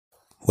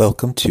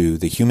Welcome to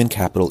the Human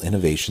Capital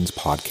Innovations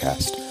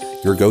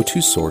Podcast, your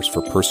go-to source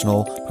for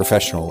personal,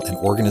 professional, and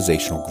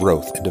organizational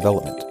growth and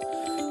development.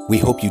 We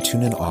hope you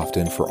tune in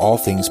often for all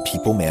things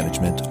people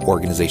management,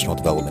 organizational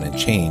development and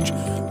change,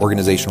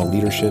 organizational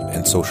leadership,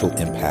 and social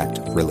impact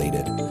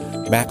related.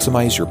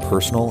 Maximize your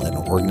personal and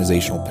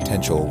organizational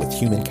potential with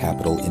Human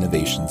Capital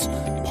Innovations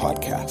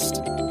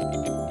Podcast.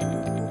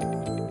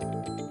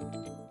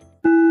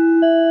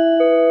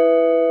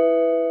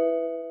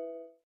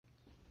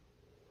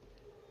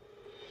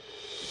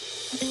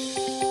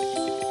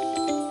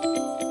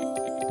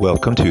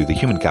 Welcome to the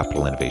Human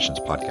Capital Innovations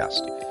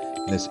Podcast.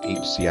 In this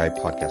HCI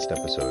podcast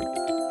episode,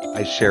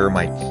 I share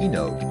my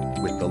keynote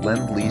with the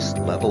Lend-Lease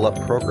Level Up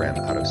program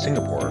out of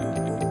Singapore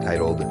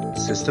titled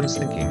Systems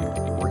Thinking,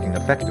 Working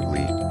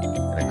Effectively in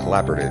a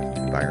Collaborative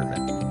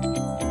Environment.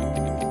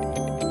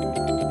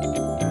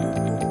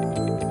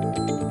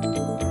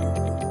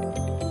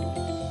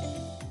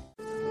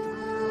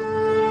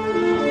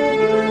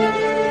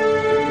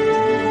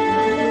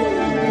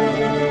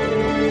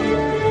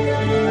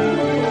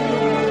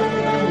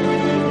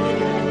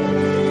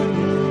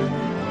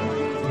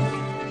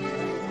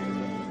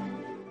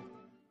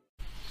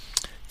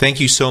 Thank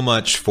you so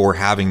much for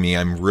having me.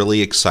 I'm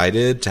really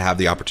excited to have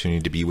the opportunity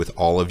to be with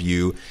all of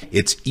you.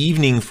 It's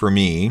evening for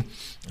me,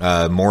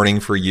 morning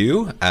for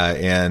you,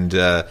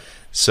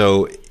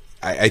 so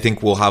I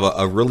think we'll have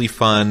a really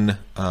fun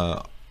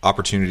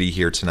opportunity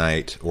here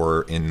tonight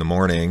or in the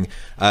morning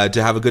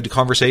to have a good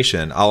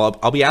conversation.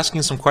 I'll be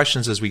asking some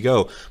questions as we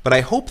go, but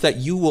I hope that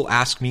you will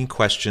ask me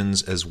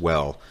questions as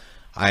well.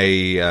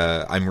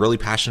 I'm really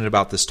passionate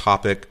about this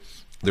topic.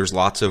 There's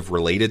lots of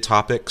related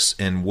topics,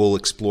 and we'll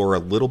explore a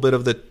little bit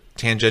of the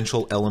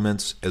tangential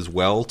elements as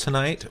well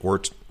tonight,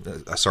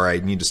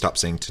 I need to stop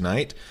saying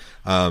tonight,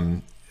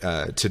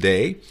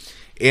 today.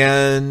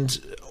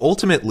 And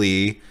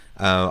ultimately,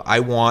 I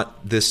want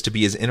this to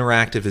be as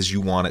interactive as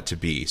you want it to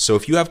be. So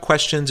if you have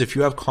questions, if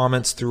you have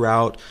comments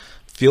throughout,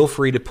 feel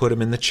free to put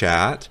them in the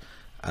chat.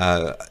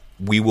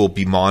 We will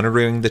be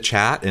monitoring the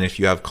chat, and if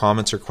you have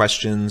comments or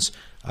questions,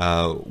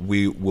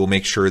 we will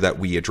make sure that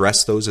we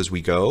address those as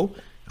we go.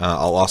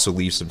 I'll also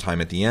leave some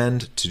time at the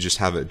end to just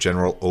have a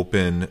general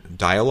open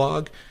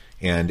dialogue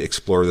and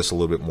explore this a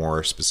little bit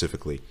more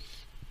specifically.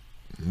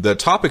 The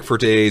topic for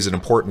today is an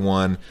important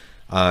one,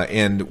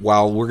 and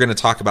while we're going to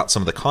talk about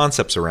some of the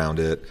concepts around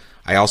it,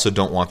 I also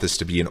don't want this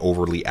to be an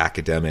overly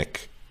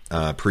academic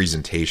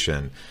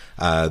presentation.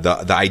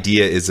 The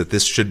idea is that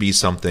this should be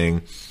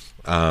something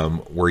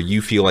where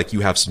you feel like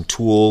you have some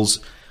tools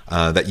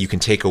that you can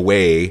take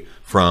away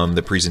from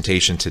the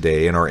presentation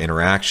today and our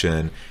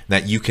interaction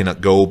that you can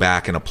go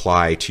back and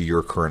apply to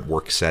your current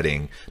work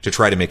setting to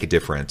try to make a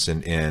difference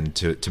and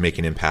to make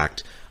an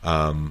impact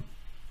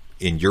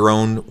in your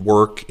own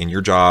work, in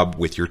your job,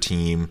 with your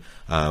team,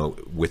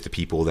 with the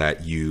people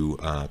that you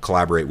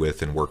collaborate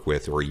with and work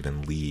with or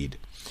even lead.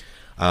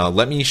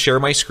 Let me share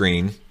my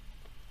screen,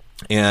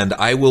 and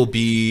I will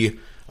be,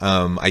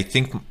 I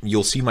think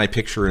you'll see my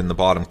picture in the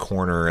bottom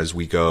corner as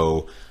we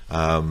go.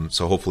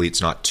 So hopefully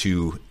it's not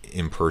too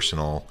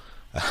impersonal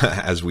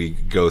as we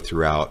go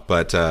throughout.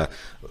 But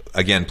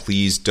again,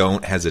 please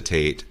don't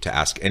hesitate to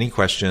ask any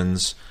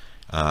questions.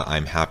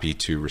 I'm happy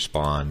to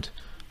respond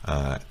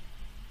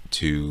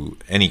to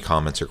any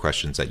comments or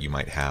questions that you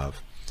might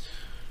have.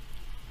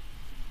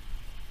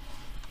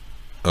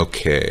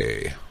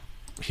 Okay,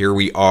 here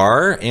we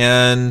are.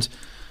 And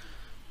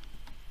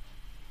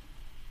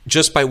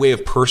just by way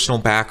of personal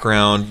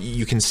background,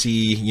 you can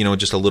see,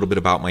 just a little bit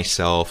about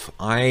myself.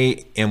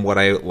 I am what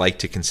I like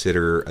to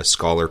consider a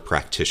scholar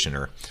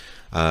practitioner.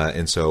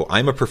 And so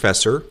I'm a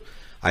professor.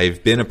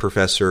 I've been a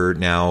professor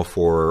now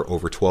for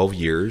over 12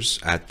 years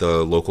at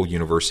the local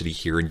university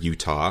here in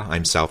Utah.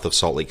 I'm south of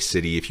Salt Lake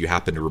City. If you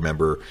happen to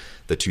remember,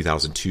 the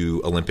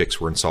 2002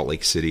 Olympics were in Salt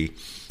Lake City.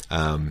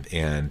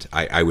 And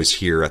I was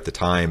here at the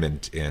time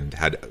and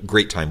had a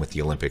great time with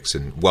the Olympics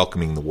and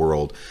welcoming the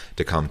world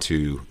to come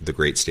to the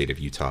great state of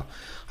Utah.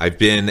 I've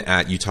been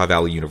at Utah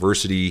Valley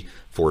University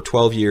for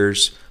 12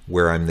 years,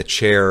 where I'm the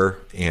chair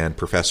and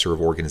professor of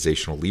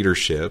organizational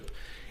leadership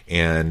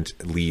and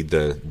lead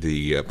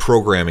the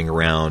programming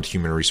around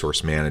human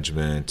resource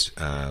management,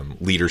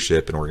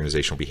 leadership and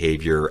organizational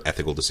behavior,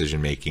 ethical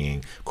decision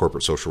making,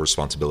 corporate social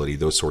responsibility,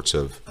 those sorts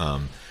of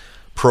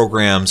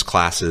programs,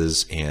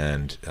 classes,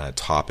 and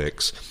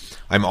topics.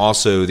 I'm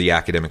also the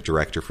academic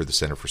director for the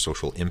Center for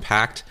Social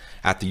Impact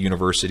at the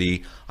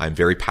university. I'm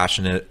very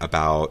passionate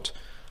about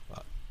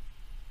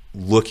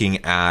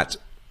looking at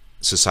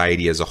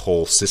society as a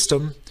whole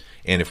system,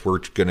 and if we're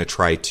going to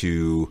try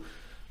to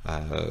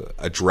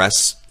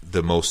address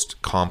the most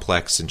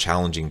complex and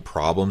challenging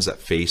problems that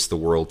face the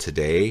world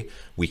today,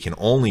 we can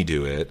only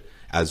do it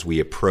as we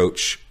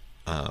approach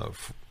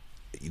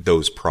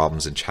those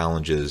problems and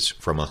challenges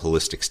from a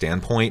holistic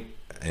standpoint,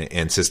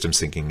 and systems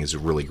thinking is a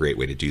really great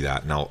way to do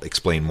that. And I'll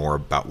explain more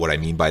about what I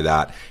mean by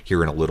that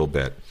here in a little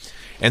bit.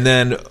 And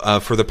then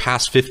for the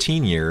past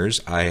 15 years,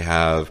 I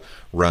have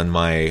run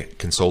my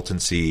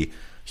consultancy,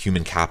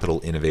 Human Capital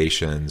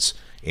Innovations,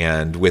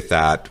 And with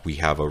that, we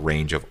have a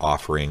range of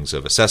offerings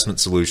of assessment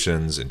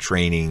solutions and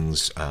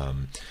trainings,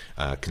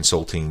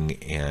 consulting,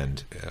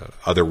 and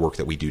other work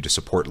that we do to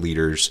support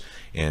leaders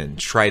and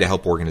try to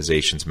help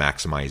organizations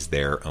maximize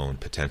their own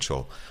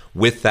potential.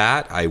 With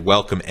that, I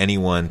welcome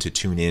anyone to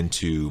tune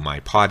into my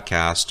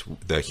podcast,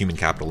 the Human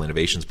Capital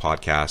Innovations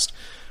Podcast.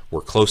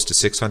 We're close to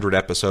 600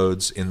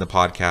 episodes in the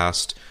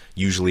podcast,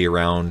 usually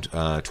around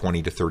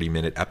 20 to 30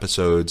 minute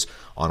episodes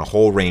on a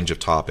whole range of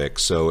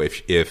topics. So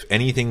if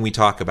anything we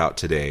talk about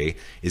today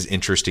is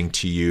interesting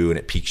to you and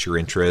it piques your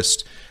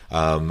interest,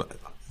 I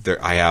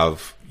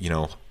have,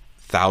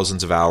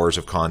 thousands of hours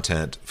of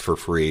content for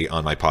free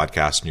on my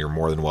podcast, and you're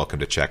more than welcome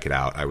to check it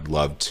out. I would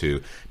love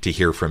to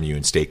hear from you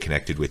and stay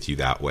connected with you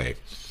that way.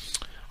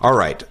 All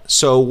right,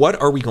 so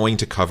what are we going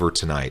to cover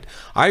tonight?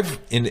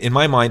 In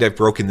my mind, I've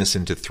broken this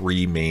into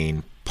three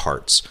main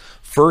parts.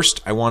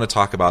 First, I want to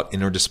talk about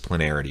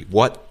interdisciplinarity,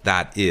 what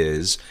that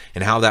is,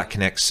 and how that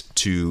connects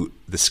to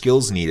the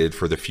skills needed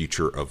for the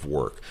future of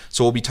work.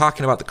 So we'll be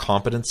talking about the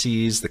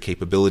competencies, the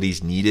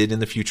capabilities needed in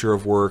the future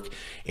of work,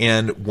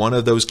 and one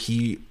of those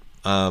key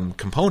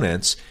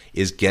components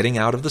is getting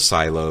out of the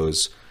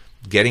silos,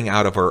 getting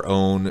out of our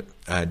own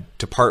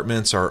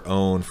departments, our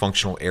own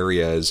functional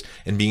areas,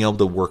 and being able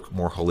to work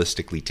more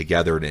holistically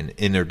together in an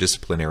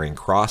interdisciplinary and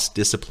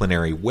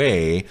cross-disciplinary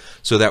way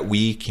so that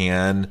we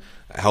can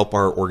help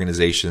our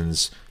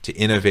organizations to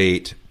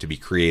innovate, to be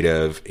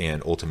creative,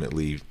 and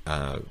ultimately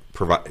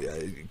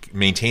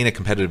maintain a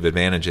competitive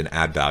advantage and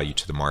add value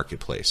to the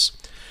marketplace.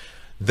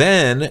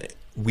 Then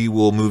we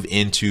will move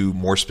into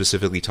more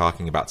specifically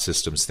talking about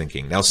systems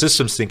thinking. Now,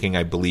 systems thinking,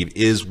 I believe,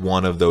 is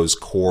one of those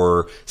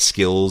core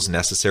skills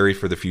necessary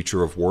for the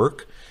future of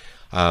work.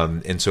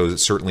 And so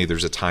certainly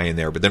there's a tie in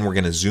there. But then we're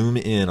going to zoom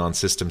in on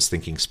systems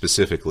thinking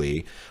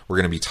specifically. We're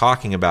going to be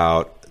talking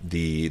about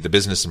the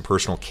business and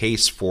personal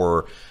case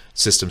for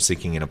systems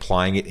thinking and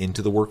applying it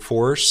into the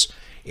workforce,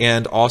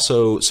 and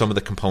also some of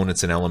the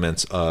components and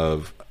elements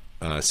of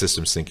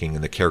systems thinking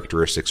and the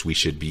characteristics we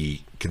should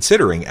be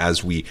considering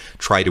as we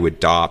try to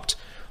adopt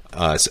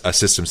a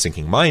systems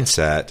thinking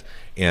mindset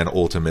and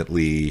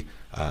ultimately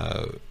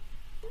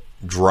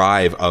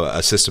drive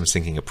a systems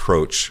thinking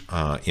approach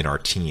in our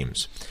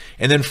teams.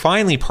 And then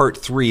finally, part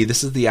three,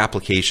 this is the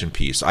application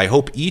piece. I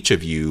hope each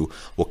of you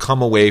will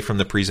come away from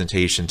the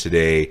presentation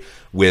today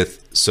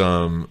with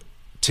some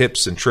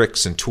tips and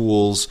tricks and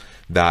tools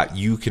that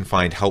you can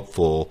find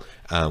helpful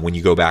when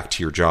you go back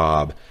to your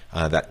job,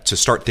 that to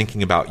start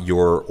thinking about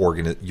your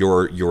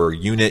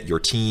unit, your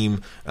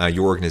team,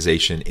 your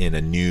organization in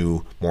a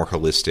new, more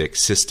holistic,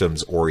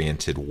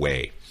 systems-oriented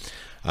way.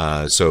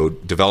 So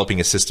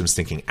developing a systems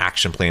thinking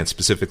action plan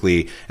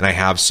specifically, and I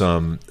have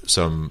some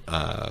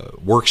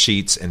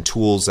worksheets and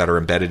tools that are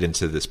embedded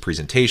into this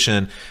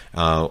presentation,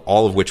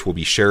 all of which will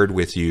be shared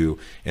with you.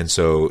 And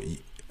so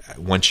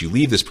once you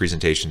leave this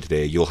presentation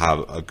today, you'll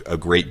have a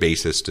great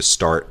basis to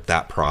start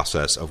that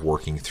process of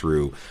working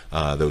through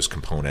those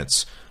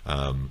components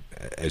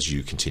as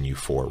you continue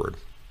forward.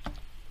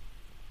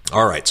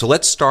 All right, so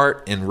let's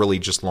start and really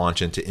just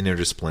launch into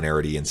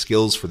interdisciplinarity and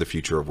skills for the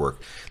future of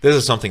work. This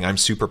is something I'm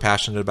super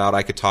passionate about.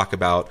 I could talk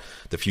about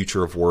the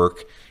future of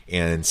work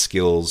and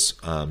skills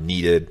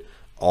needed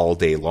all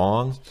day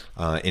long.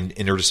 And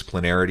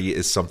interdisciplinarity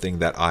is something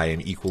that I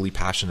am equally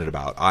passionate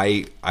about.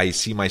 I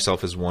see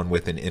myself as one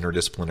with an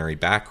interdisciplinary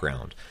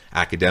background,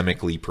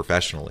 academically,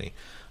 professionally.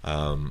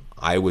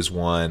 I was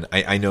one,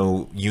 I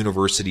know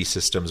university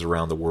systems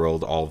around the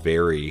world all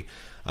vary,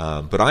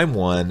 but I'm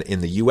one in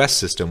the US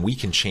system, we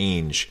can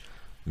change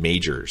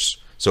majors.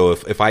 So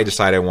if I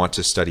decide I want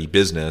to study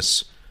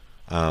business,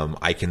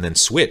 I can then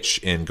switch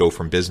and go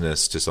from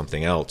business to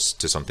something else,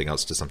 to something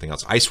else, to something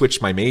else. I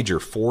switched my major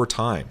 4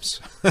 times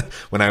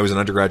when I was an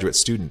undergraduate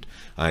student.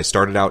 I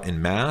started out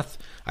in math.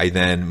 I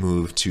then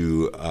moved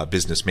to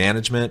business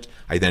management.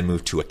 I then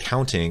moved to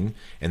accounting.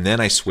 And then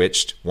I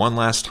switched one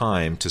last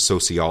time to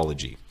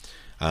sociology.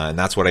 And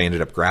that's what I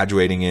ended up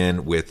graduating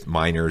in, with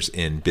minors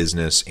in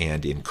business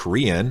and in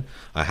Korean,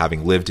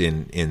 having lived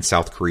in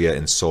South Korea,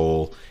 in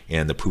Seoul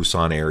and the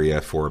Busan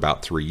area for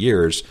about 3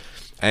 years.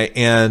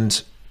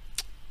 And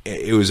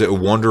it was a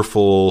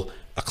wonderful,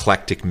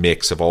 eclectic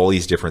mix of all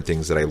these different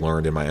things that I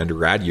learned in my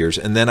undergrad years.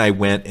 And then I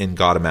went and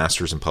got a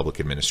master's in public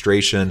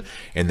administration,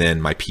 and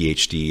then my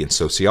PhD in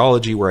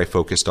sociology, where I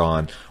focused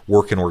on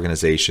work in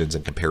organizations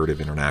and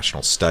comparative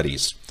international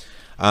studies.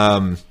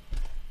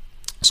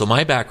 So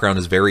my background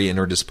is very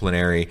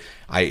interdisciplinary.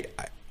 I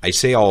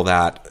say all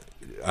that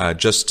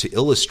just to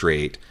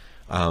illustrate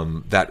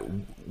that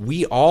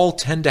we all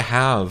tend to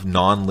have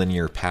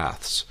nonlinear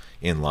paths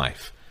in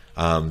life.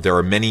 There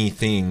are many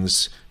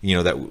things,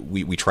 that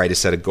we try to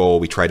set a goal,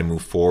 we try to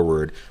move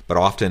forward, but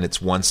often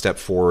it's 1 step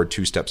forward,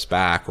 2 steps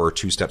back, or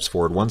 2 steps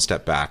forward, 1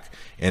 step back.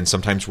 And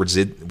sometimes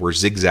we're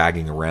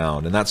zigzagging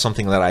around. And that's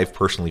something that I've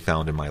personally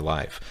found in my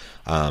life.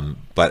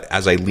 But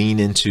as I lean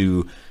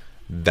into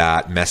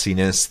that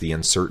messiness, the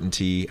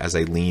uncertainty, as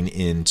I lean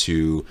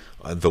into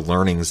the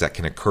learnings that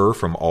can occur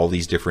from all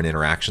these different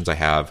interactions I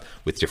have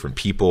with different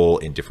people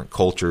in different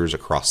cultures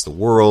across the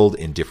world,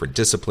 in different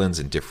disciplines,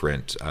 in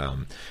different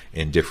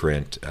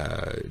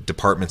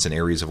departments and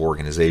areas of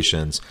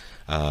organizations.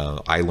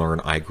 I learn,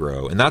 I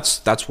grow, and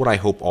that's what I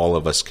hope all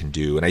of us can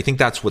do. And I think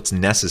that's what's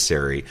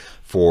necessary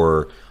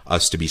for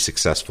us to be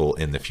successful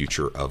in the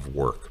future of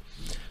work.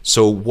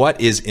 So,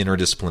 what is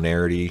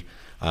interdisciplinarity?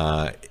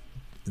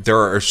 There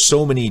are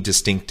so many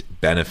distinct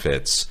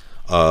benefits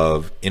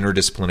of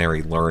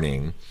interdisciplinary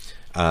learning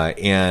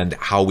and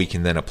how we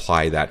can then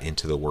apply that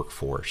into the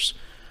workforce.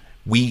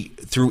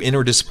 Through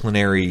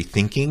interdisciplinary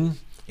thinking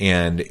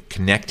and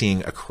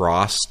connecting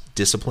across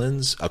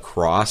disciplines,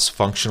 across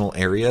functional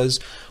areas,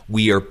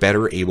 we are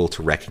better able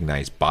to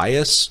recognize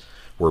bias.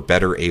 We're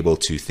better able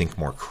to think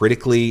more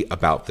critically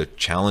about the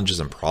challenges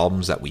and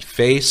problems that we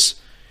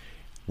face.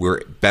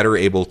 We're better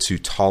able to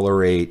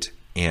tolerate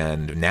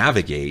and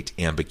navigate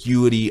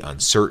ambiguity,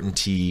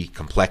 uncertainty,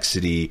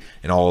 complexity,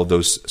 and all of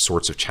those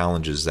sorts of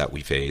challenges that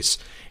we face.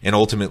 And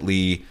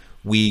ultimately,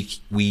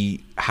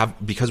 we have,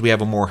 because we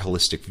have a more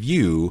holistic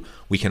view,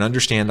 we can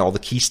understand all the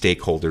key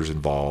stakeholders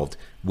involved,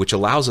 which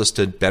allows us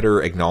to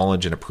better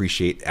acknowledge and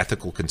appreciate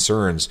ethical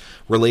concerns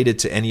related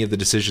to any of the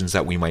decisions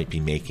that we might be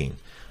making.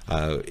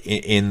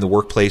 In the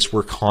workplace,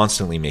 we're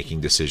constantly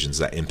making decisions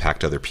that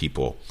impact other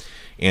people.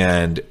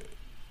 And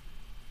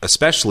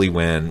especially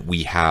when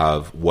we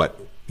have what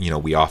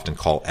we often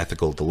call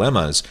ethical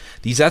dilemmas.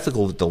 These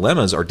ethical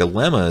dilemmas are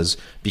dilemmas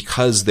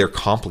because they're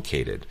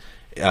complicated.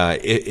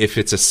 If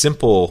it's a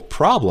simple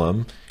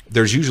problem,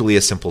 there's usually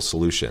a simple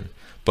solution.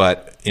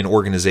 But in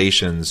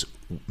organizations,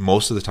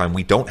 most of the time,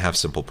 we don't have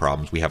simple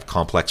problems. We have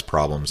complex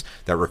problems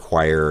that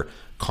require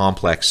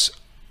complex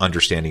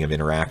understanding of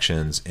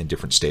interactions and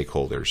different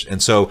stakeholders.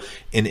 And so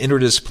an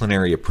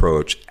interdisciplinary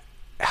approach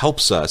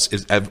helps us,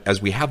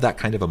 as we have that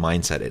kind of a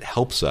mindset, it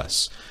helps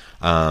us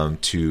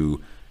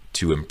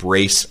to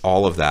embrace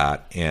all of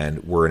that,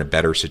 and we're in a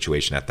better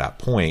situation at that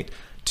point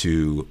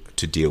to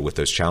deal with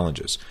those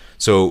challenges.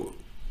 So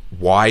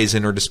why is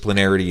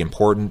interdisciplinarity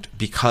important?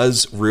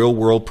 Because real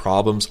world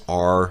problems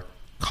are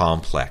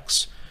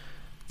complex.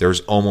 There's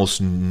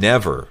almost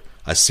never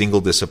a single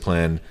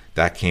discipline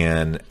that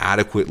can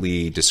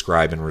adequately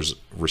describe and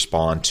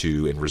respond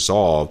to and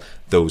resolve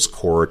those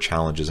core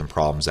challenges and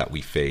problems that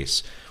we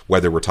face,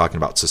 whether we're talking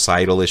about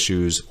societal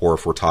issues or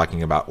if we're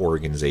talking about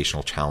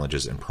organizational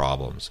challenges and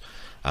problems.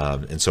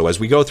 And so as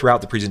we go throughout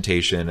the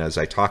presentation, as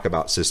I talk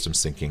about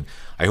systems thinking,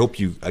 I hope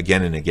you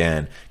again and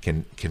again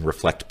can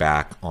reflect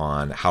back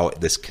on how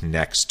this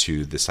connects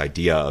to this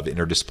idea of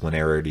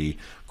interdisciplinarity,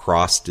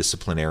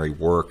 cross-disciplinary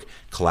work,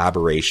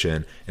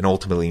 collaboration, and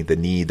ultimately the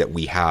need that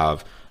we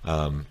have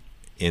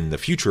in the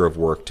future of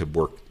work to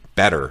work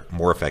better,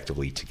 more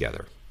effectively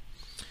together.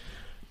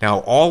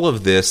 Now, all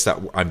of this that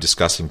I'm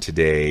discussing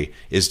today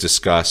is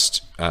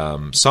discussed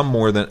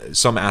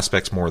some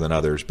aspects more than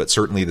others, but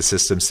certainly the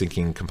systems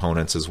thinking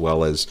components, as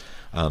well as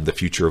the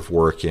future of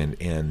work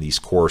and these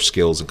core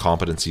skills and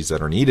competencies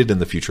that are needed in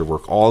the future of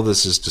work. All of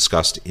this is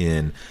discussed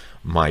in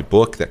my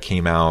book that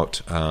came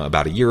out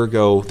about a year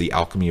ago, The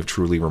Alchemy of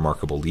Truly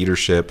Remarkable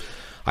Leadership.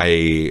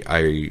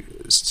 I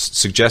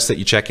suggest that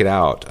you check it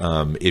out.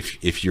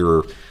 If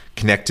you're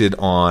connected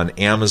on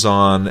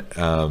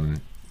Amazon,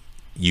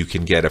 you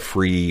can get a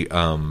free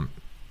Amazon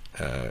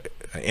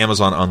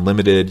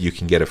Unlimited. You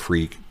can get a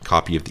free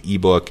copy of the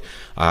ebook.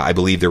 I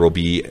believe there will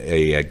be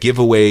a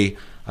giveaway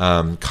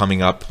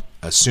coming up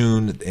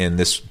soon, and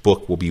this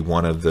book will be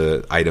one of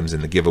the items in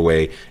the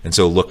giveaway, and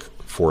so look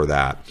for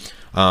that.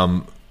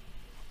 I'm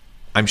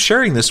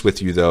sharing this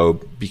with you, though,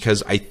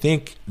 because I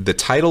think the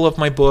title of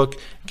my book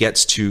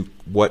gets to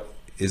what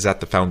is at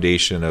the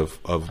foundation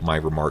of my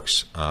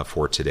remarks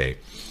for today.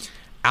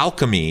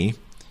 Alchemy.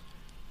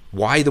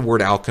 Why the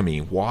word alchemy?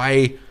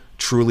 Why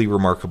truly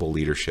remarkable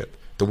leadership?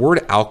 The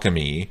word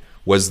alchemy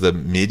was the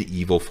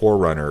medieval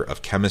forerunner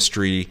of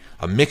chemistry,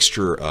 a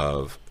mixture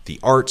of the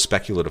art,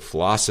 speculative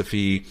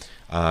philosophy,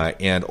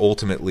 and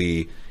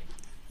ultimately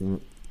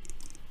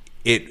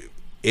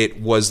it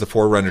was the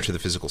forerunner to the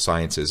physical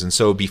sciences. And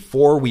so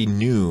before we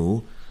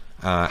knew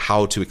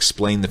how to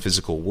explain the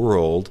physical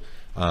world,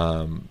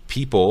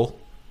 people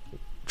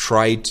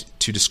tried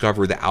to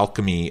discover the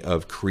alchemy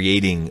of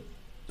creating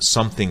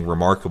something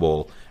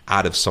remarkable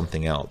out of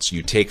something else.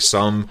 You take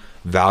some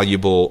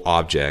valuable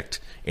object,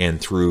 and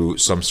through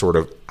some sort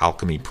of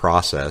alchemy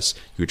process,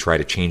 you try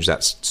to change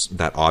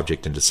that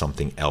object into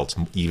something else,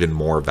 even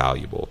more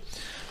valuable.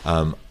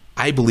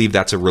 I believe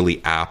that's a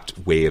really apt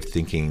way of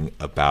thinking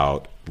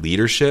about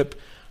leadership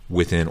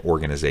within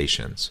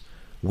organizations.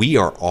 We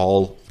are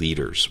all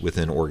leaders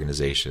within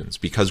organizations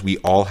because we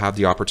all have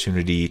the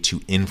opportunity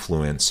to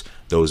influence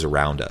those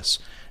around us.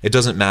 It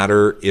doesn't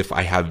matter if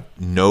I have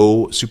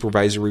no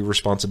supervisory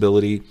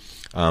responsibility,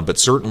 but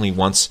certainly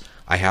once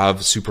I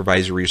have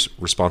supervisory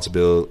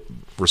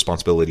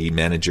responsibility,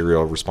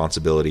 managerial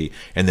responsibility,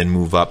 and then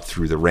move up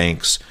through the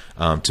ranks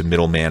to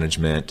middle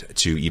management,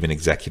 to even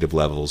executive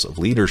levels of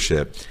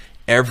leadership,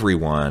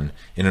 everyone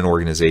in an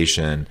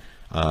organization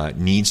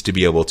needs to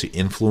be able to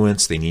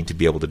influence. They need to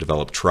be able to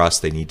develop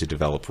trust. They need to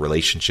develop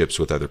relationships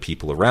with other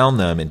people around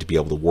them and to be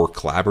able to work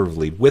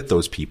collaboratively with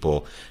those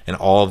people. And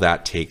all of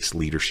that takes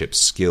leadership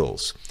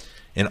skills.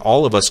 And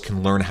all of us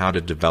can learn how to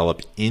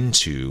develop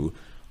into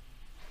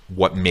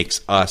what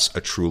makes us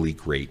a truly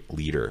great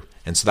leader.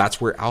 And so that's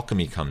where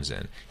alchemy comes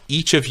in.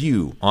 Each of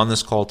you on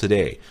this call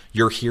today,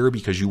 you're here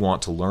because you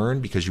want to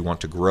learn, because you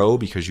want to grow,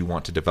 because you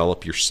want to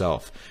develop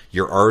yourself.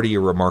 You're already a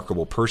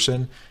remarkable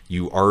person.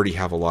 You already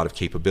have a lot of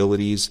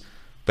capabilities.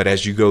 But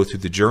as you go through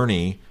the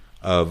journey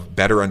of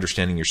better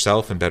understanding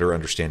yourself and better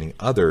understanding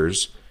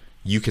others,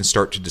 you can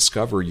start to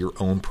discover your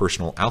own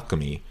personal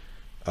alchemy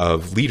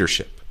of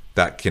leadership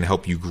that can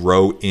help you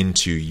grow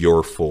into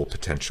your full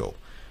potential.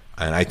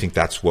 And I think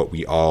that's what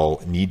we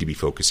all need to be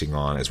focusing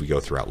on as we go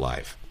throughout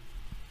life.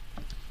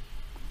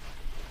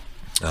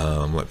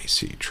 Let me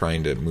see,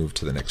 trying to move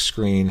to the next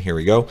screen. Here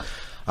we go.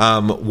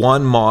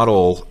 One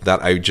model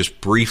that I just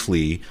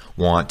briefly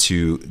want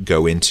to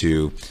go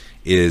into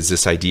is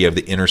this idea of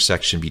the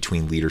intersection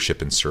between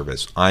leadership and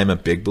service. I'm a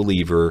big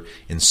believer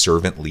in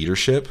servant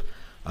leadership.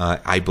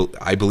 I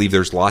believe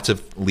there's lots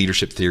of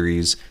leadership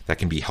theories that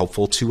can be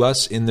helpful to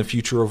us in the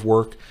future of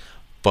work,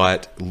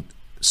 but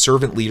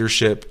servant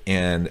leadership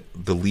and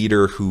the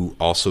leader who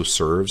also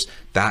serves,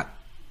 that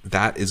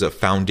is a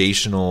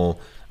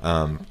foundational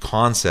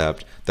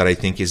concept that I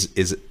think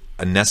is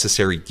a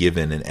necessary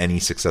given in any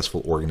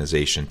successful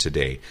organization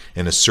today.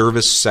 In a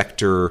service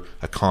sector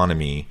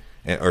economy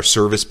or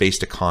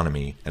service-based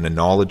economy and a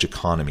knowledge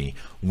economy,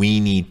 we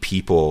need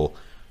people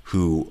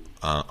who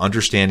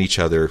understand each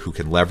other, who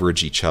can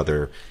leverage each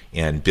other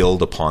and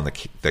build upon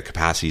the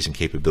capacities and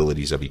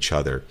capabilities of each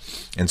other.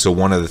 And so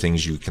one of the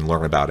things you can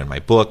learn about in my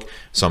book,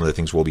 some of the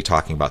things we'll be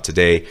talking about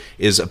today,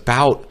 is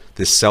about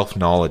this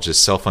self-knowledge, this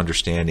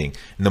self-understanding.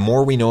 And the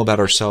more we know about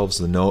ourselves,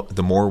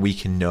 the more we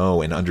can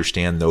know and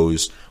understand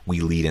those we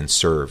lead and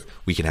serve.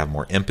 We can have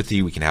more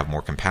empathy, we can have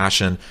more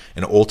compassion,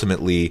 and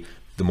ultimately,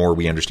 the more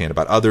we understand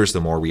about others, the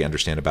more we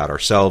understand about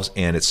ourselves.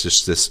 And it's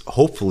just this,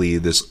 hopefully,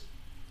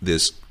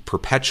 this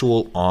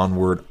perpetual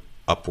onward,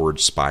 upward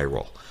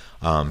spiral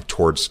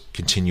towards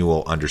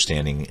continual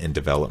understanding and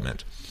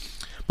development.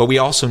 But we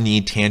also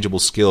need tangible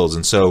skills.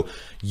 And so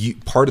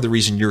part of the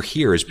reason you're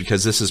here is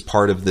because this is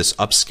part of this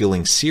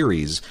upskilling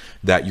series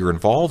that you're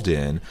involved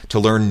in to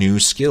learn new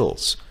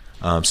skills.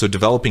 So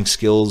developing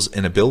skills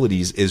and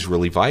abilities is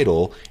really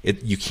vital.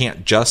 You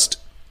can't just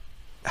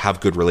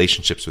have good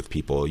relationships with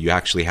people. You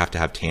actually have to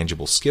have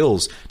tangible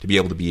skills to be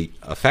able to be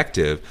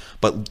effective,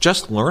 but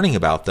just learning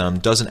about them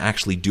doesn't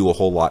actually do a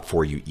whole lot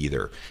for you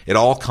either. It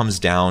all comes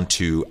down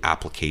to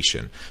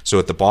application. So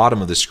at the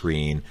bottom of the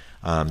screen,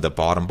 the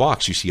bottom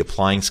box, you see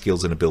applying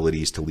skills and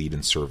abilities to lead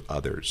and serve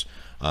others.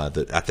 At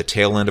the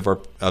tail end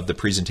of the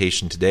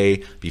presentation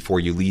today, before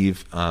you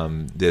leave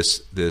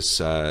this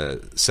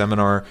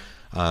seminar,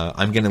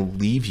 I'm going to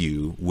leave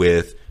you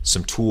with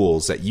some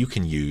tools that you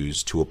can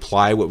use to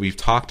apply what we've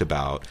talked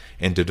about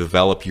and to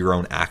develop your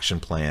own action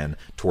plan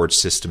towards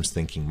systems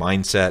thinking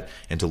mindset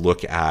and to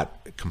look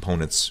at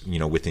components,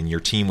 within your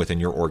team,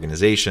 within your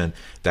organization,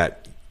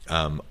 that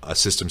a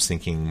systems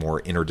thinking,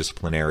 more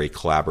interdisciplinary,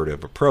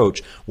 collaborative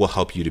approach will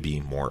help you to be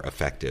more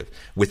effective.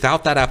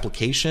 Without that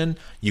application,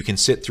 you can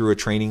sit through a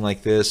training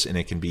like this and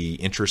it can be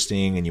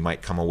interesting and you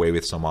might come away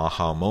with some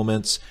aha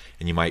moments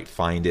and you might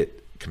find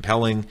it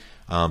compelling,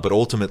 but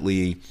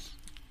ultimately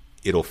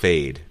it'll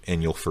fade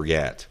and you'll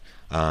forget.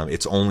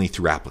 It's only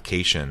through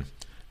application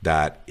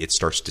that it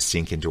starts to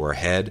sink into our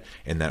head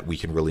and that we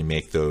can really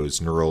make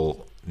those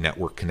neural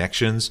network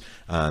connections,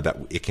 that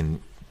it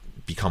can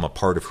become a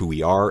part of who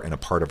we are and a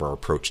part of our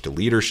approach to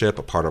leadership,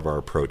 a part of our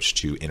approach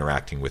to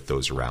interacting with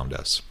those around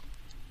us.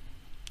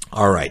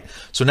 All right,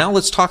 so now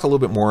let's talk a little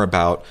bit more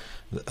about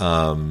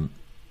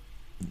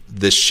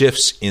the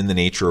shifts in the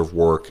nature of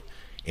work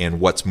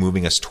and what's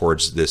moving us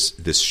towards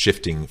this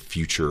shifting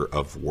future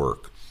of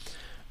work.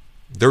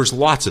 There's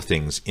lots of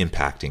things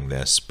impacting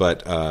this,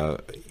 but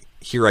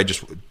here I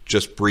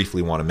just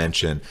briefly want to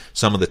mention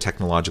some of the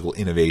technological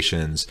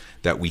innovations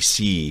that we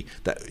see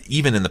that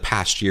even in the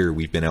past year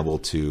we've been able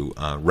to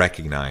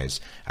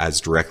recognize as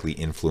directly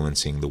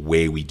influencing the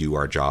way we do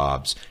our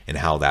jobs and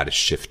how that is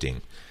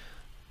shifting.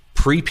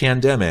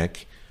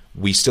 Pre-pandemic,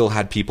 we still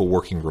had people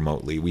working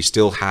remotely. We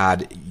still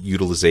had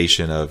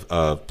utilization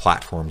of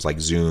platforms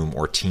like Zoom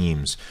or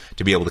Teams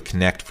to be able to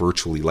connect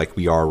virtually like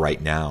we are right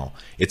now.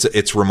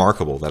 It's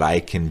remarkable that I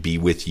can be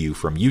with you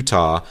from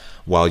Utah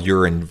while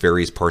you're in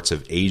various parts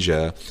of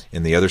Asia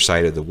and the other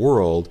side of the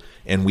world,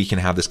 and we can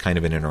have this kind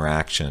of an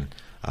interaction.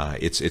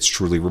 It's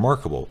truly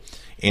remarkable.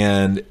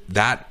 And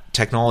that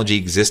technology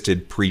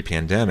existed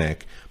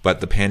pre-pandemic,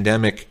 but the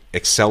pandemic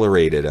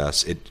accelerated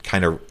us. It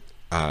kind of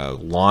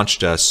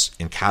launched us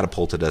and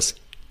catapulted us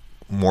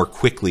more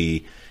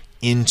quickly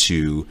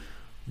into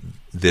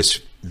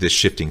this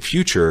shifting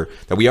future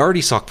that we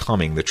already saw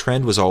coming. The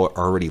trend was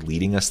already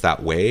leading us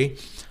that way.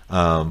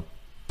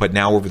 But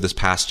now over this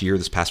past year,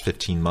 this past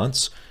 15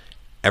 months,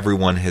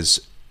 everyone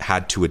has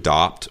had to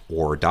adopt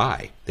or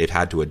die. They've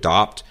had to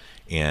adopt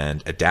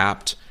and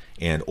adapt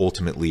and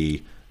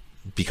ultimately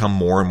become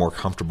more and more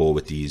comfortable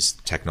with these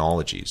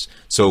technologies.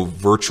 So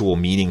virtual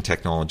meeting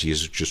technology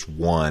is just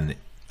one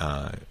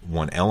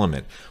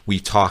element. We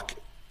talk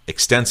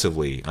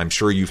extensively. I'm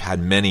sure you've had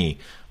many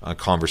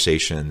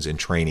conversations and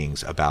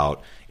trainings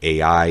about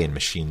AI and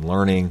machine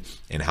learning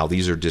and how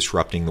these are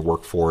disrupting the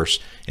workforce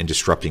and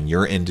disrupting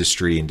your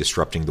industry and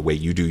disrupting the way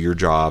you do your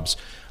jobs.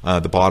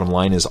 The bottom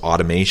line is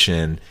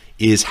automation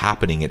is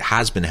happening. It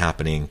has been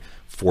happening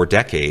for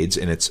decades,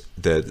 and it's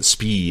the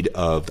speed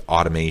of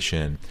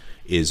automation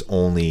is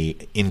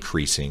only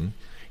increasing.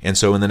 And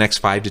so in the next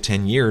 5 to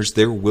 10 years,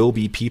 there will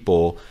be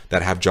people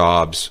that have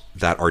jobs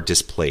that are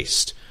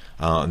displaced.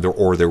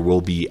 Or there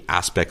will be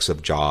aspects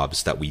of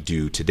jobs that we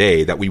do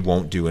today that we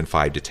won't do in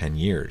 5 to 10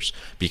 years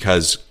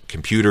because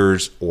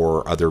computers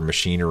or other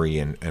machinery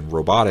and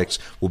robotics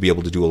will be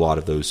able to do a lot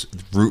of those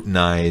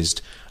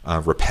routinized,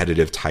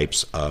 repetitive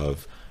types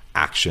of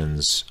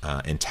actions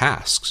and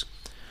tasks.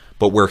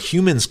 But where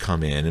humans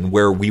come in and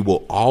where we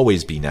will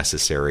always be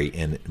necessary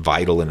and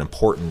vital and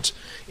important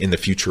in the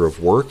future of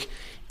work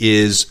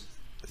is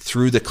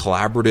through the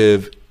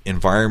collaborative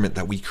environment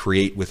that we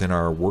create within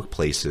our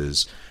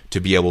workplaces to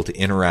be able to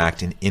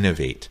interact and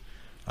innovate.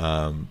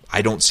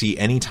 I don't see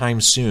anytime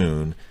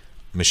soon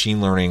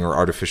machine learning or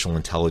artificial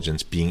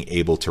intelligence being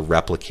able to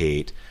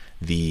replicate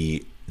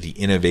the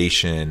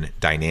innovation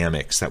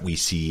dynamics that we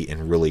see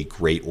in really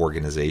great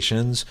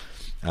organizations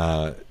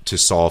to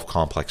solve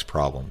complex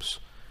problems.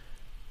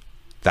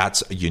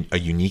 That's a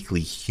uniquely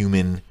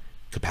human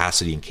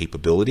capacity and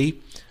capability.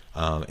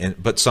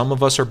 But some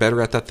of us are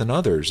better at that than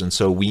others, and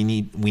so we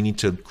need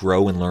to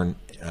grow and learn,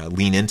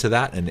 lean into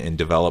that, and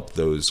develop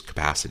those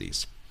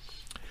capacities.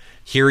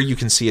 Here you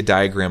can see a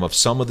diagram of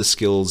some of the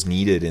skills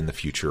needed in the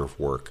future of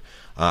work.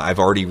 I've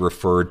already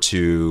referred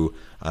to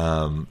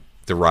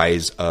the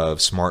rise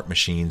of smart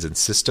machines and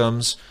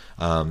systems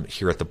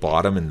here at the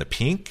bottom in the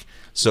pink.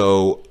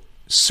 So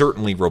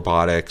certainly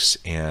robotics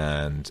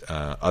and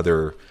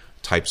other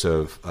types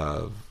of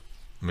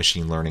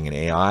machine learning and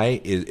AI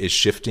is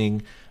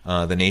shifting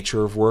the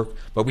nature of work,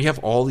 but we have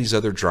all these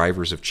other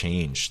drivers of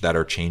change that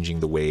are changing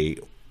the way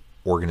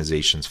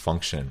organizations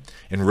function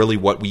and really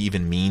what we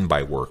even mean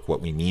by work,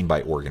 what we mean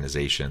by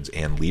organizations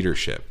and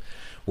leadership.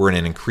 We're in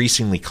an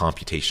increasingly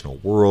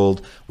computational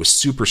world with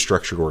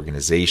superstructured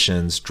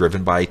organizations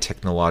driven by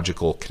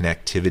technological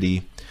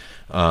connectivity.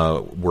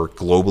 We're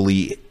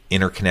globally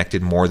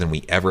interconnected more than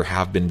we ever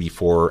have been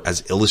before,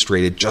 as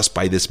illustrated just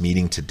by this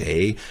meeting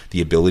today,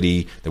 the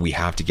ability that we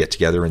have to get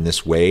together in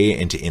this way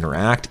and to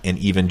interact and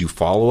even do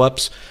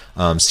follow-ups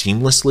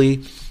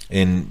seamlessly.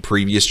 In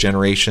previous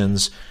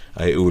generations,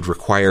 it would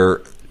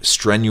require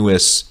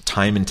strenuous,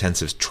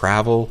 time-intensive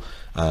travel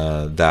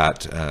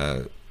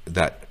that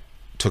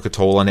took a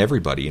toll on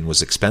everybody and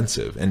was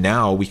expensive. And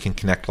now we can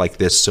connect like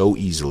this so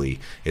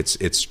easily.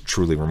 It's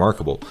truly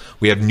remarkable.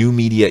 We have new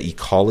media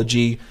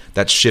ecology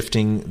that's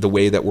shifting the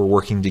way that we're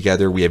working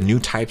together. We have new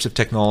types of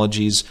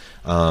technologies.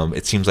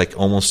 It seems like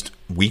almost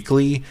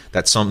weekly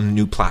that some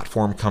new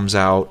platform comes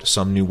out,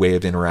 some new way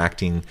of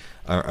interacting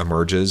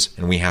emerges,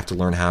 and we have to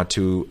learn how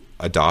to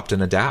adopt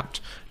and adapt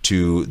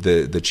to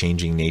the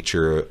changing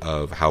nature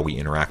of how we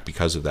interact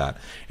because of that.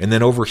 And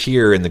then over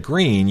here in the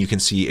green, you can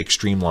see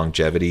extreme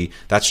longevity.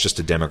 That's just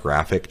a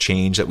demographic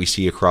change that we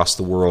see across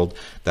the world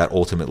that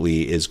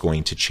ultimately is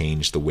going to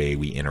change the way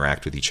we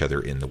interact with each other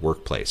in the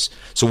workplace.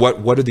 So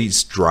what do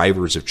these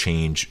drivers of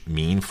change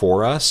mean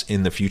for us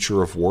in the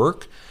future of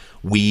work?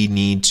 We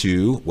need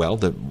to, well,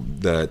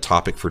 the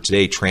topic for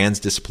today,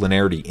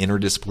 transdisciplinarity,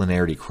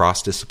 interdisciplinarity,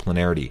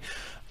 cross-disciplinarity.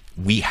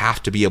 We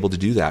have to be able to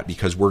do that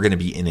because we're going to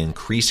be in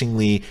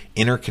increasingly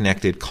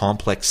interconnected,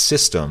 complex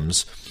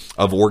systems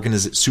of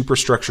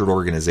superstructured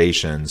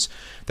organizations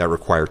that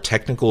require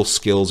technical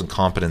skills and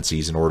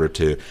competencies in order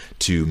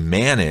to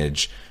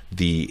manage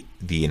the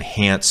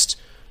enhanced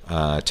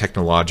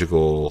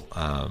technological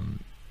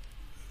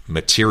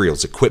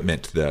materials,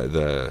 equipment,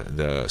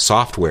 the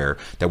software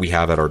that we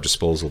have at our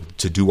disposal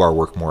to do our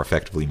work more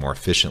effectively, more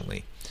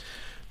efficiently.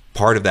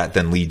 Part of that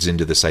then leads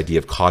into this idea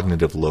of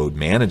cognitive load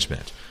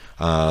management.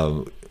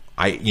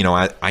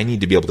 I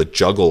need to be able to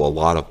juggle a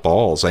lot of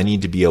balls. I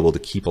need to be able to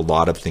keep a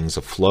lot of things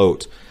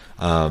afloat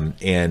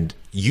and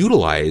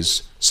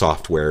utilize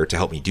software to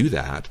help me do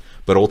that.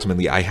 But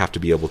ultimately, I have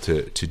to be able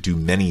to do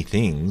many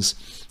things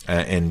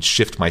and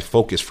shift my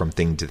focus from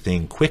thing to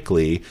thing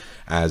quickly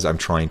as I'm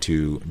trying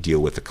to deal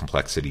with the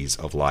complexities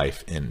of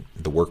life in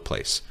the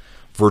workplace.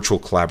 Virtual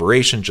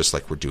collaboration, just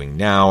like we're doing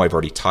now. I've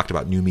already talked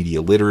about new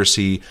media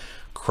literacy,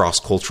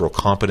 cross-cultural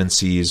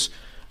competencies.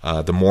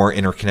 The more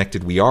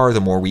interconnected we are, the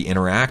more we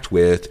interact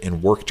with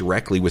and work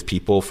directly with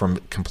people from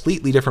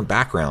completely different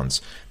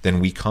backgrounds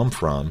than we come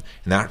from.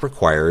 And that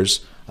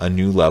requires a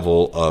new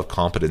level of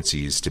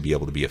competencies to be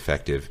able to be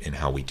effective in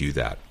how we do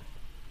that.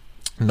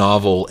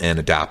 Novel and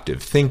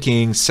adaptive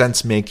thinking,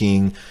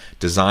 sense-making,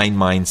 design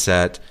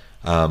mindset.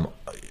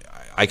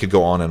 I could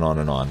go on and on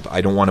and on.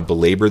 I don't want to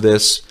belabor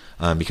this.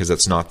 because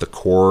that's not the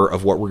core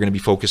of what we're going to be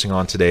focusing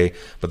on today.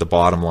 But the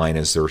bottom line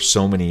is there are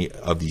so many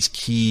of these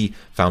key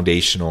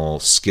foundational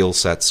skill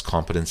sets,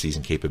 competencies,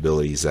 and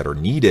capabilities that are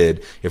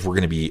needed if we're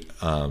going to be,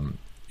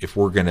 if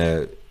we're going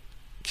to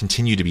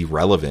continue to be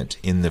relevant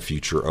in the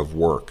future of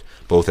work,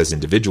 both as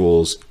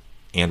individuals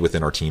and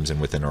within our teams and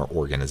within our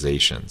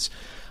organizations.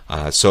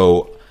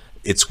 So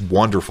it's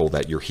wonderful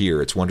that you're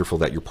here. It's wonderful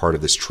that you're part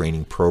of this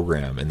training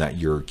program and that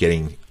you're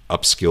getting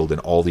upskilled in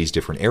all these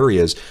different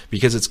areas,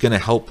 because it's going to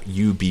help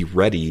you be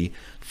ready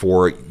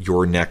for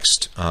your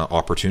next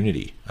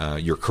opportunity.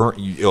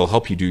 It'll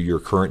help you do your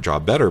current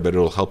job better, but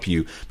it'll help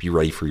you be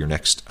ready for your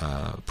next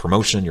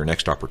promotion, your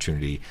next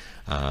opportunity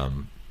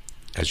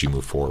as you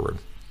move forward.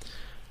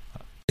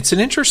 It's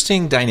an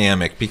interesting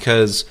dynamic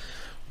because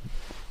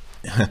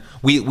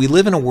we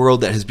live in a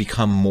world that has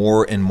become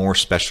more and more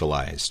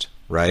specialized,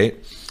 right?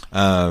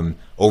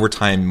 Over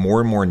time,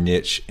 more and more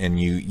niche, and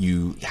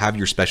you have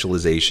your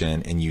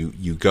specialization, and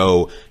you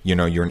go,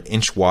 you're an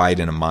inch wide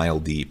and a mile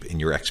deep in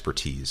your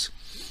expertise.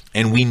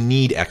 And we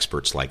need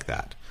experts like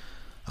that.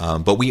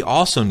 But we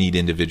also need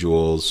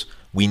individuals.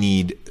 We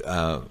need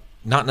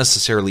not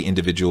necessarily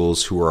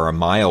individuals who are a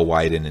mile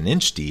wide and an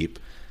inch deep,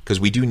 because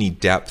we do need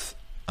depth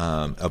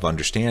of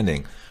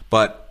understanding.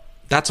 But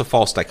that's a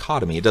false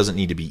dichotomy. It doesn't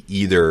need to be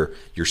either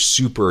you're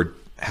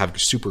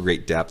have super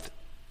great depth,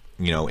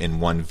 in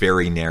one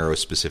very narrow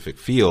specific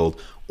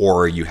field,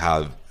 or you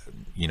have,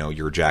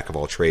 you're a jack of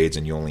all trades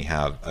and you only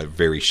have a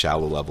very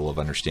shallow level of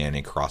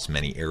understanding across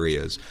many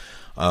areas.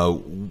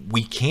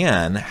 We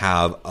can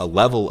have a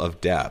level of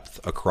depth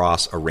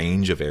across a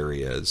range of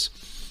areas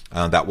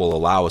that will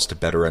allow us to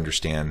better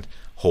understand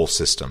whole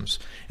systems.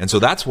 And so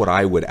that's what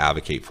I would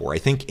advocate for. I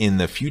think in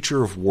the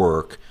future of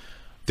work,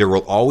 there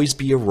will always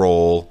be a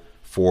role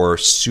for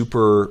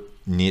super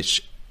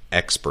niche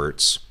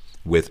experts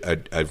with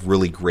a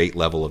really great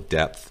level of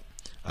depth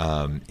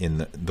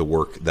in the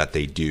work that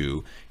they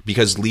do,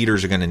 because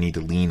leaders are going to need to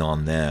lean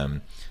on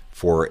them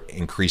for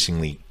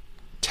increasingly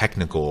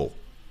technical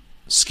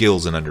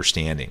skills and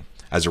understanding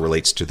as it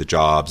relates to the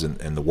jobs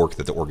and the work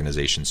that the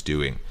organization's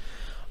doing.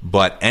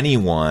 But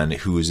anyone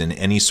who's in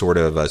any sort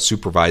of a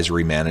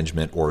supervisory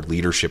management or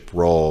leadership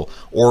role,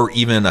 or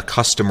even a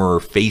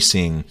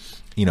customer-facing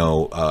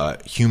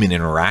human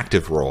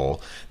interactive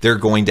role, they're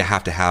going to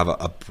have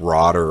a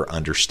broader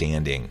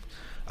understanding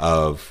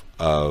of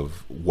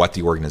what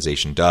the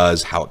organization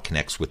does, how it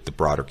connects with the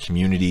broader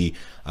community,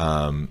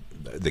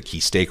 the key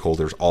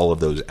stakeholders, all of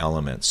those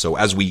elements. So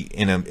as we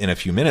in a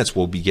few minutes,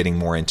 we'll be getting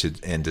more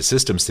into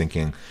systems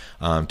thinking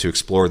to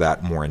explore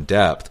that more in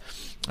depth.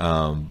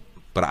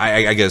 But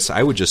I guess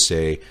I would just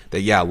say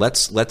that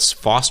let's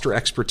foster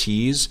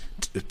expertise,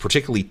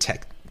 particularly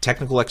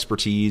technical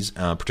expertise,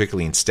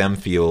 particularly in STEM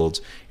fields,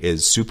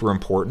 is super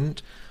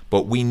important.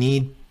 But we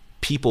need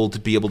people to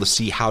be able to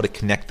see how to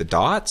connect the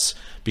dots,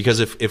 because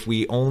if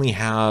we only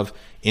have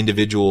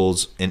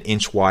individuals an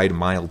inch wide,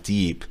 mile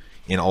deep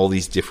in all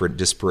these different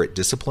disparate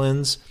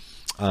disciplines,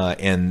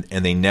 and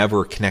they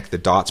never connect the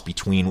dots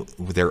between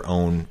their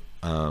own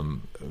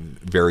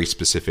very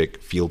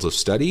specific fields of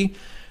study,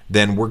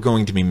 then we're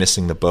going to be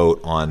missing the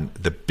boat on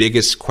the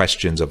biggest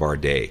questions of our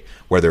day,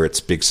 whether it's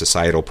big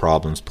societal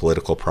problems,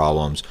 political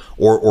problems,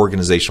 or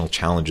organizational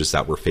challenges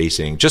that we're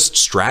facing, just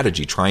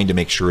strategy, trying to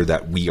make sure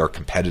that we are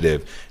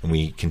competitive and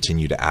we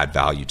continue to add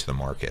value to the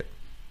market.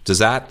 Does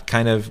that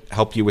kind of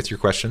help you with your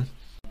question?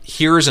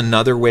 Here's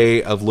another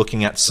way of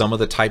looking at some of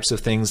the types of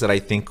things that I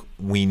think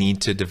we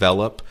need to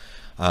develop.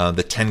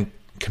 The 10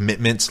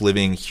 commitments,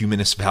 living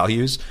humanist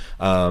values.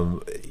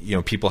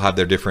 People have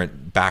their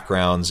different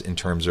backgrounds in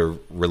terms of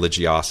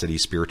religiosity,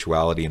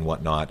 spirituality, and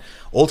whatnot.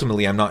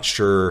 Ultimately, I'm not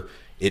sure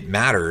it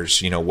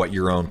matters, what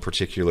your own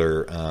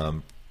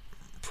particular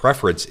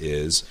preference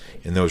is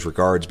in those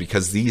regards,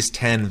 because these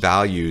 10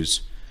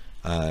 values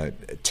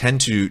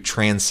tend to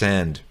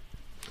transcend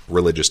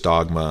religious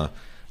dogma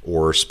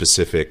or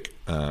specific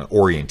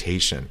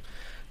orientation.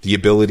 The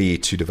ability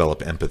to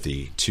develop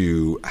empathy,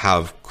 to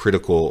have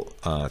critical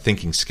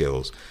thinking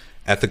skills,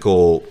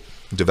 ethical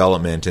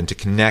development, and to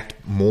connect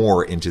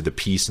more into the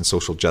peace and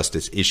social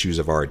justice issues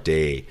of our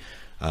day,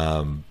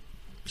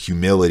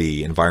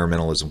 humility,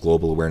 environmentalism,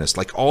 global awareness,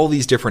 like all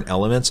these different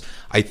elements.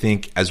 I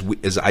think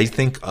as I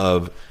think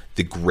of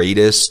the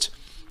greatest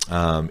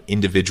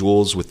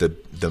individuals with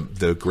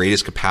the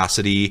greatest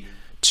capacity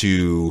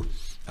to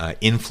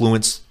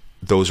influence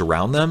those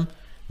around them,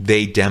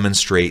 they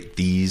demonstrate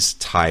these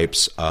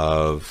types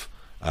of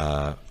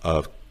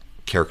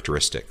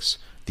characteristics,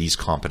 these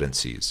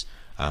competencies.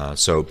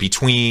 So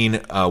between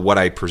what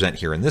I present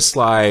here in this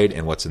slide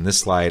and what's in this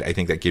slide, I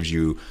think that gives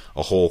you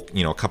a whole,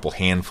 a couple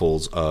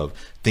handfuls of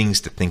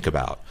things to think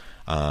about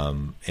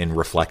and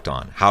reflect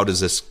on. How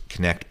does this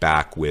connect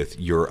back with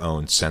your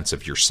own sense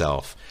of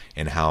yourself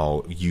and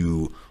how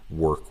you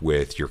work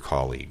with your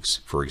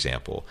colleagues, for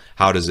example?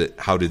 How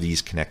do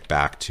these connect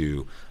back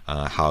to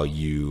how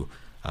you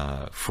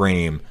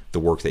frame the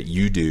work that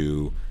you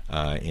do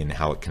and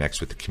how it connects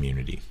with the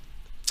community?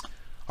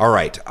 All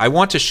right, I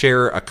want to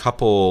share a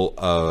couple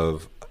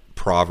of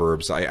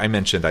proverbs. I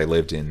mentioned I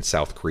lived in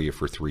South Korea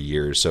for 3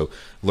 years, so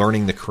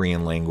learning the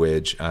Korean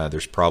language.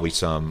 There's probably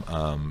some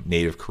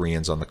native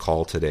Koreans on the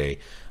call today,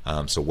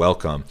 so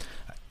welcome.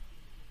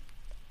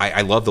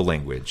 I love the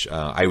language.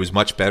 I was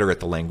much better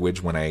at the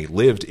language when I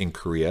lived in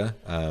Korea,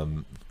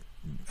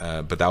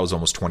 but that was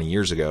almost 20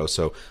 years ago,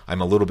 so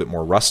I'm a little bit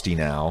more rusty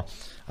now.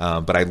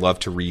 But I love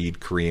to read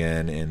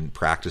Korean and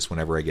practice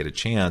whenever I get a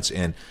chance.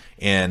 And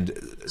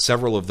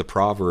several of the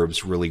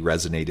proverbs really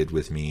resonated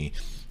with me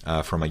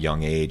from a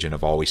young age and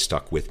have always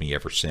stuck with me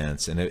ever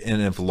since, and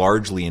have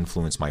largely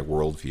influenced my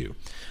worldview.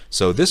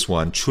 So this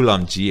one,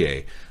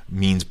 chulamjie,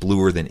 means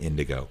bluer than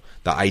indigo.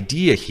 The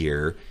idea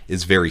here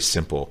is very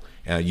simple.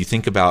 You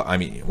think about,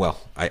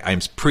 I'm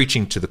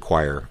preaching to the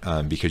choir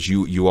because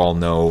you all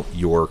know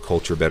your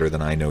culture better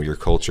than I know your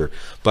culture.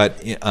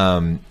 But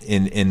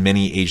in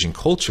many Asian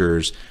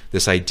cultures,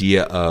 this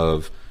idea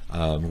of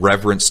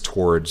reverence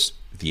towards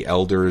the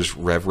elders,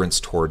 reverence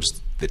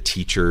towards the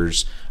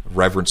teachers,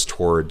 reverence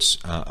towards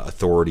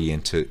authority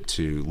and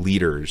to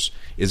leaders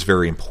is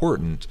very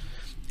important.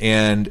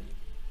 And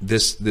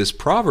this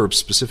proverb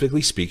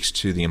specifically speaks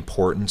to the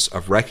importance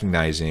of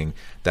recognizing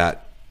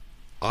that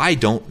I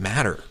don't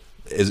matter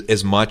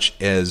as much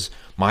as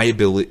my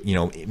ability,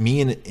 me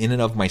in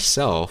and of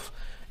myself,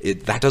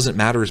 that doesn't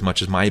matter as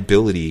much as my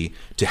ability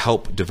to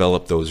help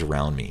develop those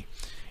around me.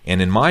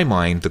 And in my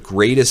mind, the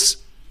greatest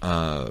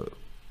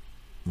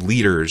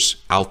leaders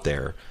out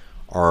there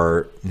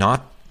are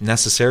not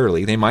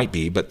necessarily, they might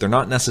be, but they're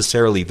not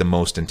necessarily the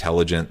most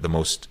intelligent, the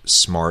most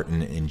smart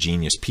and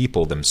ingenious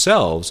people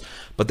themselves,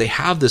 but they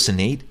have this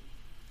innate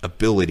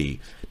ability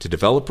to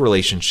develop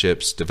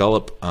relationships,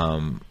 develop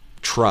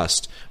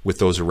trust with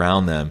those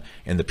around them,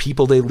 and the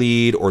people they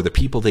lead or the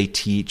people they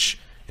teach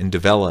and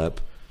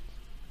develop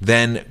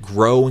then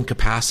grow in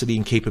capacity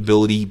and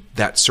capability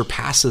that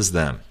surpasses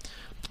them.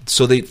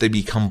 So they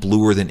become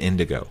bluer than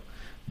indigo.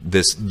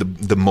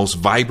 The most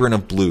vibrant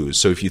of blues.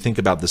 So if you think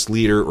about this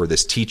leader or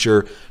this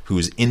teacher who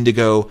is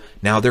indigo,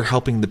 now they're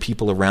helping the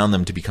people around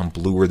them to become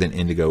bluer than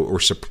indigo or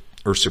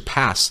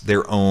surpass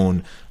their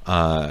own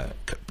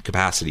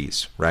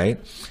capacities, right?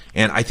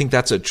 And I think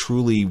that's a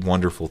truly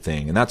wonderful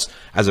thing. And that's,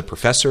 as a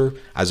professor,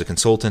 as a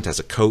consultant, as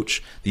a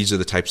coach, these are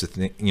the types of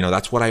things,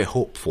 that's what I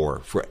hope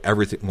for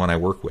everything when I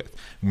work with.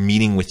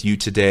 Meeting with you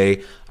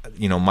today,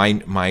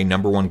 my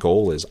number one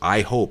goal is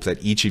I hope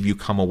that each of you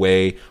come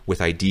away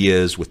with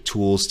ideas, with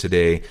tools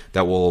today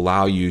that will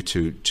allow you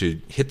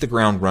to hit the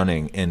ground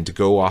running and to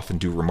go off and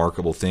do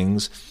remarkable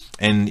things.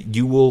 And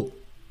you will,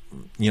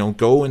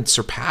 go and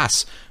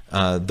surpass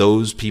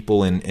those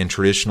people in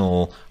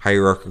traditional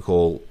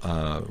hierarchical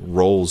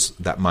roles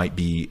that might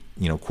be,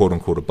 quote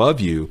unquote, above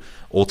you.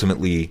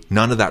 Ultimately,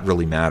 none of that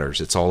really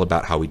matters. It's all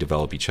about how we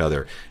develop each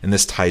other. And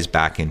this ties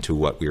back into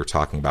what we were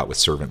talking about with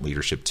servant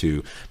leadership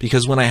too.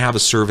 Because when I have a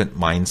servant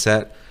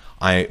mindset,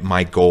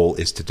 my goal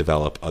is to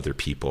develop other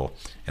people.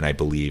 And I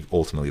believe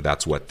ultimately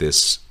that's what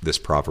this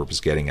proverb is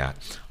getting at.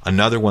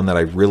 Another one that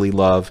I really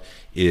love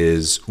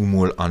is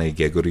umul ane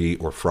geguri,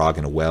 or frog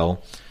in a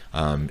well.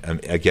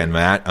 Again,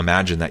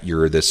 imagine that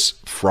you're this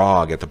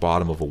frog at the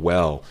bottom of a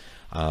well.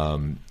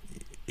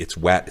 It's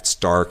wet, it's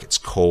dark, it's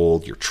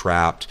cold, you're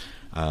trapped.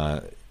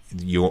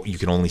 You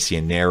can only see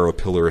a narrow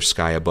pillar of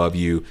sky above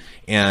you,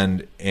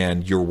 and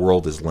your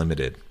world is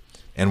limited.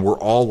 And we're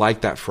all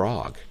like that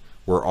frog.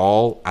 We're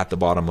all at the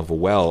bottom of a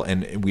well,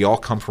 and we all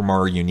come from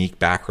our unique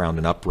background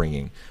and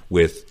upbringing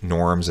with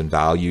norms and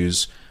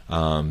values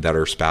that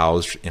are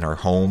espoused in our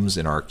homes,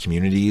 in our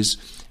communities,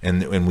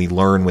 and we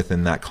learn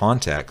within that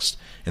context.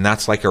 And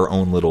that's like our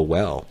own little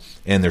well.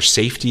 And there's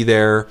safety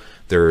there.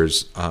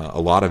 There's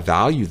a lot of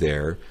value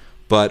there.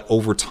 But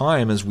over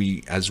time, as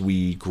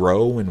we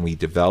grow and we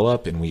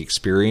develop and we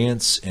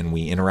experience and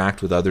we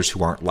interact with others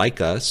who aren't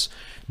like us,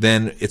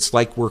 then it's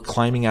like we're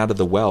climbing out of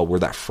the well. We're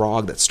that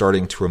frog that's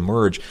starting to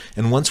emerge.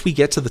 And once we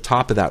get to the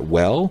top of that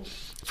well,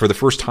 for the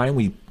first time,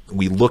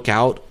 we look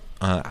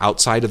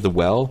outside of the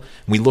well,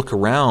 and we look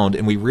around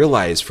and we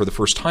realize for the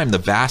first time the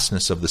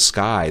vastness of the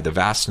sky, the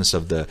vastness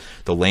of the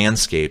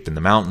landscape and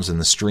the mountains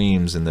and the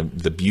streams and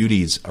the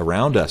beauties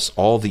around us,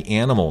 all the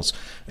animals.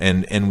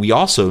 And we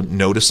also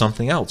notice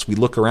something else. We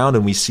look around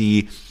and we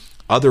see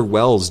other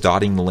wells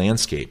dotting the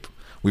landscape.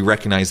 We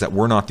recognize that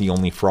we're not the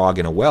only frog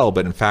in a well,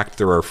 but in fact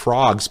there are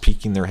frogs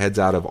peeking their heads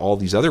out of all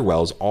these other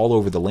wells all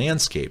over the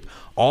landscape.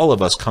 All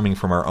of us coming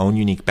from our own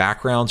unique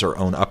backgrounds, our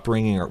own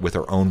upbringing, or with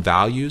our own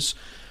values.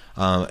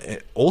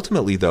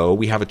 Ultimately, though,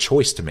 we have a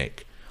choice to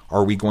make.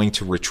 Are we going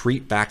to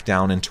retreat back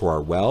down into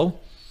our well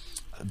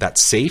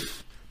that's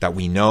safe, that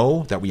we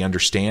know, that we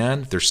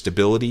understand, there's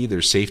stability,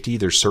 there's safety,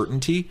 there's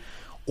certainty?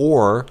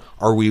 Or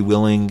are we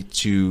willing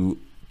to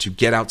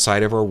get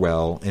outside of our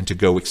well and to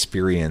go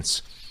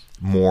experience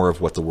more of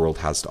what the world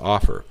has to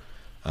offer?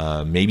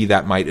 Maybe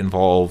that might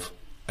involve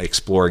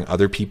exploring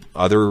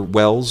other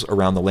wells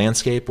around the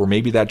landscape, or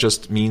maybe that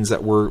just means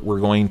that we're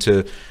going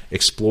to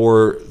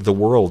explore the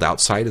world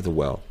outside of the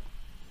well.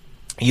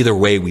 Either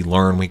way, we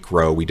learn, we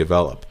grow, we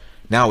develop.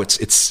 Now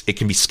it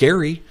can be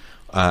scary.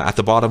 At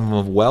the bottom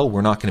of a well,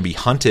 we're not going to be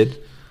hunted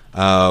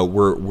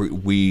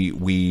we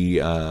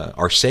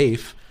are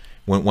safe.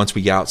 Once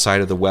we get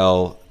outside of the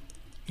well,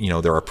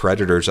 there are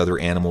predators, other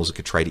animals that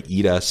could try to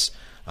eat us.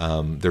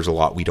 There's a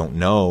lot we don't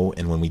know,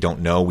 and when we don't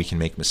know, we can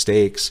make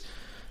mistakes.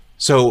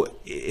 So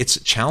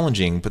it's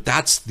challenging, but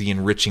that's the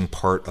enriching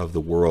part of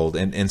the world.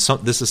 And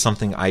this is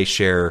something I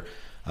share.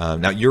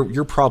 Now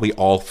you're probably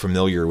all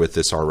familiar with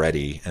this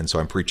already, and so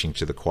I'm preaching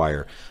to the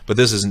choir. But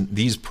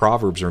these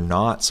proverbs are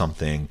not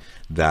something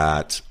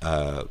that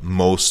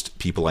most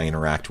people I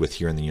interact with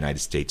here in the United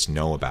States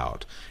know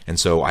about. And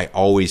so I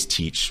always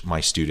teach my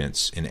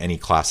students in any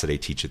class that I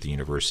teach at the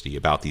university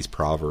about these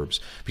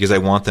proverbs, because I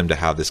want them to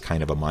have this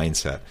kind of a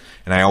mindset.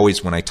 And I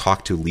always, when I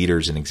talk to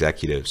leaders and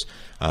executives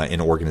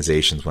in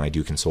organizations, when I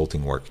do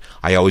consulting work,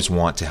 I always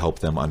want to help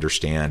them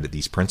understand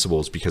these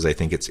principles, because I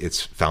think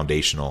it's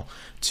foundational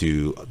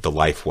to the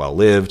life well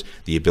lived,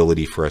 the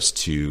ability for us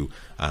to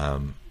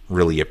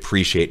really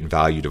appreciate and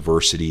value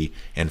diversity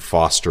and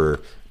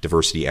foster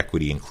diversity,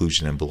 equity,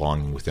 inclusion, and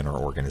belonging within our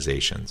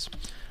organizations.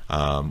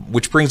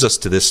 Which brings us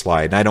to this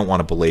slide, and I don't want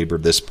to belabor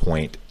this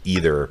point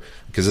either,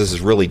 because this is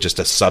really just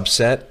a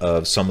subset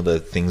of some of the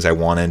things I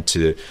wanted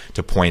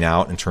to point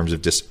out in terms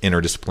of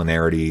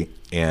interdisciplinarity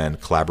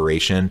and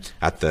collaboration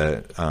at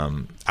the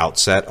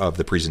outset of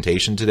the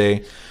presentation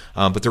today.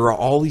 But there are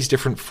all these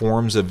different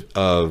forms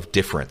of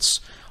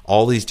difference,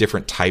 all these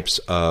different types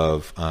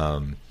of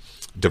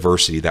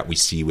diversity that we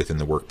see within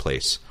the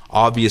workplace.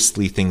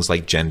 Obviously, things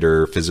like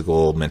gender,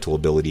 physical, mental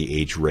ability,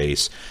 age,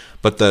 race.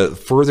 But the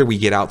further we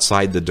get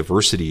outside the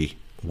diversity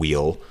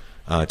wheel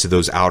to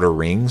those outer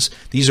rings,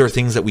 these are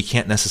things that we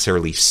can't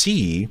necessarily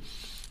see,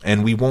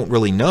 and we won't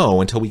really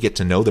know until we get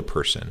to know the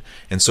person.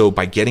 And so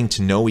by getting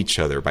to know each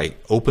other, by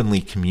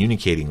openly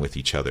communicating with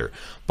each other,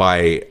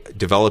 by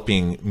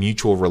developing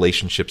mutual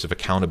relationships of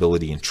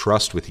accountability and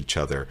trust with each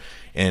other,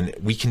 and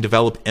we can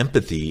develop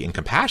empathy and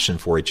compassion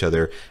for each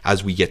other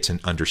as we get to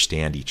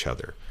understand each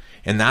other.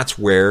 And that's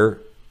where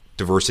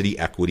diversity,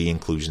 equity,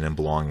 inclusion, and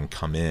belonging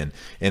come in.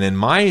 And in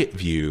my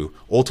view,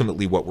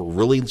 ultimately what we're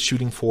really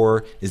shooting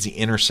for is the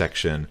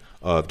intersection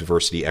of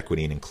diversity,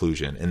 equity, and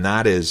inclusion. And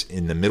that is,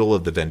 in the middle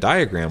of the Venn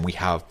diagram, we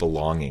have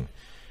belonging.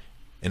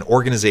 An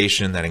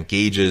organization that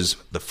engages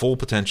the full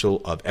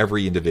potential of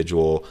every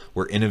individual,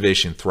 where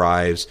innovation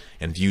thrives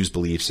and views,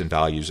 beliefs, and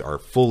values are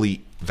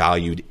fully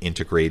valued,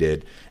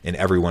 integrated, and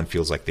everyone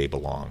feels like they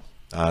belong.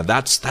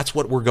 That's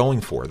what we're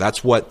going for.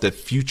 That's what the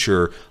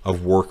future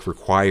of work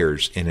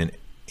requires in an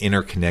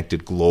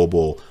interconnected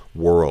global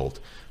world.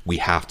 We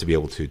have to be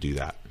able to do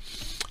that.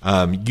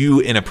 You,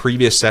 in a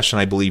previous session,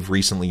 I believe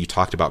recently, you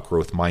talked about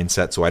growth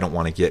mindset, so I don't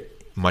want to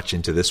get much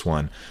into this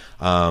one.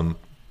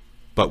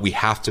 But we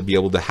have to be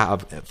able to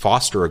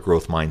foster a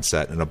growth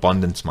mindset, an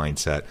abundance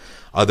mindset.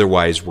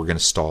 Otherwise, we're going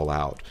to stall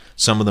out.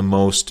 Some of the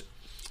most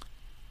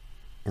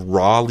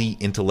rawly,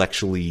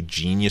 intellectually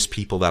genius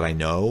people that I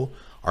know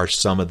are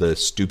some of the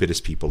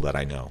stupidest people that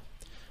I know.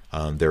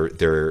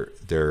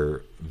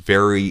 They're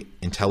very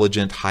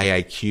intelligent,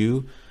 high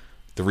IQ.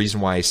 The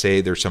reason why I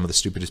say they're some of the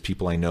stupidest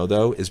people I know,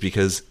 though, is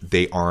because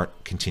they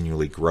aren't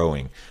continually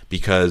growing,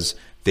 because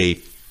they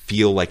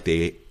feel like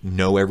they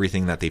know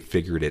everything, that they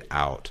figured it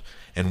out.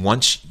 And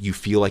once you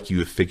feel like you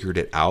have figured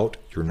it out,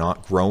 you're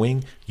not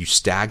growing, you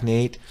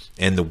stagnate,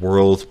 and the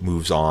world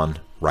moves on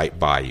right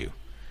by you.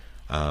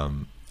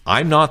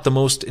 I'm not the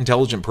most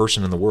intelligent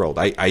person in the world.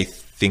 I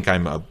think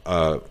I'm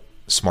a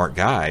smart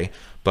guy,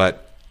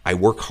 but I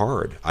work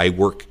hard. I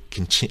work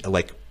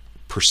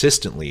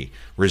persistently,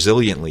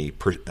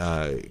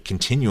 resiliently,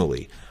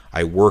 continually.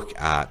 I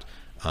work at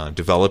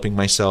developing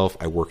myself.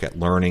 I work at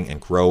learning and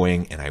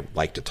growing, and I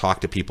like to talk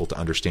to people to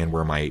understand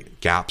where my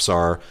gaps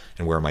are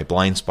and where my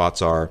blind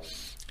spots are.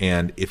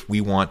 And if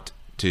we want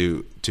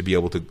to be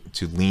able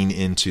to lean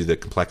into the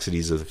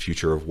complexities of the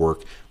future of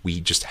work, we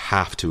just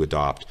have to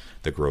adopt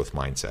the growth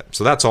mindset.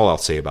 So that's all I'll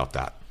say about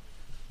that.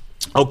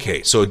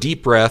 Okay, so a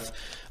deep breath.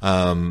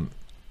 The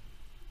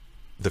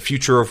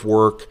future of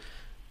work,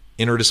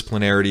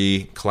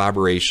 interdisciplinarity,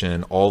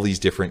 collaboration, all these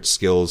different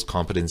skills,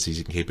 competencies,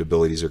 and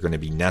capabilities are going to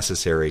be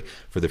necessary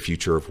for the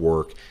future of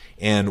work.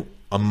 And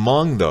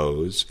among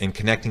those, and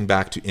connecting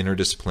back to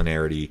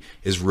interdisciplinarity,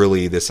 is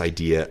really this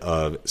idea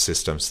of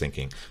systems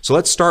thinking. So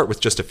let's start with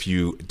just a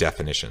few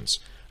definitions.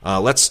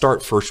 Let's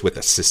start first with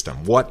a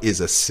system. What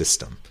is a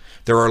system?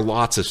 There are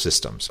lots of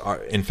systems.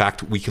 In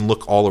fact, we can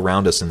look all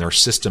around us, and there are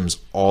systems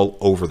all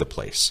over the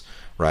place,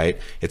 right?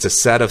 It's a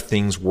set of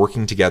things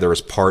working together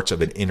as parts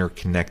of an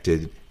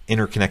interconnecting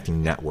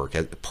network,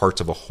 as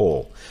parts of a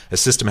whole. A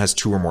system has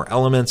two or more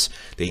elements.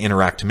 They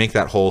interact to make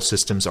that whole.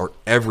 Systems are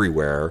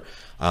everywhere.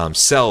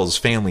 Cells,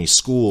 families,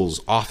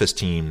 schools, office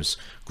teams,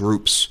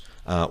 groups,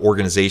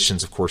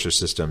 organizations, of course, are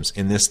systems.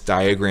 In this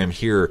diagram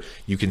here,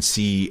 you can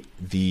see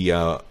the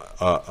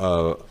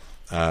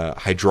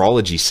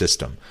hydrology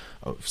system,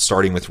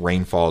 starting with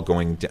rainfall,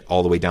 going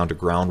all the way down to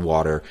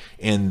groundwater.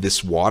 And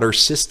this water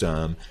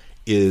system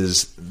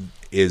is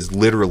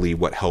literally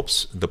what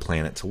helps the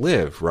planet to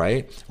live,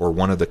 right? Or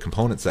one of the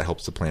components that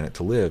helps the planet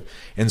to live.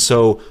 And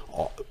so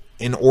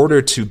in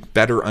order to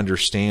better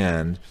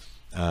understand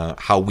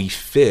how we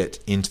fit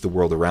into the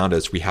world around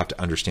us, we have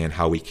to understand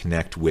how we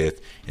connect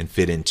with and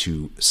fit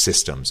into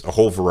systems, a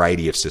whole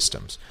variety of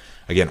systems.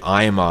 Again,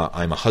 I'm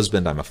a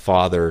husband, I'm a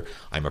father,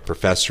 I'm a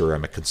professor,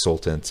 I'm a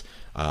consultant,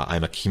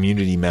 I'm a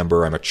community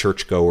member, I'm a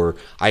churchgoer.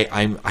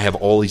 I have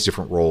all these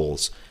different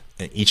roles,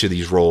 and each of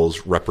these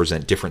roles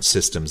represent different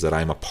systems that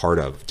I'm a part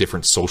of,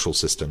 different social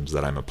systems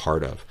that I'm a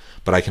part of.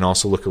 But I can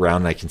also look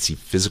around and I can see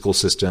physical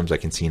systems, I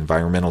can see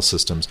environmental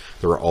systems.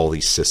 There are all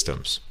these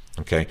systems.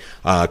 Okay,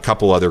 a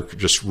couple other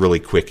just really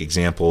quick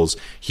examples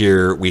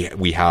here.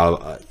 We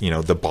have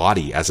the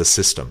body as a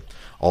system,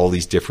 all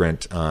these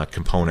different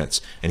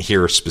components, and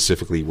here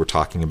specifically we're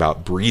talking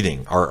about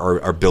breathing, our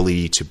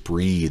ability to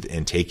breathe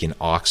and take in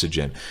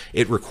oxygen.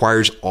 It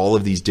requires all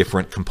of these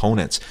different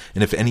components,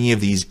 and if any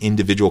of these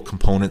individual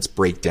components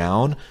break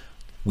down,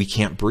 we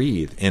can't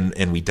breathe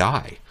and we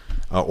die,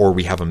 or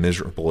we have a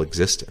miserable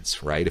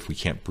existence, right? If we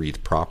can't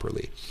breathe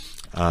properly.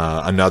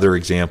 Another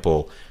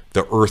example.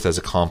 The Earth as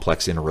a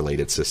complex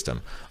interrelated system.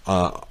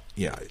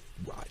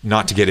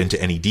 Not to get into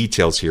any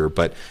details here,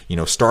 but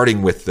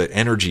starting with the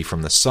energy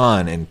from the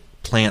sun and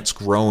plants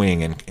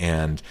growing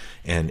and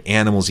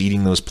animals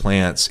eating those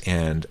plants,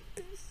 and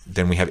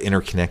then we have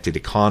interconnected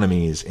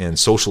economies and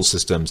social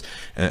systems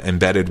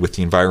embedded with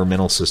the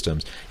environmental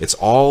systems. It's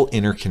all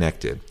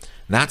interconnected.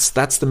 And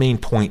that's the main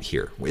point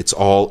here. It's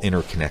all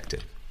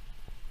interconnected.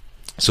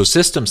 So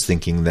systems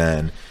thinking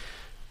then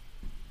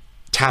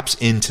taps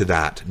into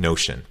that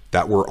notion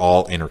that we're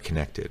all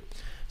interconnected.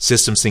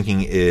 Systems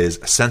thinking is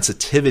a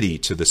sensitivity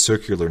to the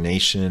circular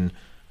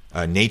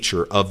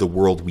nature of the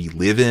world we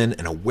live in,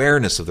 and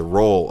awareness of the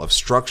role of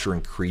structure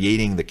in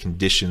creating the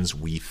conditions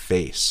we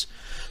face.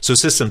 So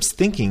systems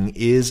thinking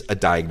is a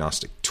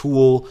diagnostic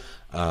tool.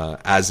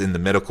 As in the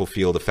medical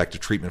field,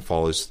 effective treatment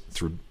follows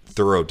through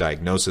thorough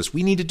diagnosis.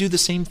 We need to do the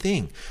same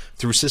thing.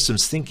 Through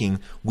systems thinking,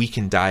 we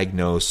can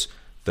diagnose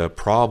the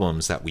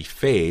problems that we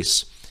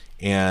face,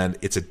 and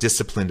it's a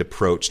disciplined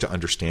approach to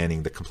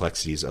understanding the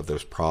complexities of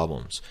those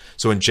problems.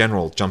 So in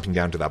general, jumping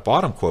down to that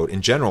bottom quote,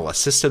 in general, a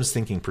systems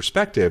thinking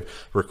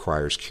perspective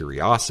requires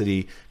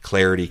curiosity,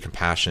 clarity,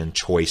 compassion,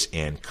 choice,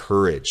 and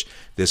courage.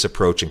 This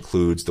approach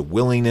includes the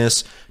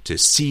willingness to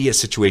see a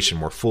situation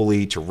more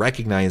fully, to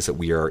recognize that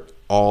we are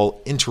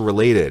all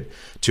interrelated,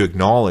 to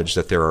acknowledge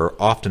that there are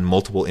often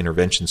multiple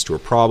interventions to a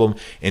problem,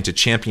 and to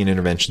champion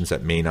interventions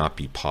that may not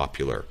be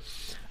popular.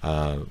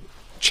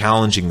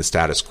 Challenging the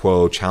status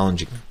quo,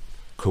 challenging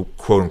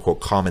quote-unquote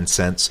common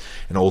sense,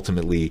 and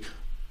ultimately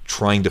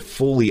trying to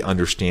fully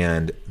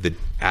understand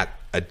at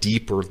a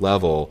deeper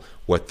level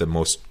what the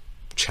most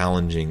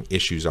challenging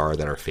issues are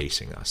that are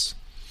facing us.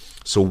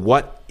 So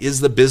what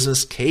is the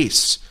business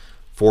case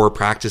for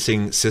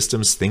practicing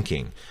systems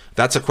thinking?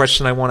 That's a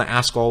question I want to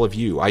ask all of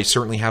you. I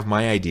certainly have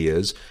my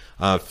ideas.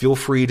 Feel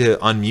free to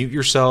unmute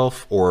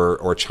yourself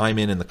or chime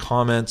in the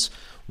comments.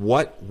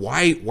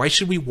 Why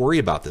should we worry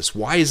about this?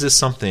 Why is this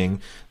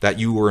something that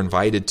you were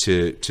invited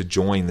to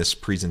join this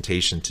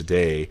presentation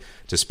today,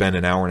 to spend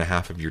an hour and a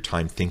half of your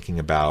time thinking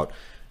about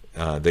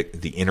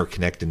the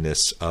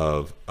interconnectedness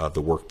of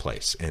the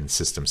workplace and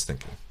systems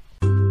thinking?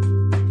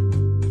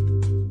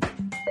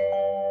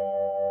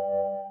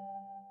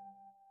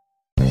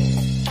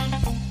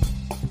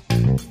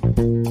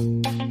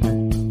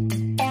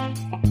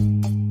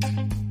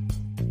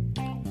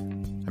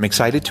 I'm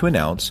excited to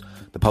announce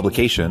the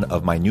publication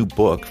of my new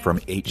book from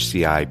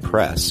HCI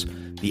Press,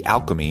 The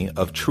Alchemy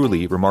of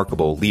Truly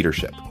Remarkable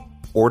Leadership: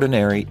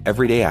 Ordinary,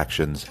 Everyday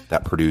Actions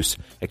That Produce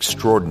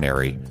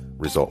Extraordinary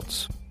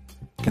Results.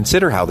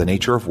 Consider how the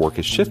nature of work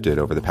has shifted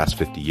over the past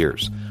 50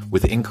 years.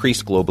 With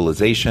increased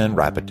globalization,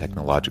 rapid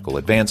technological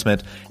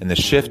advancement, and the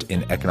shift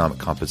in economic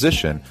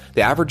composition,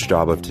 the average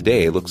job of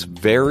today looks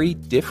very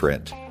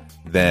different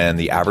than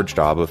the average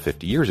job of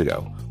 50 years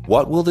ago.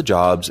 What will the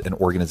jobs and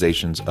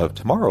organizations of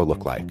tomorrow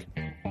look like?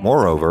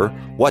 Moreover,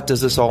 what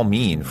does this all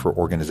mean for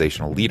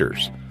organizational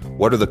leaders?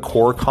 What are the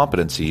core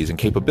competencies and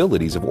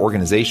capabilities of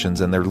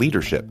organizations and their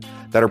leadership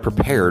that are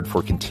prepared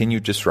for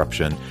continued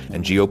disruption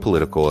and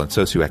geopolitical and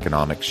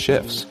socioeconomic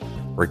shifts?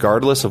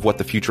 Regardless of what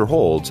the future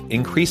holds,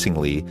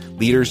 increasingly,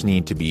 leaders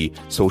need to be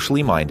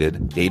socially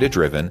minded,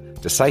 data-driven,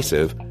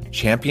 decisive,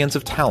 champions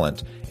of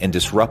talent, and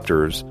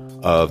disruptors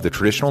of the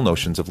traditional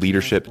notions of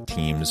leadership,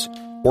 teams,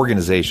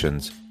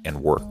 organizations,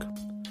 and work.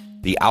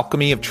 The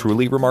Alchemy of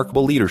Truly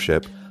Remarkable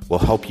Leadership will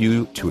help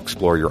you to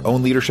explore your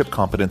own leadership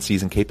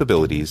competencies and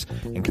capabilities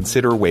and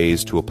consider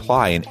ways to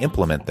apply and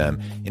implement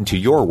them into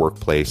your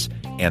workplace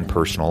and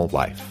personal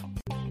life.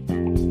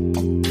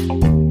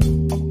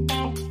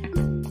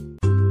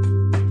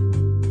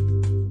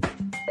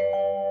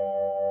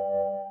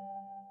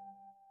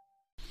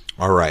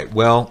 All right.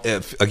 Well,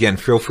 again,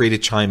 feel free to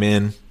chime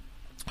in.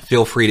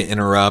 Feel free to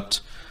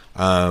interrupt.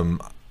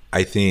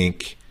 I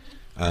think,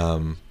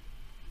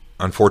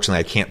 unfortunately,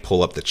 I can't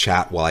pull up the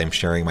chat while I'm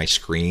sharing my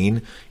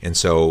screen. And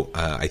so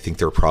I think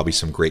there are probably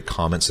some great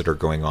comments that are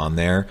going on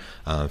there.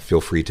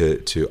 Feel free to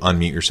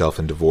unmute yourself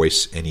and to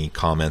voice any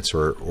comments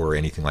or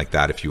anything like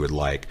that if you would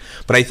like.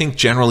 But I think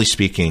generally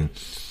speaking,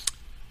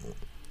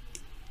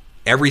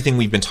 everything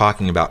we've been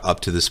talking about up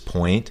to this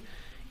point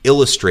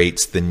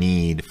illustrates the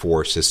need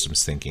for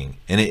systems thinking,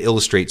 and it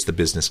illustrates the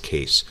business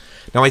case.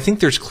 Now, I think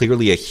there's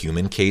clearly a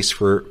human case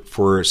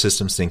for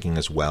systems thinking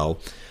as well.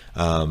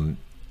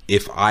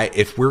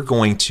 If we're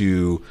going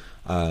to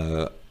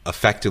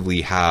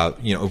effectively have,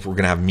 if we're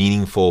going to have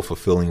meaningful,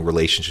 fulfilling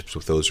relationships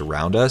with those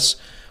around us,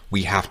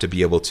 we have to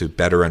be able to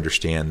better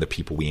understand the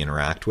people we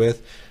interact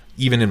with.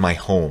 Even in my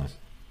home,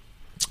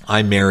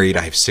 I'm married.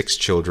 I have 6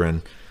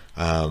 children.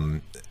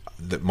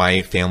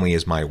 My family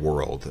is my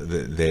world.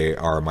 They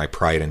are my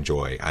pride and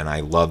joy, and I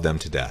love them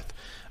to death.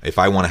 If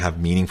I want to have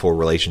meaningful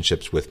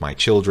relationships with my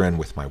children,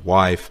 with my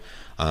wife,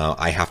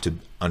 I have to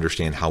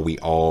understand how we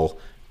all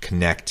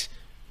connect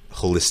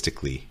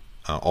holistically,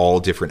 all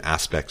different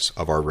aspects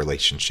of our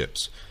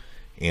relationships.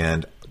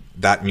 And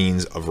that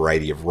means a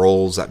variety of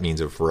roles. That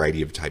means a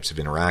variety of types of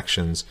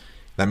interactions.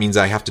 That means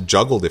I have to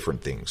juggle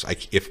different things.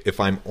 If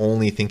I'm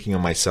only thinking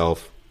of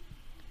myself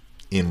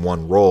in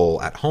one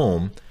role at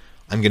home,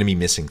 I'm going to be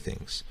missing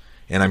things,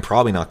 and I'm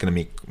probably not going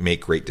to make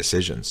great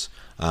decisions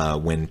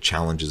when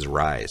challenges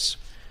arise.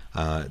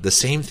 The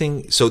same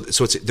thing. So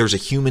there's a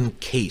human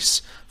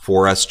case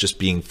for us just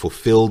being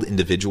fulfilled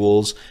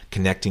individuals,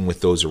 connecting with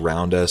those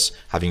around us,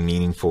 having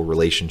meaningful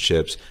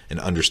relationships, and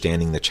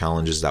understanding the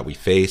challenges that we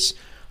face.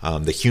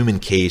 The human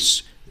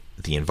case,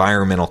 the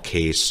environmental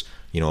case,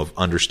 of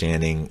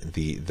understanding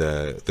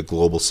the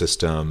global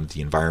system, the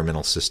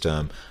environmental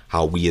system,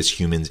 how we as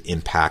humans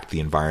impact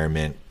the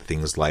environment,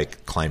 things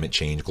like climate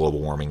change, global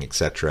warming,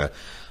 etc.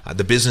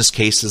 The business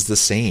case is the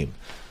same.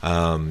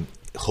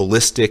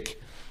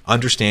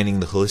 Understanding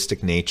the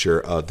holistic nature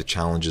of the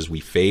challenges we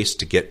face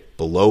to get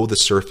below the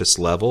surface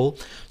level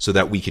so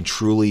that we can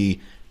truly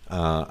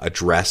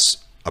address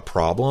a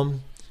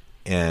problem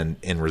and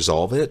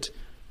resolve it.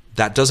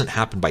 That doesn't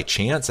happen by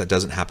chance. That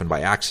doesn't happen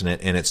by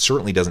accident. And it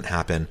certainly doesn't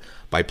happen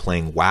by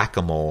playing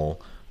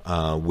whack-a-mole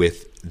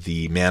with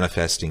the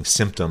manifesting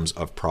symptoms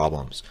of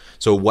problems.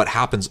 So what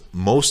happens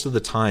most of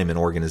the time in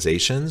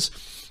organizations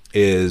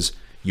is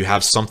you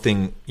have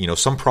something,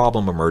 some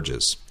problem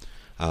emerges.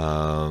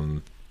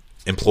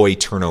 Employee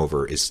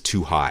turnover is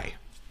too high,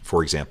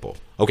 for example.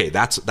 Okay,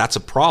 that's a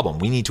problem.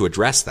 We need to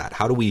address that.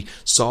 How do we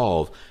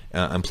solve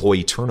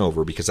employee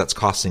turnover? Because that's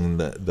costing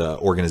the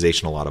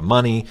organization a lot of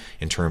money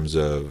in terms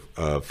of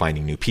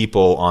finding new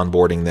people,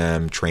 onboarding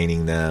them,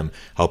 training them,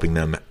 helping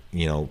them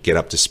get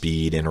up to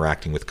speed,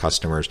 interacting with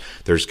customers.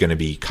 There's going to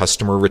be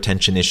customer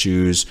retention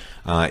issues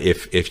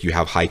if you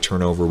have high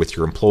turnover with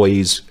your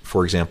employees,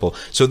 for example.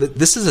 So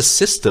this is a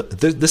system.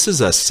 This is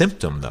a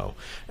symptom, though.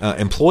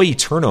 Employee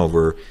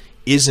turnover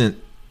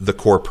isn't the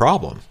core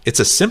problem. It's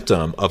a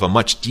symptom of a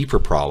much deeper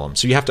problem.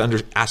 So you have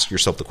to ask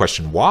yourself the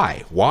question,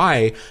 why?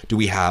 Why do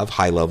we have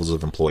high levels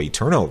of employee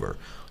turnover?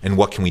 And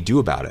what can we do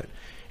about it?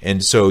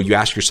 And so you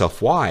ask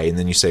yourself why, and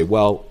then you say,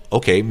 well,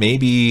 okay,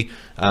 maybe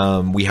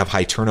we have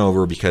high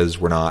turnover because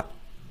we're not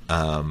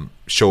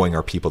showing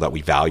our people that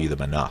we value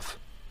them enough.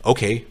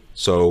 Okay,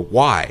 so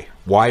why?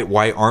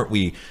 Why aren't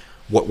we?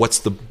 What's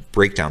the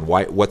breakdown?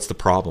 What's the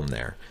problem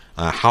there?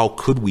 How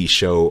could we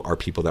show our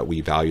people that we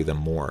value them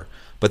more?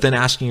 But then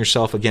asking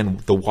yourself, again,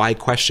 the why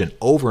question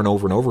over and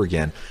over and over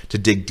again to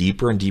dig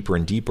deeper and deeper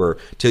and deeper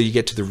till you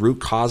get to the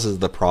root causes of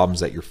the problems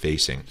that you're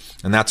facing.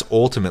 And that's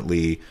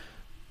ultimately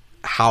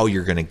how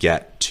you're going to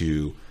get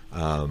to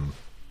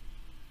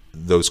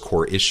those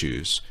core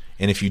issues.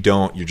 And if you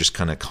don't, you're just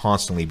going to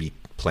constantly be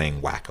playing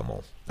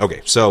whack-a-mole.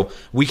 Okay, so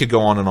we could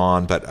go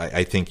on, but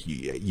I think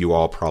you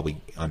all probably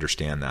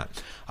understand that.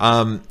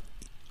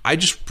 I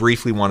just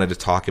briefly wanted to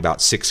talk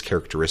about 6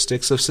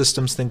 characteristics of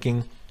systems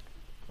thinking.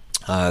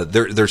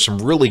 There's some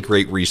really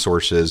great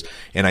resources,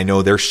 and I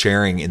know they're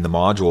sharing in the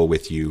module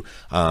with you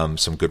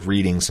some good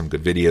reading, some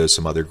good videos,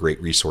 some other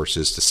great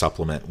resources to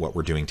supplement what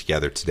we're doing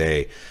together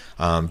today.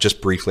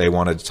 Just briefly, I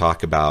wanted to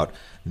talk about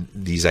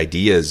these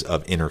ideas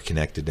of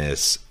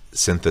interconnectedness,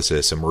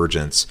 synthesis,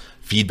 emergence,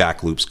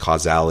 feedback loops,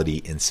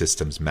 causality, and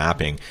systems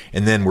mapping.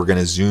 And then we're going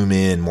to zoom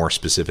in more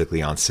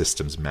specifically on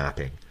systems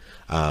mapping.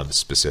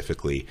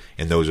 Specifically,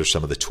 and those are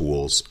some of the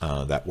tools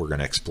that we're going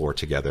to explore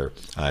together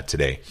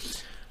today.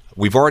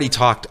 We've already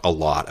talked a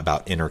lot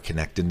about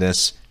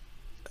interconnectedness.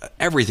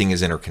 Everything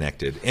is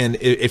interconnected, and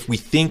if we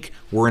think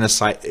we're in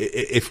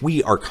if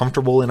we are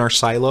comfortable in our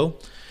silo,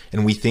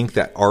 and we think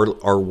that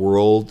our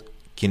world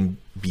can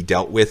be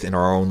dealt with in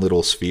our own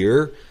little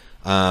sphere,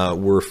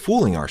 we're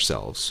fooling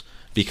ourselves.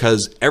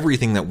 Because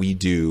everything that we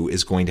do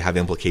is going to have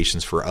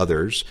implications for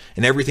others,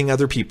 and everything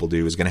other people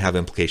do is going to have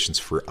implications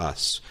for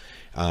us.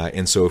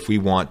 And so if we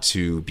want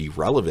to be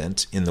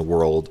relevant in the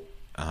world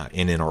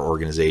and in our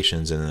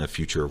organizations and in the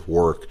future of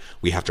work,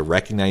 we have to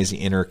recognize the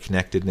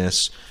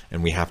interconnectedness,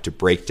 and we have to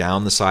break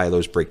down the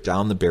silos, break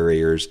down the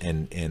barriers,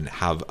 and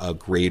have a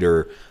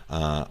greater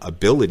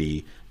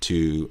ability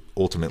to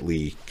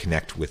ultimately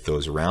connect with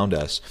those around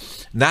us.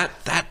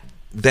 That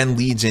then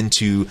leads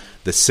into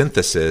the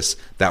synthesis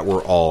that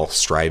we're all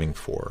striving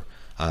for.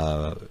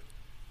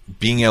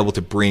 Being able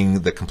to bring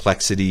the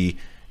complexity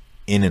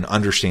in an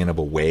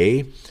understandable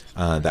way,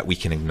 that we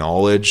can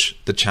acknowledge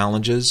the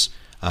challenges,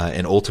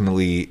 and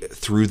ultimately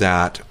through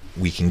that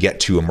we can get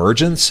to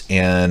emergence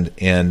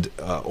and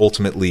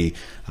ultimately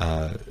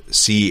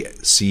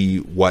see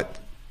what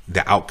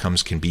the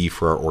outcomes can be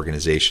for our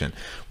organization.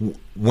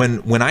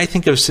 When I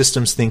think of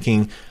systems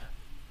thinking,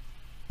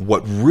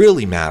 what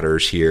really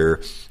matters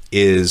here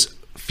is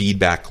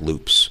feedback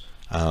loops.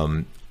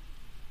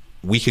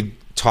 We could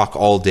talk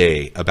all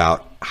day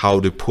about how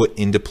to put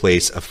into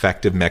place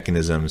effective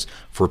mechanisms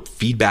for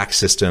feedback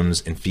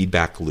systems and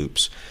feedback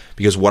loops.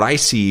 Because what I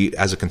see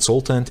as a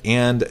consultant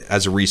and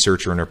as a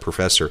researcher and a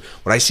professor,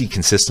 what I see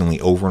consistently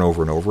over and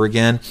over and over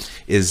again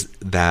is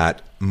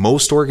that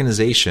most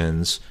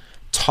organizations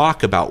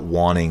talk about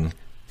wanting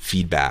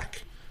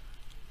feedback,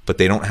 but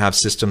they don't have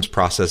systems,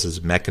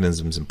 processes,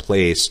 mechanisms in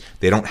place.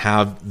 They don't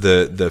have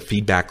the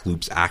feedback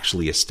loops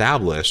actually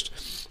established.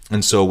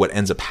 And so what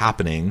ends up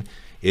happening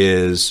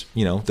is,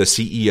 the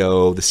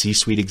CEO, the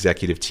C-suite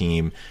executive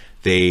team,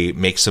 they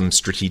make some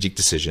strategic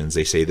decisions.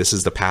 They say, this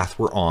is the path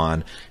we're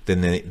on.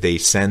 Then they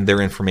send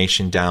their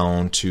information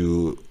down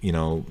to,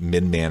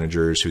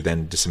 mid-managers who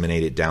then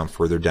disseminate it down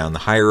further down the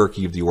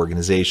hierarchy of the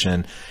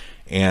organization.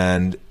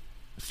 And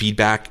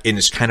feedback, and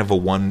it's kind of a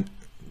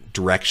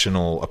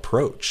one-directional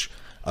approach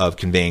of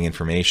conveying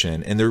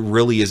information. And there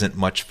really isn't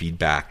much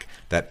feedback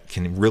that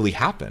can really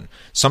happen.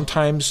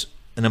 Sometimes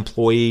an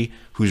employee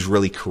who's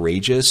really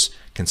courageous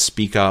can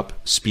speak up,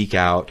 speak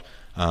out,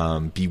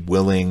 be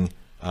willing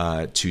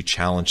to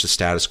challenge the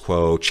status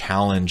quo,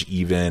 challenge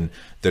even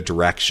the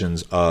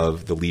directions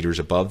of the leaders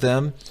above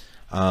them.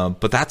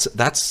 But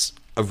that's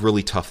a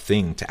really tough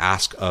thing to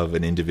ask of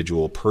an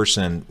individual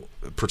person,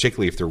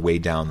 particularly if they're way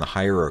down the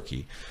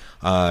hierarchy.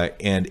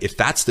 And if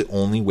that's the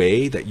only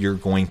way that you're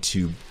going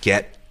to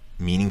get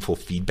meaningful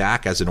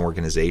feedback as an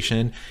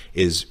organization,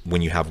 is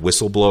when you have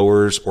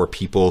whistleblowers or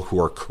people who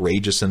are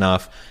courageous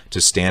enough to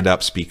stand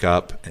up, speak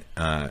up,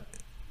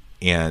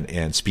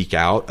 and speak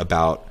out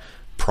about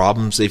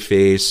problems they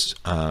face,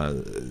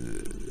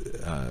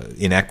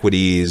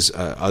 inequities,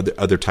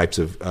 other types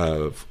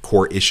of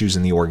core issues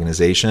in the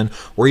organization,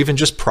 or even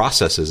just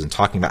processes, and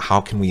talking about how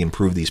can we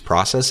improve these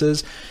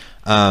processes.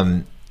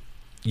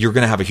 You're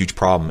going to have a huge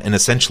problem, and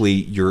essentially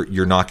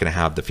you're not going to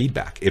have the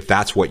feedback if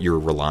that's what you're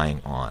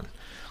relying on.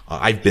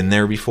 I've been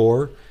there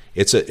before.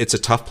 It's a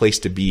tough place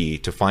to be,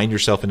 to find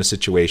yourself in a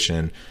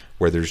situation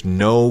where there's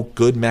no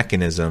good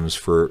mechanisms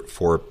for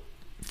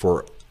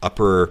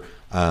upper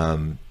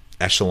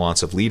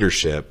echelons of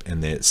leadership in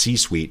the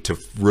C-suite to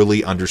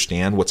really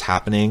understand what's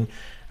happening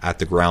at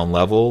the ground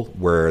level,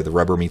 where the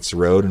rubber meets the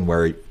road and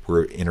where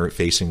we're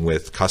interfacing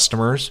with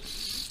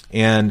customers.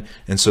 And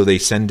so they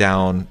send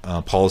down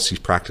policies,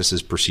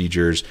 practices,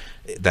 procedures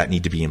that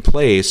need to be in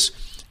place,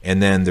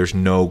 and then there's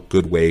no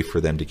good way for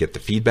them to get the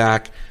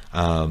feedback.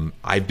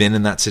 I've been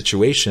in that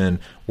situation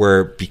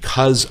where,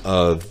 because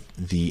of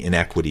the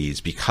inequities,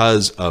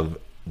 because of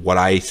what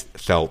I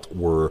felt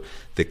were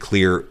the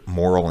clear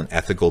moral and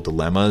ethical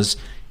dilemmas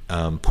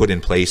put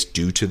in place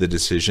due to the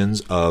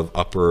decisions of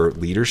upper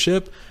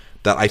leadership,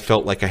 that I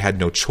felt like I had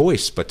no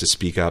choice but to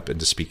speak up and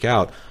to speak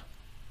out.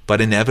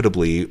 But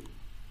inevitably,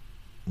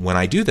 when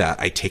I do that,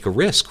 I take a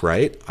risk,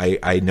 right?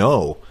 I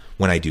know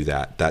when I do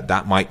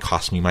that might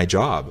cost me my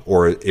job,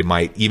 or it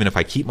might, even if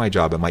I keep my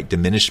job, it might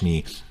diminish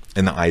me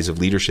in the eyes of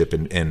leadership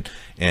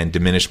and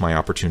diminish my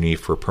opportunity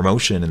for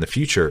promotion in the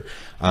future,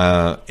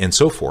 and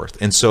so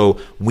forth. And so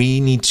we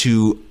need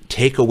to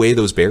take away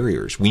those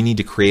barriers. We need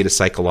to create a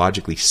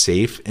psychologically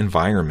safe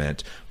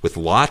environment with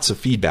lots of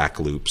feedback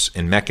loops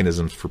and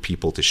mechanisms for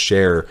people to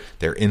share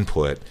their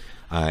input,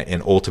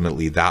 and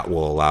ultimately that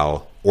will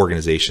allow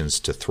organizations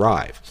to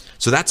thrive.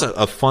 So that's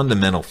a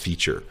fundamental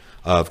feature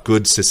of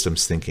good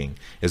systems thinking,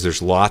 is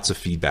there's lots of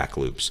feedback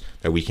loops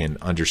that we can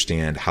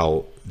understand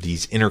how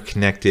these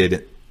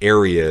interconnected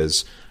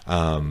areas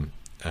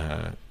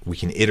we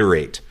can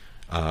iterate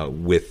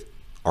with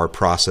our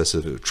process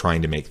of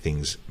trying to make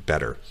things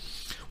better.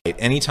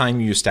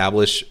 Anytime you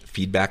establish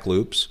feedback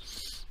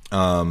loops,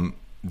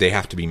 they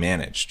have to be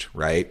managed,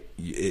 right?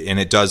 And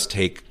it does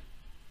take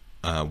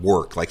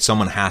work. Like,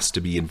 someone has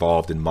to be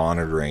involved in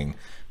monitoring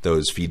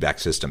those feedback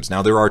systems.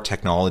 Now, there are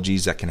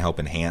technologies that can help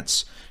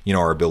enhance,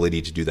 our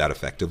ability to do that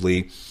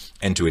effectively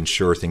and to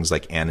ensure things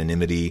like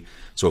anonymity.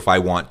 So if I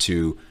want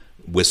to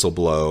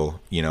whistleblow,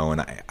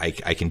 and I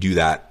can do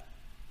that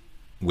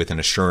with an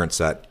assurance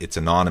that it's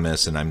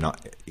anonymous, and I'm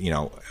not,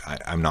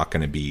 I'm not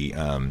going to be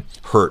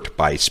hurt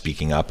by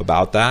speaking up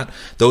about that.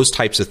 Those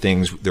types of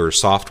things, there are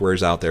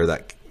softwares out there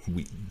that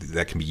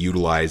can be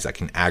utilized, that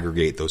can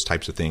aggregate those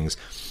types of things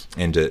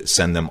and to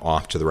send them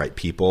off to the right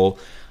people.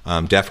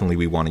 Definitely,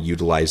 we want to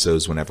utilize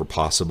those whenever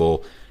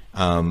possible.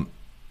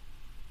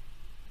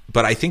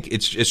 But I think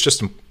it's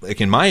just,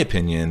 like, in my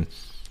opinion,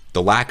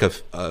 the lack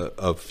of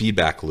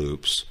feedback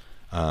loops,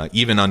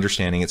 even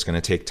understanding it's going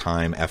to take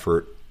time,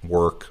 effort,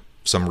 work,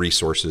 some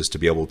resources to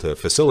be able to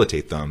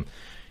facilitate them.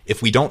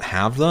 If we don't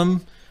have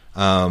them,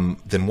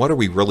 then what are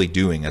we really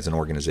doing as an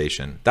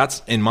organization?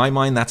 That's, in my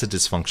mind, that's a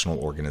dysfunctional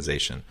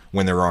organization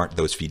when there aren't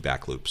those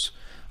feedback loops.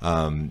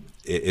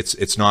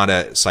 It's not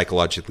a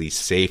psychologically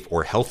safe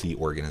or healthy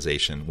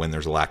organization when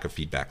there's a lack of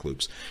feedback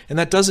loops. And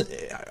that doesn't,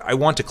 I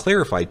want to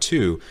clarify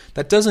too,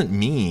 that doesn't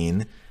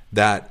mean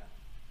that,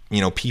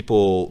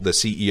 people, the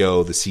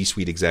CEO, the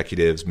C-suite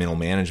executives, middle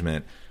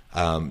management,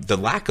 the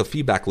lack of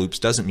feedback loops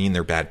doesn't mean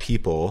they're bad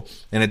people,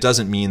 and it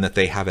doesn't mean that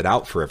they have it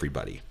out for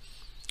everybody.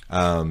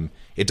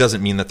 It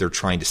doesn't mean that they're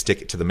trying to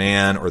stick it to the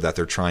man or that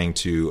they're trying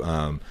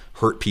to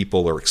hurt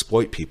people or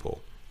exploit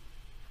people.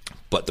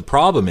 But the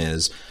problem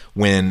is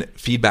when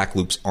feedback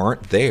loops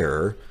aren't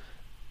there,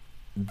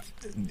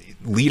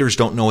 leaders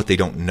don't know what they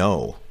don't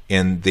know,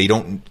 and they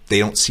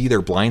don't see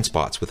their blind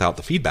spots without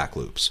the feedback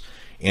loops.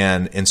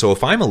 And so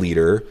if I'm a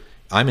leader,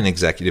 I'm an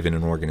executive in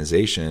an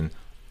organization,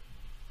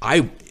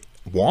 I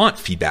want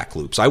feedback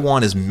loops. I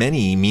want as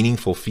many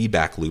meaningful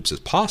feedback loops as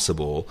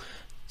possible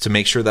to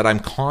make sure that I'm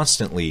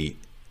constantly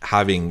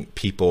having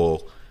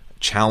people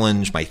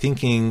challenge my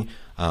thinking,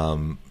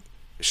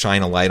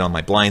 shine a light on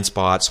my blind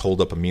spots,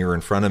 hold up a mirror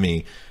in front of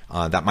me.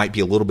 That might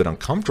be a little bit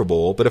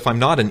uncomfortable, but if I'm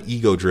not an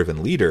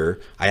ego-driven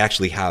leader, I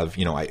actually have,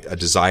 a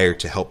desire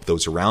to help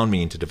those around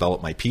me and to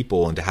develop my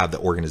people and to have the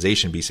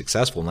organization be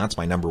successful, and that's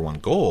my number one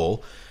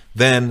goal,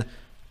 then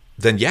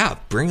yeah,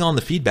 bring on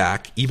the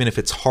feedback, even if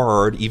it's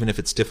hard, even if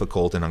it's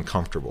difficult and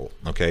uncomfortable.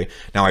 Okay.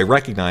 Now I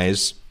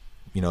recognize,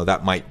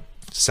 that might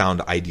sound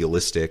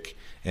idealistic,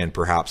 and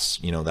perhaps,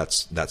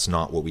 that's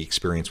not what we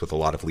experience with a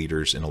lot of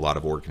leaders in a lot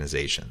of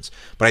organizations.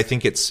 But I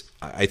think it's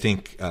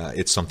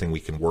something we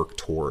can work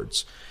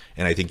towards.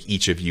 And I think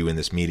each of you in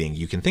this meeting,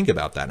 you can think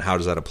about that. And how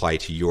does that apply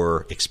to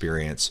your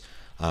experience?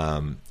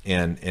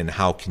 And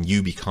how can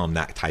you become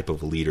that type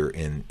of leader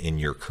in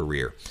your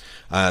career?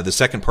 The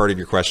second part of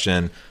your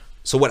question,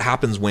 so what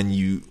happens when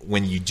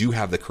you do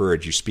have the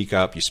courage, you speak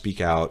up, you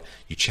speak out,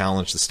 you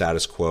challenge the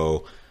status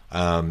quo,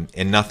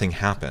 and nothing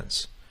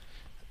happens?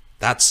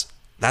 That's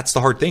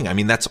the hard thing. I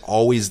mean, that's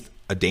always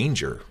a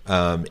danger.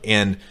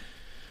 And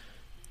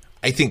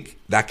I think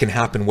that can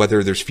happen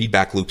whether there's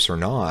feedback loops or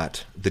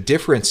not. The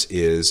difference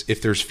is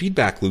if there's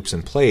feedback loops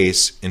in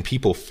place and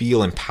people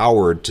feel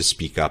empowered to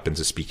speak up and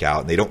to speak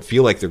out, and they don't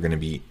feel like they're going to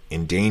be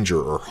in danger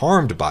or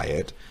harmed by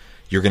it,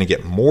 you're going to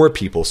get more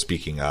people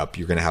speaking up.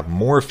 You're going to have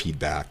more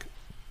feedback.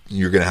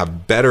 You're going to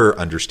have better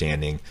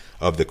understanding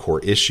of the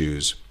core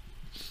issues.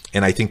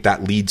 And I think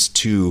that leads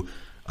to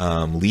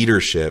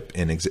leadership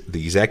and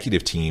the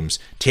executive teams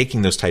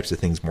taking those types of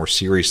things more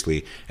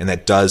seriously. And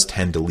that does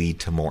tend to lead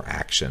to more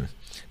action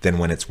than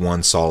when it's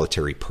one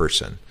solitary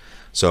person.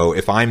 So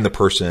if I'm the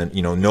person,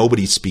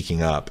 nobody's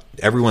speaking up,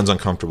 everyone's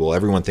uncomfortable,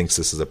 everyone thinks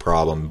this is a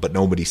problem, but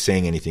nobody's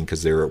saying anything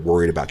because they're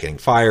worried about getting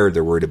fired,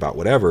 they're worried about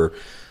whatever.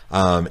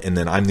 And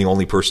then I'm the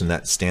only person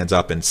that stands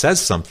up and says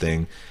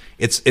something.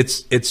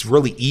 It's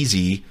really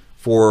easy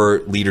for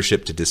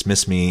leadership to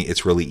dismiss me.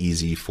 It's really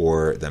easy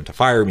for them to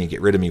fire me,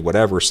 get rid of me,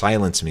 whatever,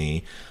 silence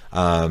me.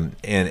 And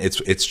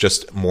it's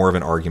just more of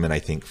an argument, I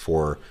think,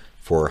 for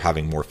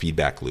having more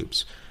feedback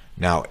loops.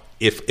 Now,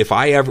 if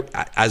I ever,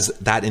 as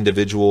that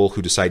individual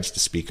who decides to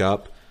speak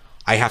up,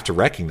 I have to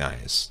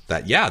recognize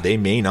that, yeah, they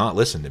may not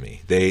listen to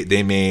me.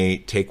 They may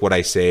take what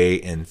I say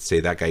and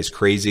say that guy's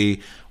crazy,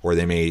 or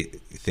they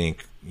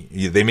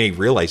may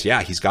realize,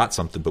 yeah, he's got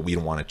something, but we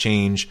don't want to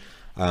change.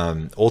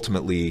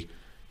 Ultimately,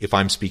 if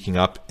I'm speaking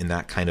up in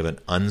that kind of an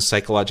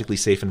unpsychologically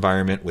safe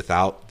environment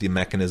without the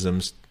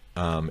mechanisms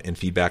and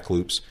feedback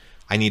loops,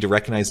 I need to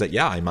recognize that,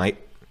 yeah, I might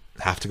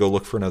have to go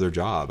look for another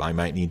job. I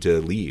might need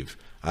to leave.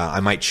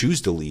 I might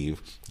choose to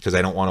leave because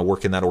I don't want to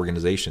work in that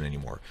organization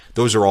anymore.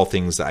 Those are all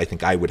things that I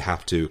think I would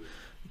have to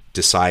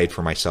decide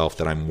for myself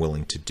that I'm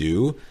willing to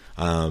do.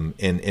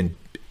 And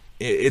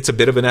it's a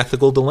bit of an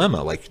ethical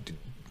dilemma. Like,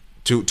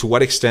 to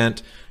what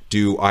extent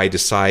do I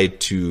decide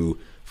to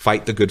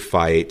fight the good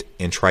fight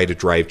and try to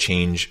drive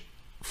change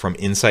from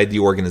inside the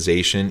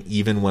organization,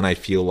 even when I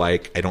feel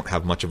like I don't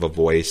have much of a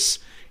voice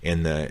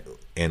and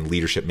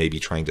leadership may be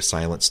trying to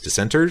silence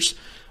dissenters?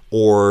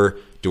 Or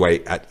do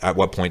I, at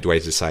what point do I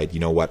decide,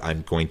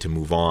 I'm going to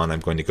move on. I'm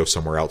going to go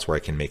somewhere else where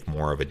I can make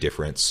more of a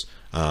difference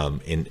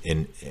when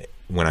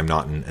I'm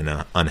not in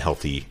an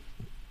unhealthy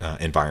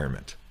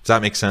environment. Does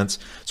that make sense?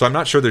 So I'm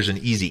not sure there's an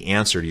easy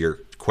answer to your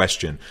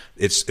question.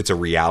 It's a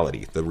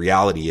reality. The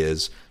reality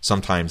is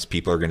sometimes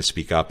people are going to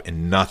speak up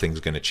and nothing's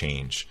going to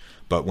change.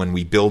 But when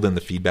we build in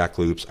the feedback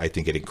loops, I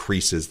think it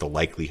increases the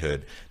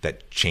likelihood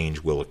that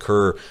change will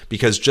occur,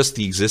 because just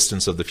the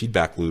existence of the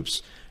feedback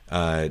loops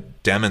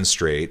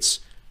demonstrates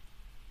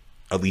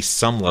at least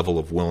some level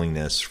of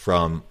willingness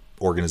from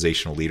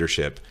organizational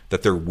leadership,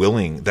 that they're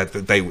willing, that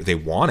they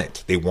want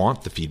it. They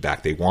want the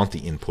feedback. They want the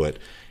input.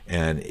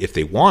 And if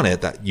they want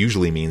it, that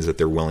usually means that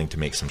they're willing to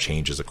make some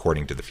changes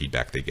according to the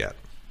feedback they get.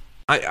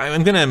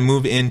 I'm going to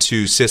move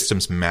into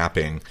systems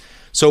mapping.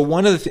 So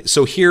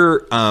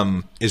here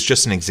is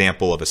just an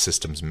example of a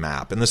systems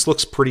map, and this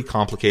looks pretty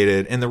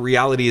complicated. And the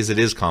reality is, it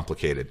is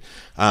complicated.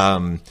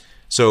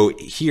 So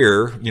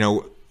here,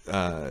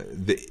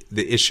 the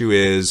issue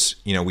is,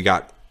 we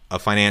got a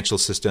financial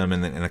system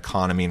and an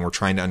economy, and we're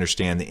trying to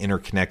understand the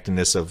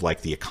interconnectedness of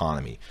like the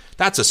economy.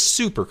 That's a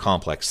super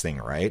complex thing,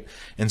 right?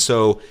 And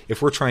so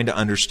if we're trying to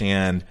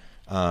understand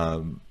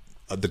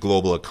the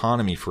global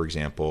economy, for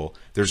example,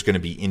 there's going to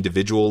be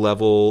individual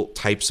level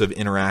types of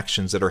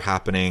interactions that are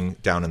happening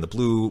down in the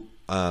blue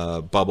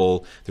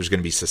bubble. There's going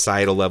to be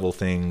societal level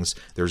things.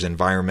 There's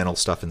environmental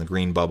stuff in the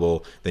green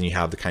bubble. Then you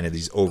have the kind of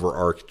these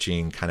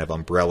overarching kind of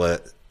umbrella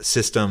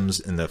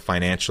systems in the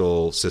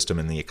financial system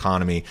and the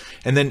economy.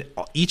 And then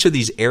each of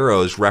these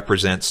arrows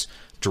represents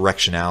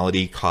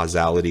directionality,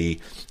 causality,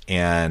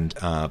 and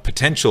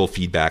potential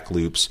feedback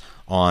loops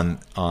on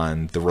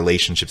the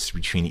relationships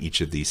between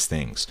each of these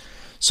things.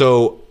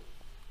 So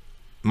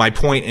my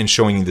point in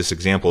showing you this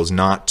example is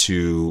not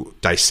to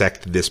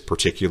dissect this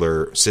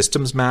particular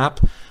systems map.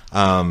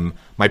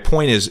 My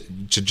point is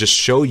to just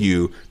show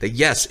you that,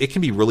 yes, it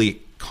can be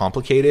really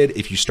complicated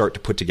if you start to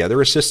put together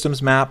a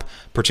systems map.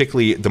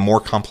 Particularly the more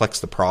complex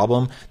the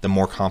problem, the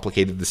more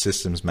complicated the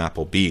systems map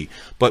will be.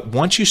 But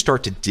once you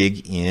start to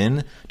dig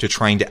in to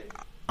trying to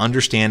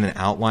understand and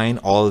outline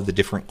all of the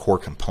different core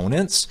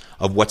components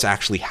of what's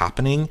actually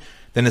happening,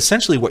 then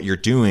essentially what you're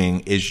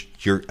doing is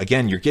you're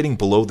getting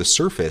below the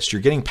surface.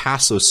 You're getting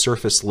past those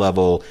surface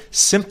level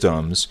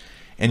symptoms,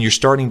 and you're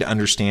starting to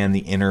understand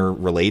the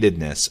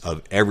interrelatedness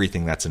of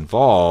everything that's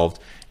involved,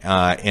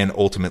 and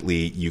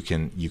ultimately you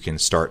can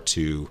start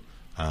to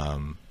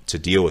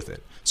deal with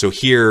it. So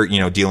here,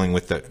 dealing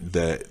with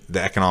the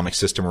economic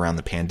system around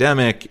the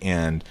pandemic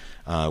and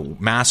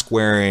mask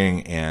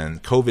wearing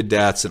and COVID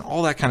deaths and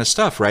all that kind of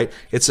stuff, right?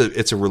 It's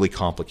a really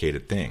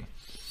complicated thing.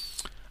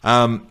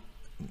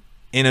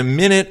 In a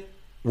minute,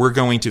 we're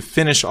going to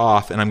finish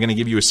off, and I'm going to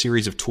give you a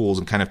series of tools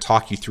and kind of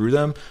talk you through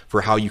them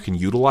for how you can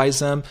utilize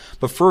them.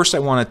 But first, I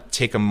want to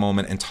take a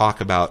moment and talk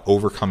about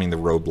overcoming the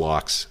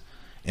roadblocks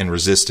and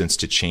resistance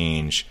to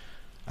change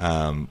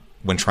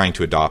when trying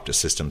to adopt a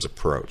systems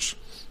approach.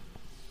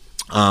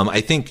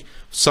 I think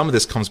some of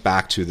this comes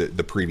back to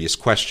the previous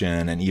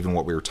question and even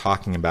what we were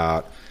talking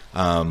about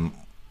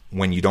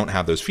when you don't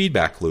have those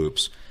feedback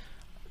loops.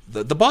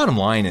 The bottom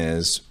line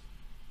is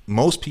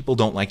most people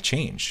don't like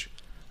change.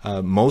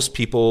 Most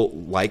people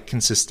like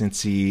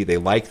consistency. They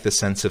like the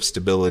sense of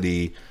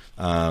stability.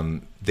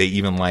 They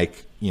even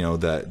like,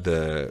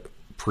 the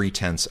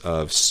pretense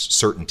of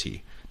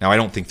certainty. Now, I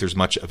don't think there's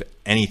much of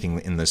anything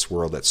in this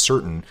world that's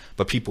certain,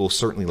 but people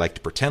certainly like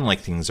to pretend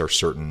like things are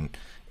certain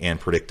and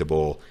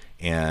predictable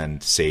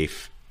and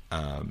safe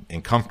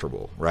and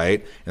comfortable,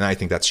 right? And I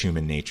think that's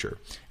human nature.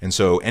 And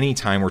so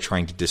anytime we're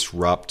trying to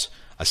disrupt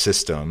a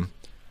system,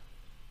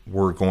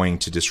 we're going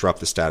to disrupt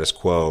the status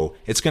quo.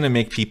 It's going to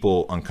make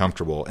people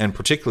uncomfortable, and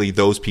particularly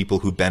those people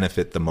who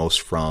benefit the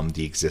most from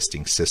the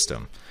existing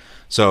system.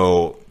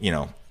 So,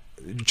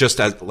 just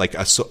as like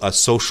a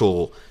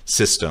social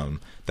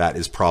system that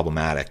is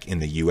problematic in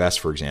the U.S.,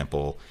 for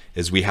example,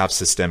 is we have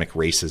systemic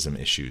racism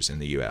issues in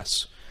the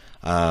U.S.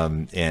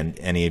 And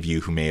any of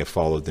you who may have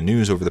followed the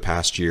news over the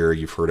past year,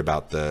 you've heard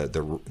about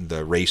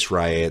the race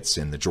riots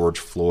and the George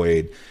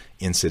Floyd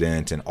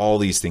incident and all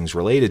these things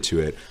related to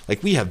it.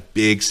 Like, we have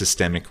big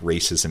systemic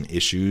racism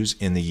issues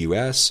in the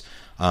U.S.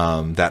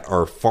 That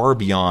are far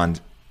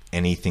beyond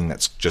anything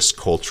that's just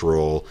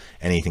cultural,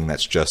 anything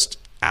that's just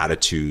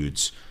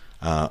attitudes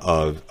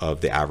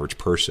of the average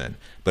person.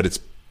 But it's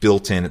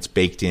built in, it's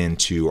baked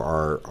into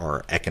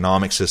our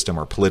economic system,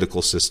 our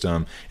political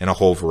system, and a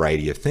whole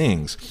variety of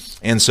things.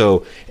 And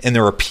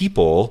there are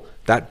people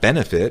that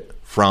benefit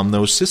from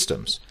those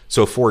systems.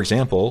 So, for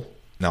example,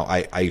 now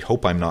I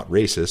hope I'm not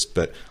racist,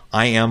 but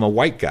I am a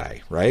white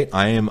guy, right?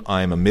 I'm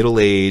a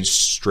middle-aged,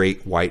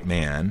 straight white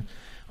man.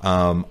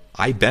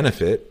 I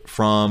benefit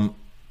from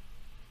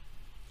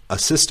a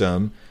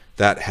system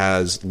that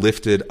has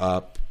lifted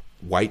up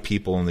white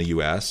people in the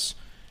U.S.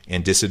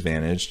 and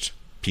disadvantaged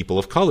people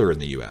of color in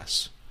the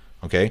U.S.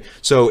 Okay,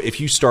 so if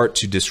you start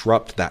to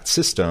disrupt that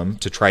system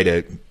to try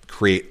to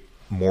create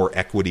more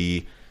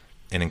equity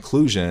and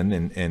inclusion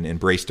and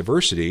embrace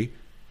diversity,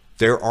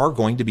 there are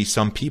going to be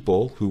some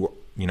people who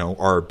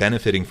are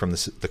benefiting from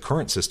the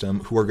current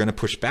system who are going to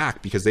push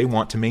back because they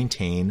want to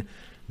maintain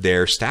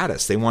their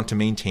status. They want to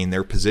maintain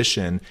their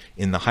position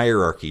in the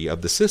hierarchy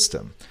of the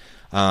system.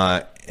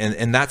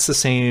 And that's the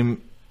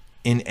same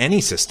in any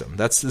system.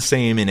 That's the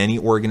same in any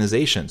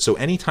organization. So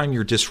anytime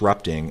you're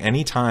disrupting,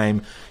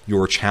 anytime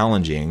you're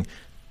challenging,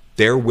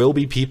 there will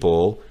be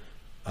people,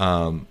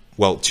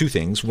 two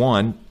things.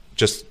 One,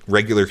 just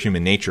regular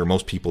human nature.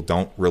 Most people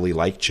don't really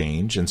like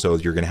change, and so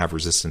you're going to have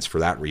resistance for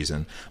that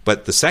reason.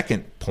 But the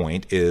second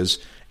point is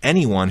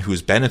anyone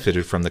who's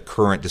benefited from the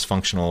current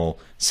dysfunctional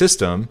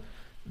system,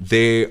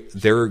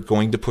 they're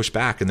going to push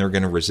back and they're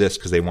going to resist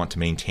because they want to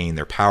maintain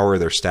their power,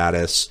 their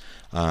status,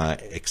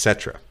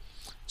 etc.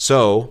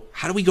 So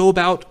how do we go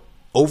about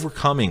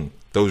overcoming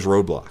those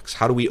roadblocks?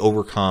 How do we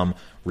overcome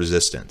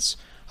resistance?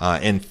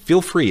 And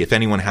feel free, if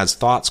anyone has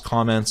thoughts,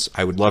 comments,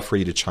 I would love for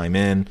you to chime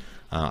in.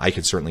 I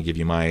could certainly give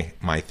you my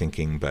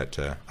thinking, but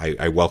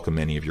I welcome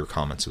any of your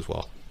comments as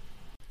well.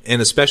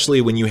 And especially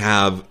when you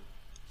have,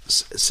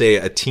 say,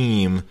 a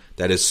team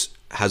that is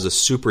has a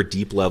super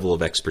deep level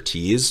of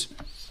expertise,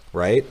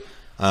 right?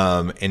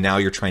 And now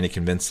you're trying to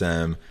convince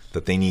them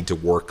that they need to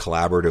work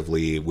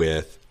collaboratively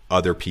with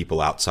other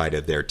people outside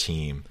of their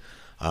team.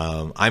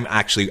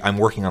 I'm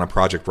working on a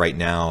project right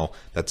now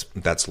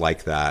that's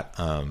like that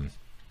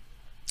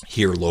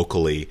here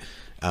locally.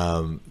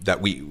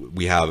 That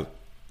we have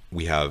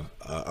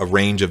a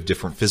range of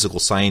different physical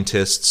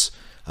scientists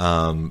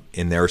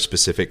in their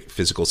specific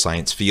physical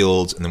science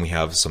fields, and then we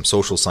have some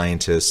social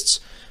scientists,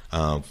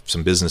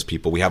 some business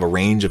people. We have a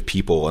range of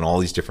people in all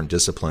these different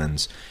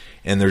disciplines,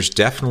 and there's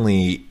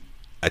definitely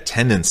a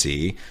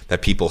tendency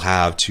that people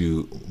have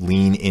to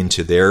lean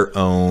into their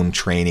own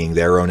training,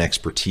 their own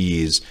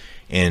expertise,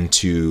 and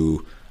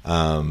to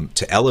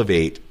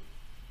elevate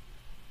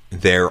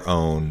their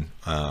own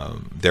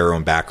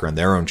background,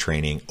 their own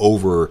training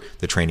over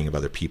the training of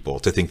other people,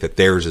 to think that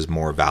theirs is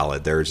more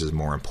valid, theirs is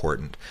more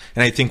important.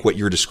 And I think what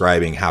you're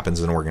describing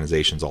happens in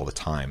organizations all the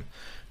time,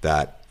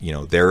 that, you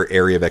know, their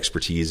area of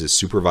expertise is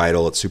super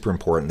vital, it's super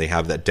important, they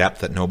have that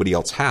depth that nobody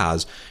else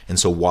has, and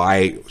so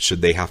why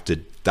should they have to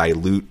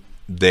dilute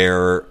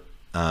their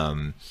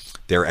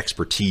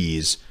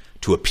expertise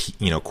to,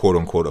 you know, quote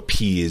unquote,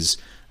 appease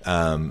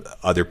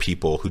other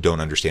people who don't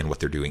understand what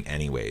they're doing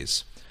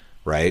anyways,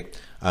 right?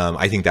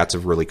 I think that's a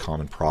really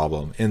common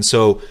problem. And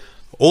so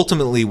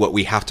ultimately what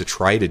we have to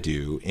try to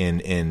do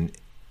in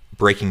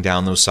breaking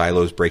down those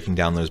silos, breaking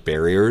down those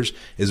barriers,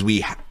 is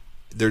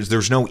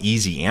there's no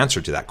easy answer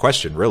to that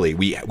question, really.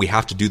 We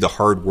have to do the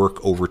hard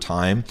work over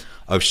time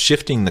of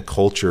shifting the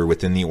culture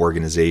within the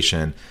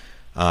organization.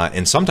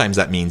 And sometimes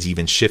that means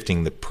even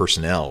shifting the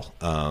personnel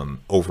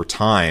over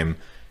time,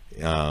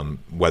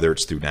 whether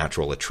it's through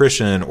natural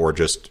attrition or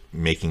just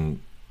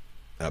making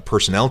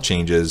personnel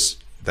changes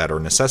that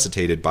are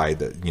necessitated by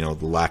the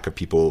lack of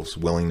people's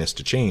willingness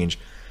to change.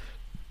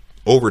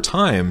 Over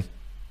time,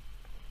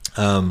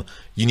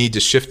 you need to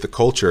shift the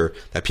culture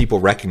that people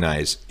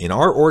recognize in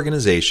our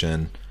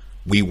organization.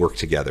 We work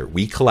together,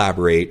 we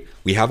collaborate,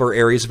 we have our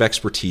areas of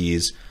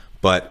expertise,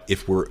 but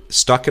if we're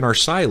stuck in our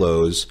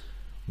silos,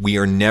 we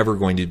are never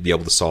going to be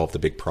able to solve the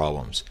big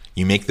problems.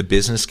 You make the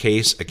business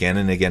case again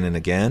and again and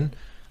again,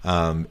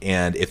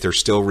 and if they're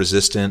still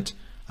resistant,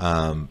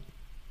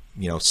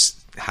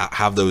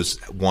 have those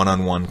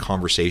one-on-one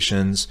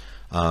conversations.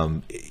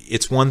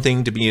 It's one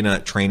thing to be in a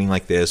training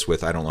like this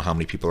with, I don't know how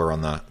many people are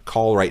on the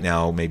call right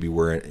now. Maybe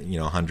we're at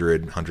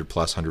 100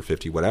 plus,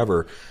 150,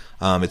 whatever.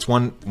 It's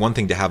one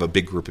thing to have a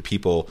big group of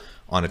people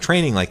on a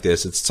training like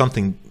this. It's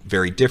something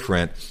very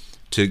different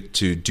to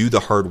do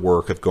the hard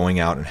work of going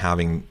out and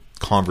having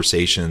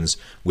conversations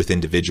with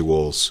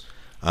individuals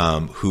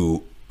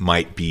who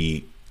might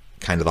be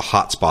kind of the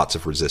hot spots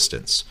of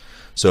resistance.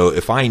 So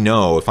if I'm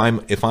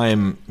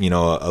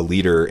a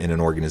leader in an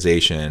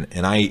organization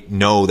and I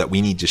know that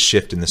we need to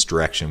shift in this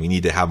direction, we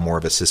need to have more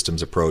of a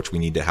systems approach, we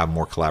need to have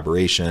more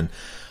collaboration,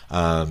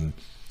 and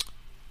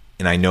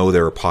I know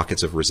there are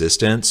pockets of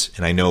resistance,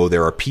 and I know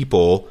there are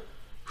people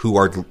who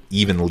are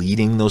even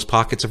leading those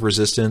pockets of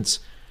resistance,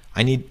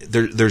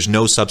 there's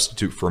no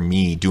substitute for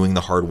me doing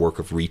the hard work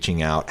of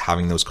reaching out,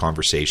 having those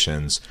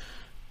conversations,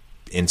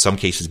 in some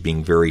cases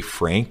being very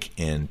frank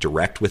and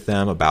direct with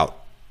them about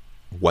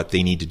what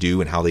they need to do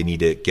and how they need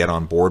to get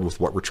on board with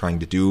what we're trying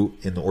to do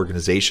in the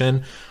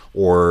organization,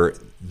 or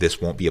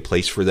this won't be a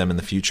place for them in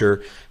the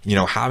future.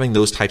 Having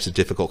those types of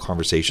difficult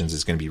conversations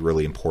is going to be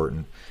really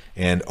important.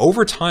 And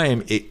over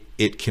time,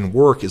 it can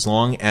work as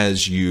long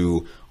as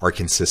you are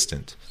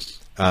consistent.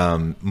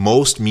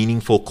 Most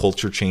meaningful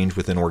culture change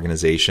within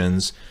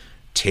organizations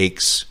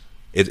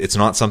it's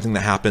not something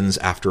that happens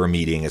after a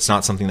meeting. It's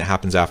not something that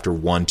happens after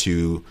 1,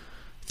 2,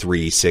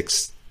 3,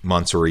 6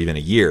 months or even a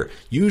year.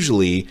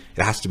 Usually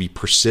it has to be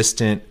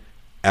persistent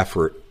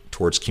effort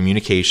towards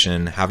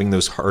communication, having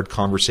those hard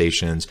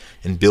conversations,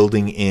 and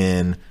building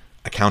in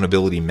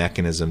accountability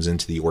mechanisms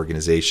into the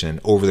organization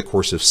over the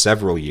course of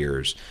several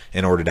years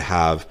in order to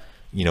have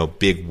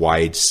big,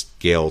 wide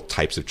scale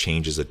types of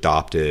changes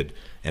adopted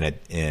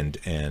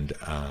and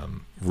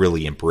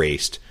really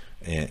embraced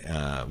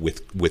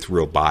with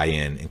real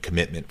buy-in and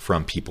commitment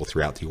from people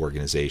throughout the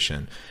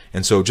organization.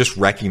 And so just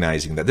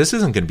recognizing that this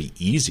isn't going to be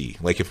easy.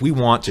 Like, if we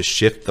want to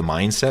shift the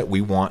mindset,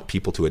 we want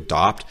people to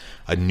adopt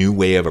a new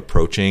way of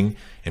approaching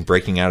and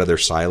breaking out of their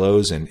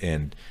silos,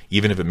 and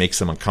even if it makes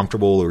them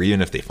uncomfortable, or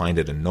even if they find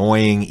it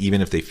annoying,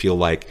 even if they feel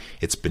like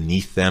it's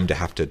beneath them to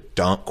have to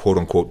quote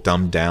unquote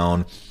dumb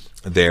down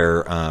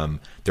their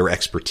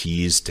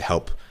expertise to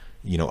help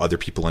other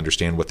people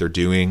understand what they're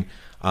doing.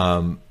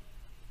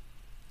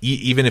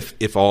 Even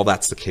if all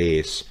that's the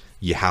case,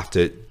 you have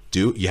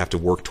to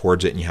work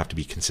towards it, and you have to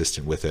be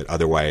consistent with it.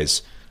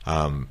 Otherwise,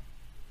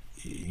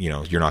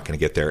 you're not going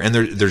to get there. And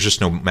there's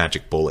just no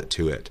magic bullet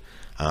to it.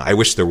 I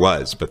wish there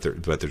was, but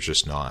there's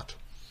just not.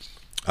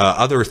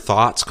 Other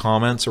thoughts,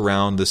 comments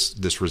around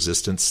this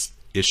resistance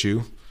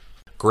issue?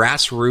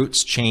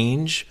 Grassroots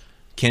change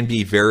can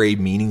be very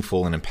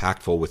meaningful and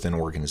impactful within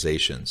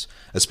organizations,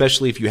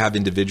 especially if you have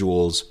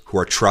individuals who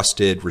are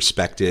trusted,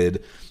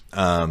 respected,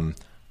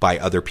 by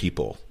other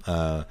people.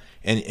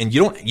 And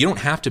you don't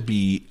have to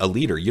be a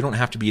leader. You don't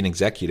have to be an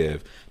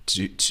executive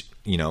to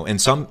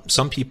and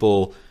some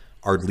people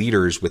are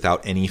leaders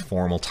without any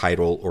formal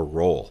title or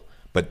role,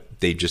 but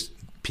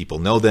people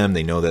know them.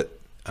 They know that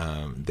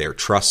they're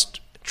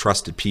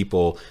trusted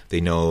people.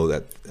 They know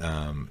that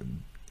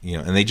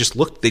and they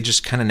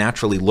just kind of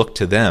naturally look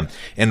to them.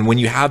 And when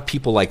you have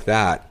people like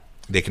that,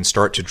 they can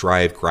start to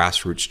drive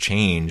grassroots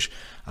change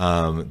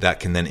that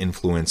can then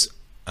influence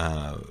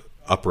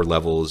upper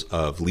levels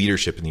of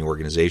leadership in the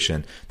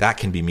organization. That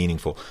can be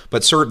meaningful,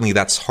 but certainly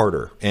that's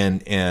harder.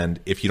 And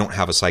if you don't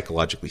have a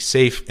psychologically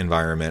safe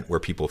environment where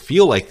people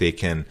feel like they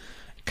can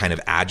kind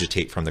of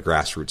agitate from the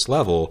grassroots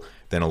level,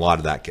 then a lot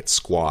of that gets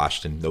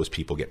squashed and those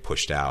people get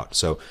pushed out.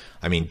 So,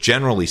 I mean,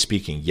 generally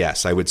speaking,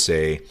 yes, I would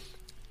say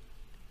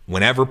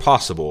whenever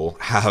possible,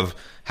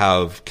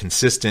 have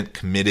consistent,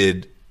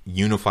 committed,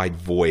 unified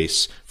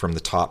voice from the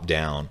top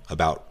down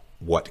about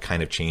what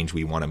kind of change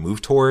we want to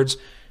move towards.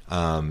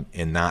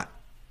 And that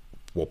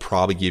will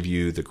probably give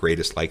you the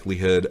greatest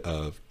likelihood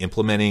of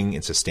implementing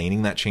and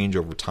sustaining that change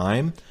over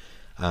time.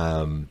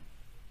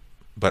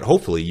 But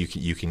hopefully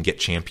you can get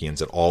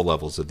champions at all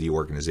levels of the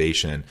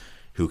organization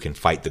who can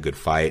fight the good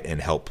fight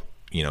and help,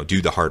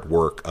 do the hard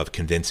work of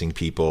convincing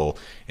people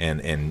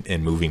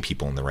and moving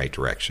people in the right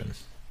direction.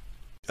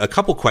 A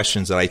couple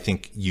questions that I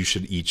think you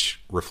should each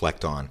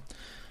reflect on.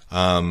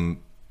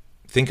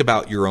 Think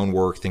about your own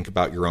work, think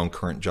about your own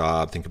current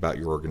job, think about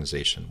your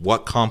organization.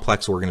 What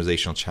complex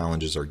organizational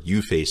challenges are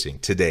you facing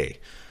today?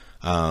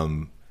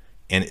 And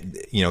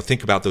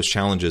think about those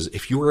challenges.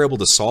 If you were able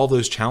to solve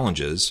those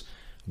challenges,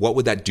 what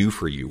would that do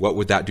for you? What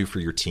would that do for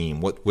your team?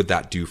 What would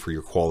that do for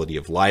your quality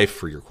of life,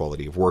 for your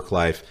quality of work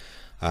life?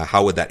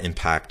 How would that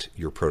impact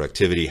your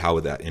productivity? How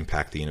would that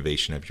impact the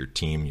innovation of your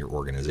team, your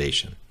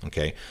organization?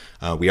 Okay.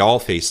 We all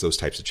face those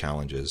types of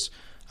challenges.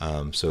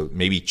 So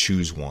maybe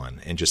choose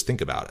one and just think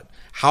about it.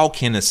 How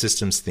can a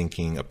systems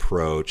thinking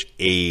approach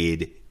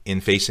aid in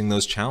facing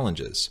those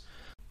challenges?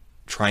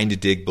 Trying to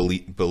dig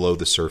below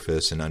the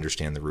surface and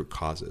understand the root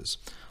causes.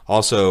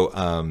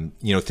 Also,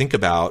 think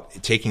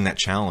about taking that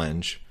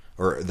challenge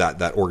or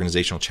that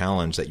organizational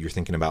challenge that you're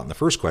thinking about in the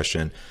first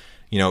question.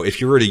 If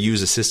you were to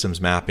use a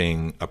systems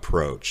mapping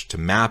approach to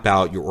map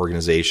out your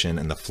organization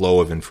and the flow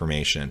of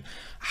information,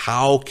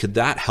 how could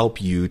that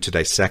help you to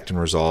dissect and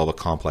resolve a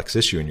complex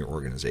issue in your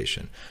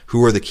organization?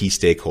 Who are the key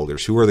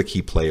stakeholders? Who are the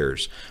key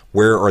players?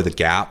 Where are the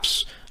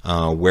gaps?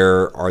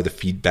 Where are the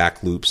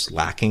feedback loops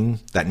lacking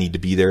that need to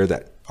be there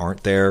that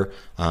aren't there,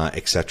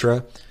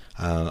 etc.?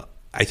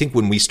 I think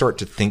when we start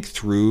to think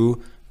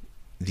through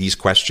these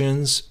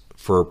questions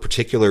for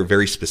particular,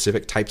 very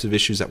specific types of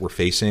issues that we're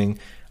facing,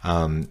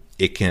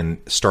 it can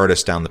start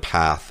us down the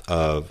path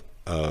of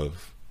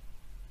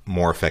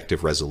more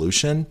effective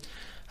resolution.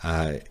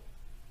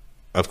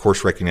 Of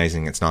course,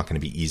 recognizing it's not going to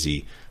be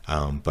easy,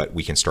 but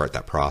we can start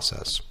that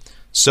process.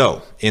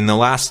 So in the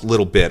last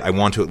little bit, I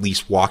want to at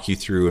least walk you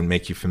through and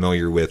make you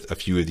familiar with a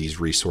few of these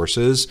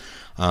resources.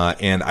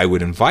 And I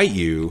would invite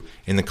you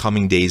in the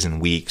coming days and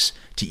weeks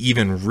to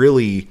even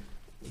really,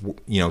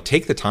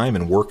 take the time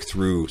and work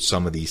through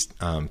some of these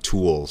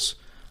tools,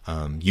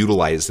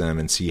 utilize them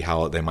and see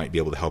how they might be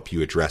able to help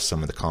you address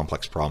some of the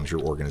complex problems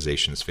your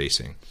organization is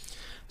facing.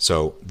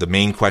 So the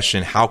main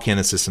question, how can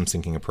a systems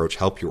thinking approach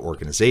help your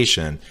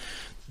organization?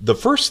 The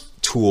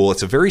first tool,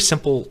 it's a very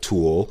simple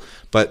tool,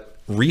 but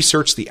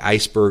research the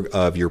iceberg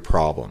of your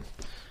problem.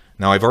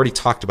 Now, I've already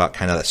talked about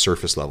kind of that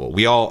surface level.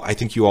 I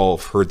think you all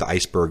have heard the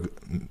iceberg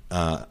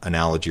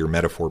analogy or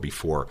metaphor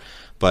before,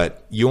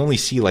 but you only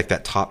see like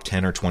that top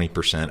 10 or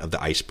 20% of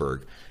the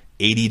iceberg.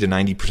 80 to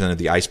 90% of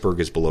the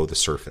iceberg is below the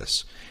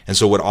surface. And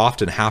so what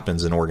often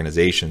happens in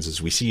organizations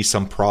is we see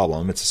some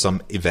problem, it's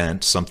some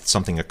event,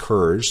 something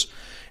occurs,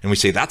 and we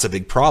say, that's a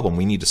big problem,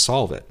 we need to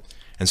solve it.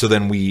 And so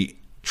then we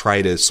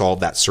try to solve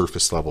that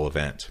surface level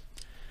event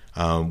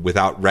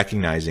without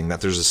recognizing that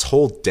there's this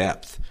whole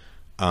depth.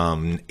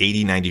 80,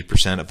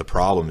 90% of the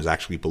problem is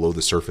actually below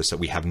the surface that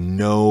we have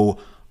no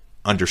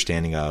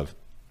understanding of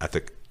at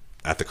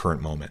the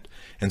current moment.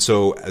 And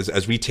so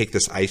as we take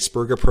this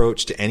iceberg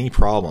approach to any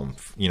problem,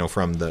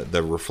 from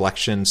the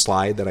reflection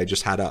slide that I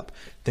just had up,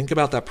 think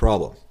about that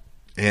problem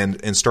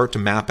and start to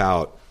map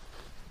out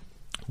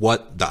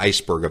what the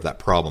iceberg of that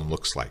problem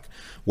looks like.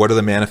 What are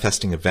the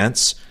manifesting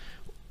events?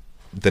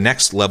 The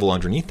next level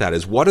underneath that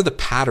is, what are the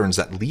patterns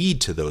that lead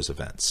to those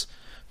events?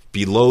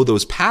 Below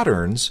those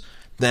patterns,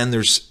 then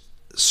there's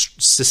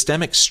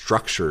systemic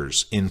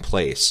structures in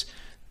place.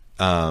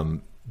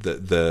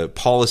 The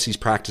policies,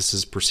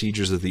 practices,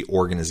 procedures of the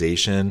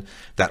organization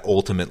that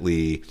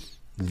ultimately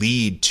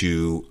lead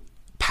to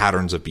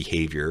patterns of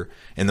behavior.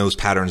 And those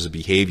patterns of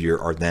behavior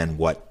are then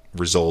what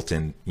result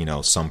in,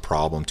 some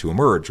problem to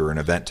emerge or an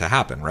event to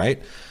happen,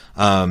 right?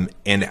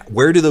 And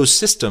where do those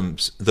system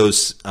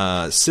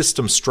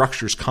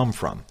structures come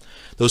from?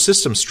 Those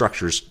system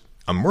structures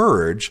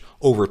emerge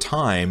over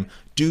time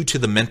due to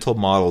the mental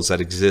models that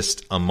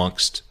exist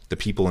amongst the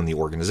people in the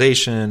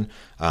organization,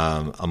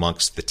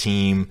 amongst the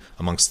team,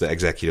 amongst the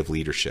executive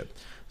leadership.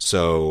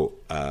 So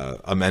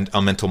a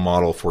mental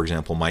model, for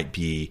example, might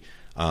be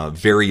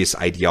various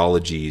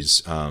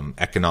ideologies,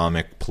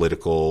 economic,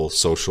 political,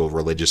 social,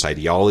 religious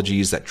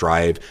ideologies that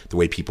drive the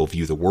way people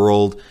view the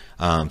world.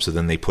 So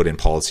then they put in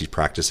policies,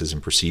 practices,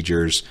 and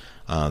procedures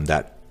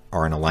that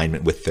are in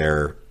alignment with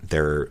their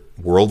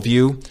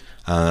worldview.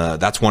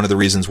 That's one of the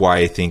reasons why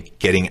I think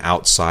getting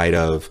outside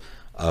of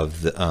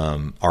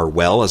our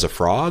well as a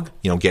frog,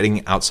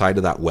 getting outside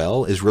of that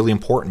well is really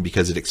important,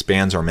 because it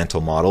expands our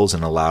mental models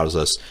and allows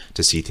us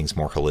to see things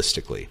more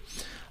holistically.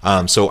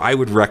 So I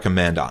would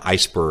recommend an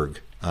iceberg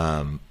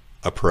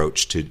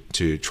approach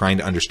to trying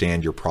to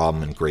understand your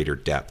problem in greater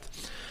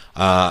depth.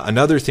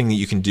 Another thing that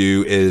you can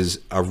do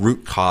is a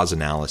root cause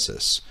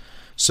analysis.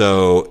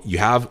 So you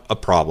have a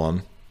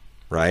problem,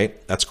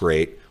 right? That's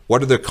great.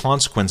 What are the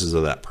consequences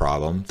of that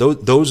problem?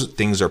 Those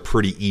things are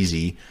pretty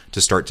easy to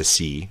start to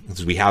see,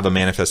 because we have a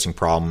manifesting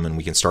problem and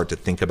we can start to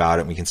think about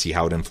it and we can see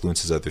how it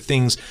influences other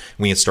things.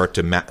 We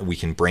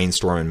can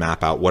brainstorm and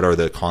map out what are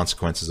the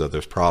consequences of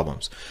those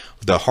problems.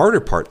 The harder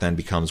part then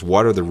becomes,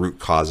 what are the root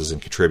causes and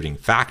contributing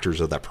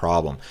factors of that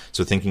problem?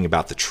 So thinking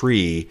about the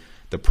tree,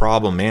 the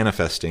problem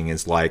manifesting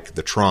is like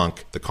the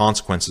trunk, the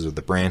consequences of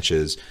the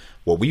branches.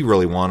 What we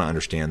really want to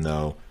understand,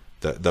 though,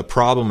 the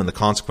problem and the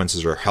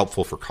consequences are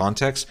helpful for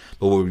context,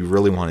 but what we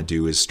really want to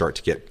do is start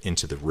to get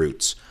into the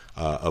roots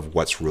of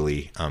what's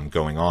really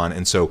going on.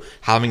 And so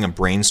having a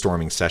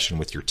brainstorming session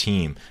with your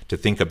team to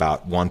think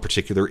about one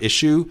particular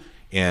issue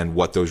and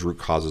what those root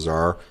causes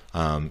are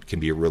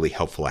can be a really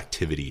helpful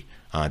activity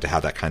to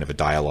have that kind of a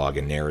dialogue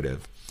and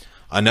narrative.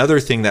 Another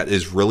thing that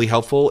is really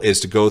helpful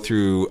is to go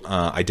through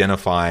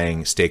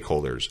identifying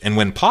stakeholders, and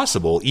when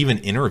possible, even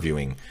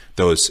interviewing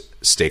those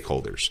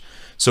stakeholders.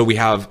 So we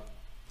have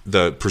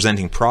the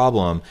presenting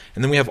problem,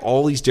 and then we have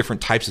all these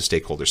different types of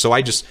stakeholders. So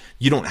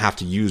you don't have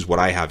to use what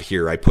I have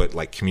here. I put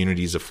like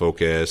communities of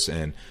focus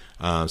and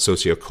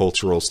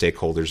sociocultural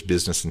stakeholders,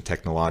 business and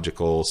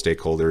technological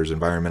stakeholders,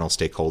 environmental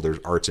stakeholders,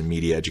 arts and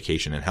media,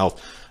 education and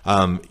health.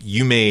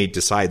 You may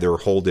decide there are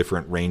whole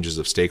different ranges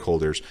of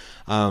stakeholders,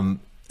 and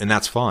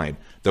that's fine.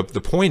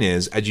 The point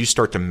is, as you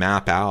start to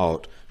map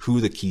out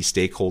who the key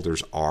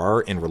stakeholders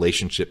are in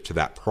relationship to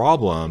that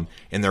problem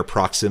and their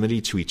proximity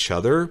to each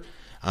other,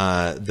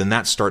 then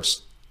that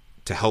starts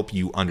to help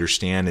you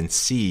understand and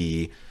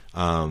see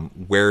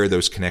where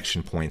those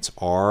connection points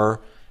are,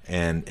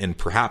 and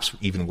perhaps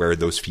even where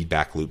those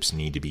feedback loops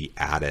need to be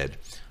added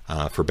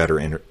for better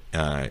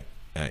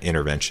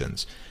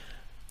interventions.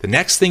 The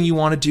next thing you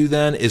want to do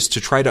then is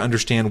to try to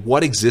understand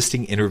what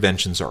existing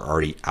interventions are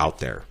already out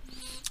there.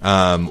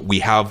 We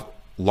have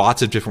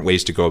lots of different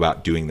ways to go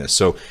about doing this.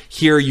 So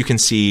here you can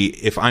see,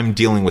 if I'm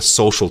dealing with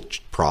social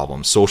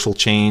problems, social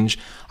change,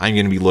 I'm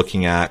going to be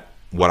looking at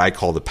what I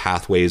call the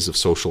pathways of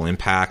social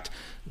impact: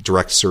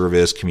 direct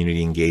service,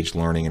 community engaged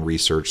learning and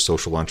research,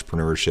 social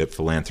entrepreneurship,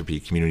 philanthropy,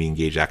 community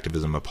engaged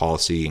activism of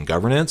policy and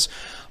governance.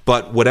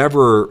 But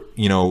whatever,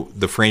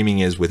 the framing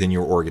is within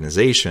your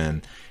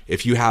organization,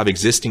 if you have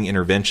existing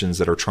interventions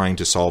that are trying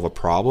to solve a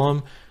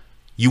problem,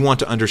 you want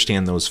to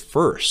understand those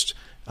first.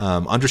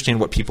 Understand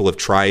what people have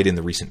tried in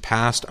the recent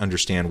past,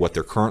 understand what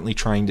they're currently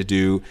trying to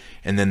do,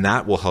 and then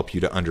that will help you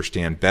to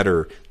understand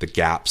better the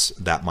gaps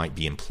that might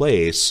be in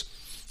place,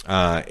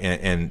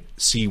 and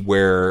see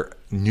where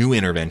new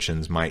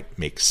interventions might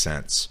make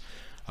sense.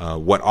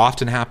 What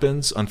often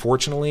happens,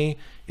 unfortunately,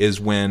 is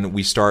when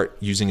we start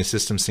using a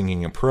systems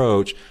thinking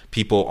approach,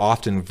 people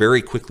often very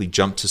quickly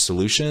jump to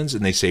solutions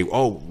and they say,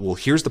 oh, well,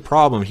 here's the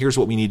problem, here's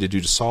what we need to do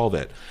to solve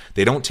it.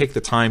 They don't take the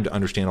time to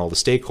understand all the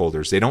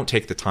stakeholders. They don't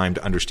take the time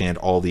to understand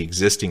all the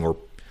existing or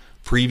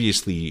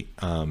previously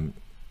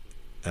the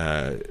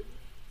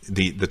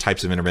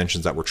types of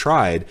interventions that were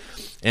tried.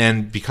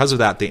 And because of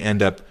that, they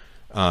end up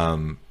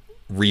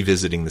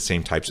revisiting the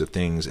same types of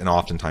things, and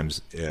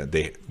oftentimes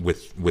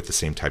with the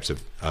same types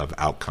of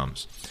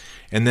outcomes.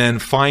 And then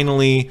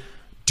finally,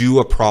 do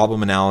a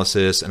problem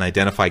analysis and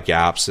identify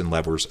gaps and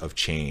levers of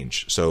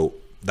change. So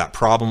that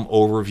problem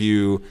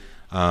overview,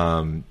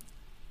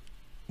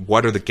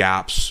 what are the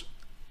gaps,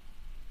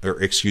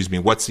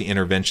 what's the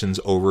interventions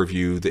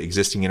overview, the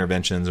existing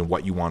interventions, and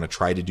what you want to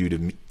try to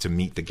do to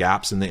meet the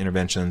gaps in the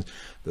interventions.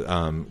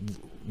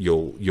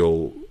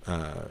 You'll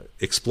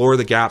explore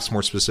the gaps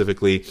more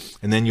specifically,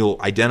 and then you'll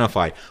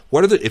identify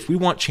if we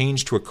want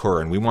change to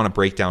occur and we want to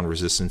break down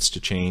resistance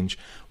to change,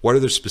 what are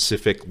the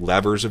specific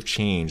levers of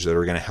change that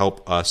are going to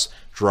help us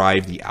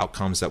drive the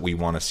outcomes that we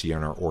want to see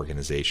in our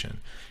organization.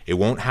 It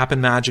won't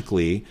happen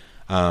magically.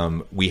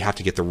 We have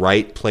to get the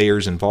right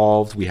players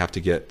involved. We have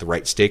to get the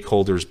right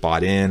stakeholders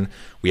bought in.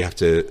 We have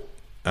to,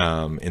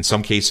 in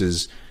some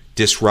cases,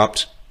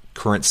 disrupt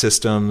current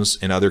systems.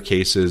 In other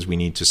cases, we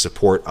need to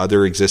support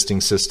other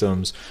existing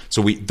systems.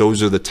 So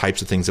those are the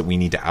types of things that we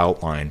need to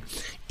outline.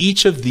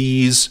 Each of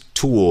these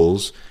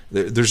tools,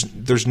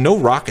 there's no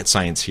rocket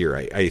science here,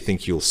 I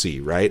think you'll see,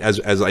 right?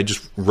 As I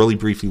just really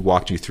briefly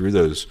walked you through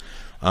those,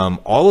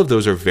 all of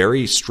those are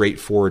very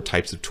straightforward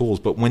types of tools.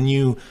 But when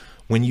you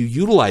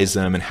utilize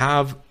them and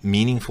have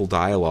meaningful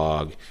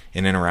dialogue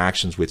and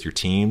interactions with your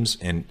teams,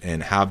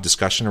 and have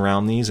discussion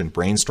around these and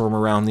brainstorm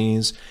around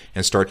these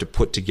and start to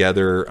put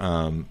together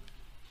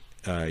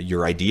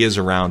your ideas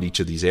around each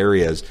of these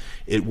areas,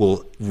 it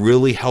will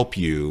really help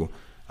you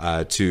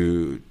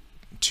to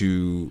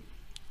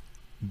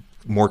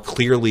more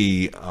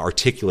clearly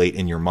articulate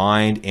in your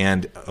mind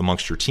and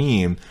amongst your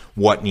team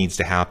what needs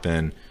to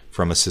happen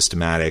from a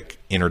systematic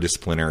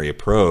interdisciplinary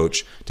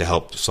approach to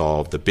help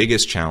solve the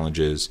biggest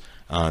challenges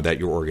that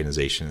your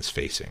organization is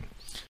facing.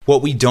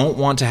 What we don't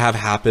want to have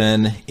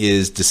happen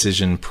is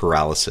decision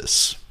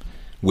paralysis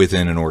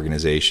within an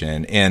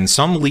organization. And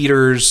some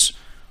leaders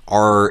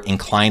are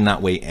inclined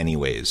that way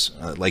anyways.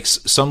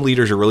 Some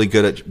leaders are really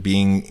good at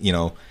being,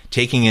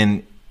 taking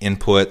in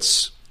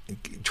inputs,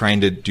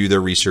 trying to do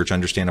their research,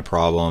 understand a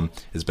problem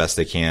as best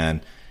they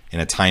can in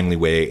a timely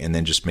way, and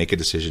then just make a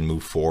decision,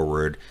 move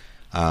forward.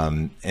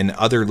 And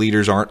other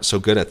leaders aren't so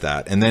good at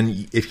that. And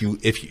then if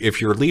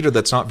you're a leader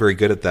that's not very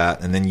good at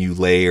that, and then you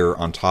layer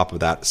on top of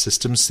that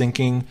systems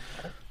thinking,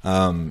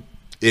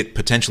 it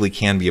potentially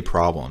can be a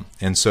problem.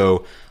 And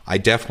so I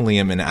definitely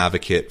am an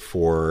advocate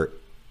for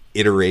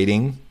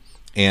iterating,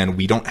 and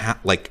we don't have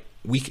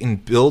we can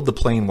build the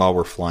plane while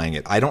we're flying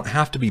it. I don't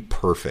have to be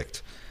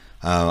perfect.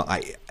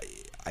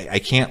 I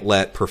can't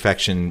let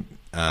perfection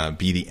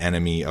be the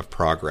enemy of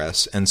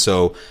progress. And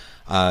so,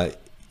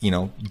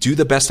 do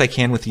the best I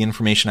can with the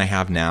information I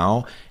have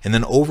now. And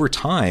then over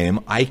time,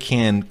 I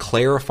can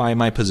clarify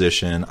my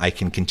position. I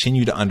can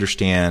continue to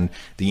understand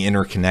the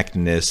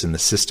interconnectedness and the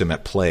system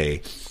at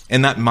play.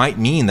 And that might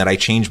mean that I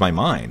change my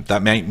mind.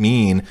 That might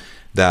mean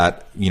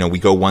that, we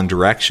go one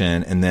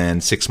direction, and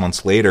then 6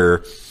 months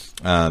later,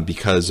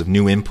 because of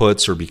new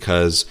inputs or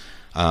because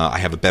I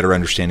have a better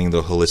understanding of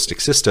the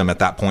holistic system at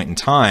that point in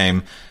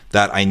time,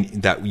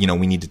 that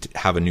we need to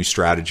have a new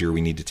strategy, or we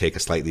need to take a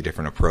slightly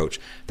different approach.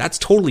 That's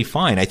totally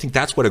fine. I think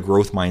that's what a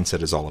growth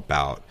mindset is all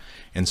about.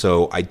 And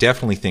so I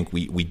definitely think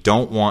we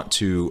don't want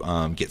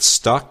to get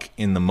stuck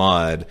in the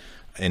mud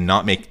and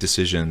not make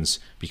decisions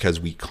because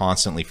we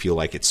constantly feel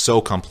like it's so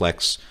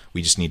complex.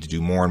 We just need to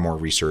do more and more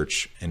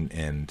research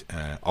and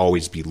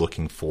always be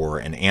looking for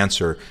an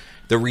answer.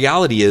 The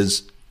reality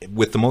is,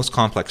 with the most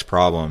complex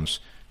problems,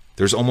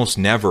 there's almost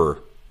never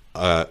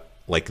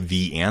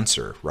the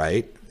answer,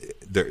 right?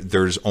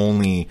 There's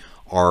only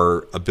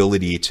our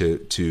ability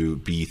to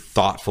be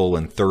thoughtful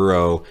and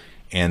thorough,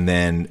 and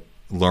then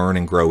learn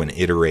and grow and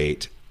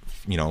iterate.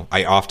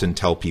 I often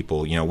tell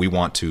people, we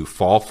want to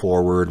fall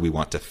forward, we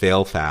want to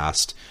fail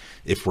fast.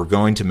 If we're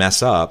going to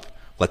mess up,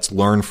 let's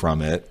learn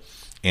from it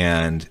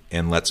and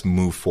let's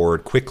move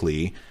forward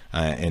quickly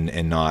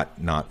and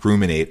not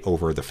ruminate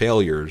over the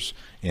failures.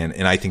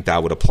 And I think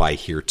that would apply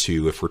here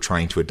too if we're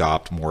trying to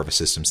adopt more of a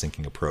systems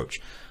thinking approach.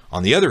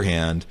 On the other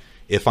hand,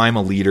 if I'm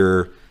a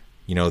leader,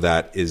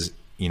 that is,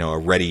 a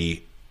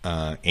ready,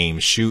 aim,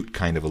 shoot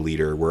kind of a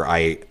leader where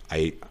I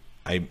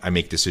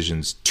make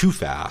decisions too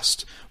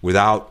fast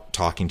without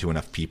talking to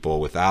enough people,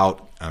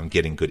 without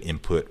getting good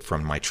input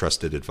from my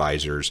trusted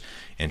advisors,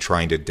 and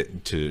trying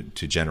to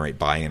generate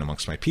buy-in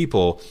amongst my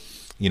people,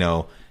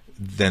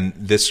 then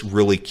this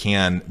really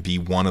can be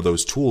one of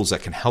those tools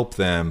that can help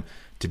them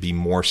to be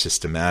more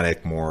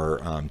systematic, more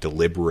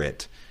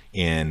deliberate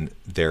in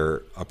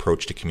their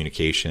approach to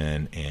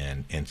communication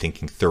and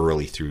thinking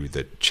thoroughly through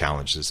the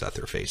challenges that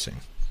they're facing.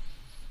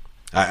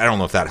 I don't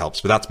know if that helps,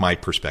 but that's my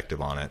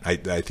perspective on it. I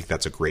think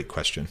that's a great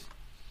question.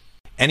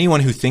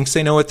 Anyone who thinks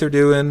they know what they're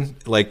doing,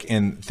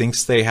 and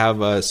thinks they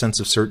have a sense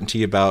of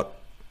certainty about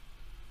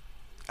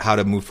how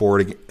to move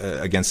forward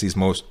against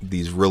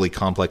these really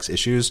complex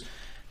issues,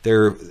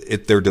 they're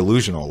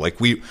delusional.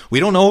 We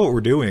don't know what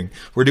we're doing.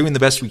 We're doing the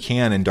best we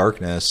can in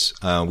darkness.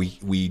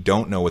 We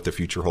don't know what the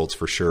future holds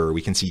for sure.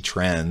 We can see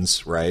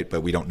trends, right?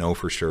 But we don't know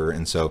for sure.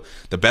 And so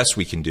the best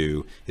we can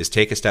do is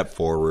take a step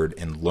forward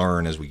and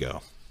learn as we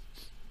go.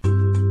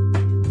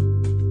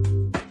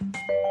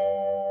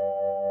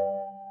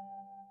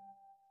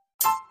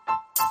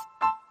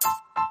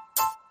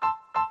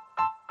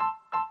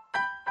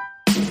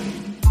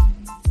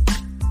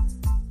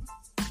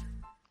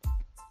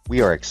 We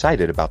are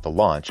excited about the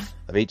launch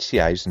of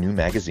HCI's new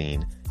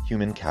magazine,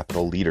 Human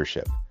Capital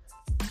Leadership.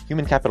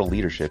 Human Capital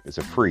Leadership is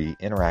a free,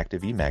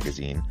 interactive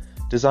e-magazine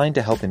designed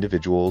to help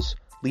individuals,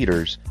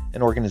 leaders,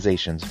 and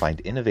organizations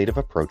find innovative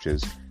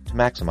approaches to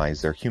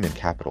maximize their human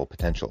capital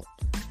potential.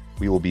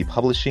 We will be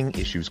publishing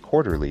issues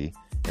quarterly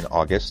in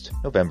August,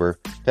 November,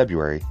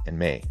 February, and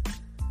May.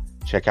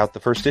 Check out the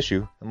first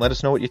issue and let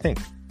us know what you think.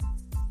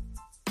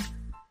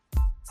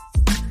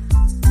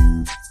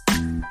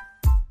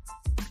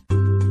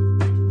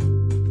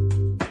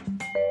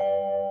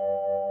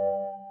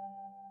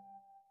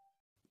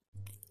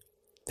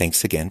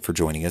 Thanks again for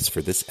joining us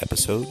for this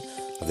episode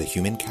of the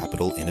Human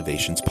Capital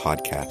Innovations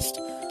Podcast.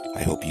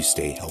 I hope you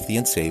stay healthy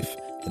and safe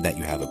and that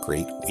you have a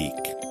great week.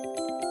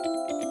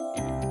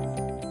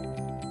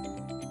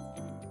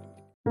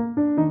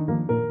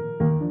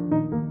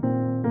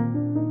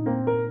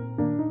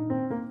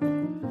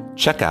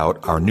 Check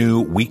out our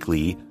new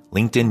weekly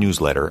LinkedIn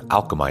newsletter,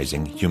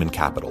 Alchemizing Human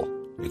Capital,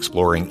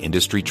 exploring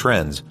industry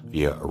trends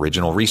via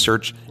original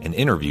research and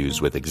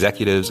interviews with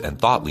executives and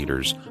thought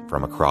leaders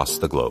from across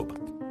the globe.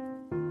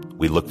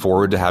 We look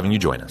forward to having you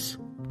join us.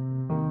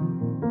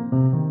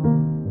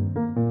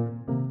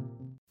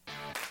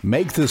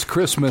 Make this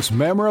Christmas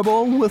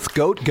memorable with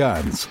Goat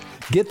Guns.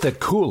 Get the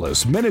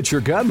coolest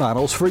miniature gun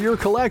models for your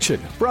collection.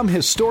 From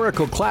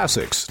historical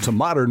classics to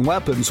modern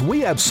weapons, we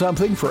have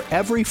something for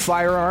every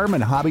firearm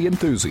and hobby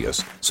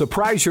enthusiast.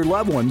 Surprise your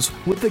loved ones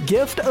with the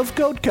gift of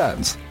Goat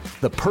Guns,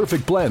 the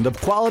perfect blend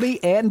of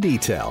quality and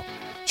detail.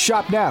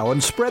 Shop now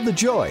and spread the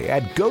joy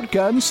at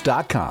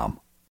goatguns.com.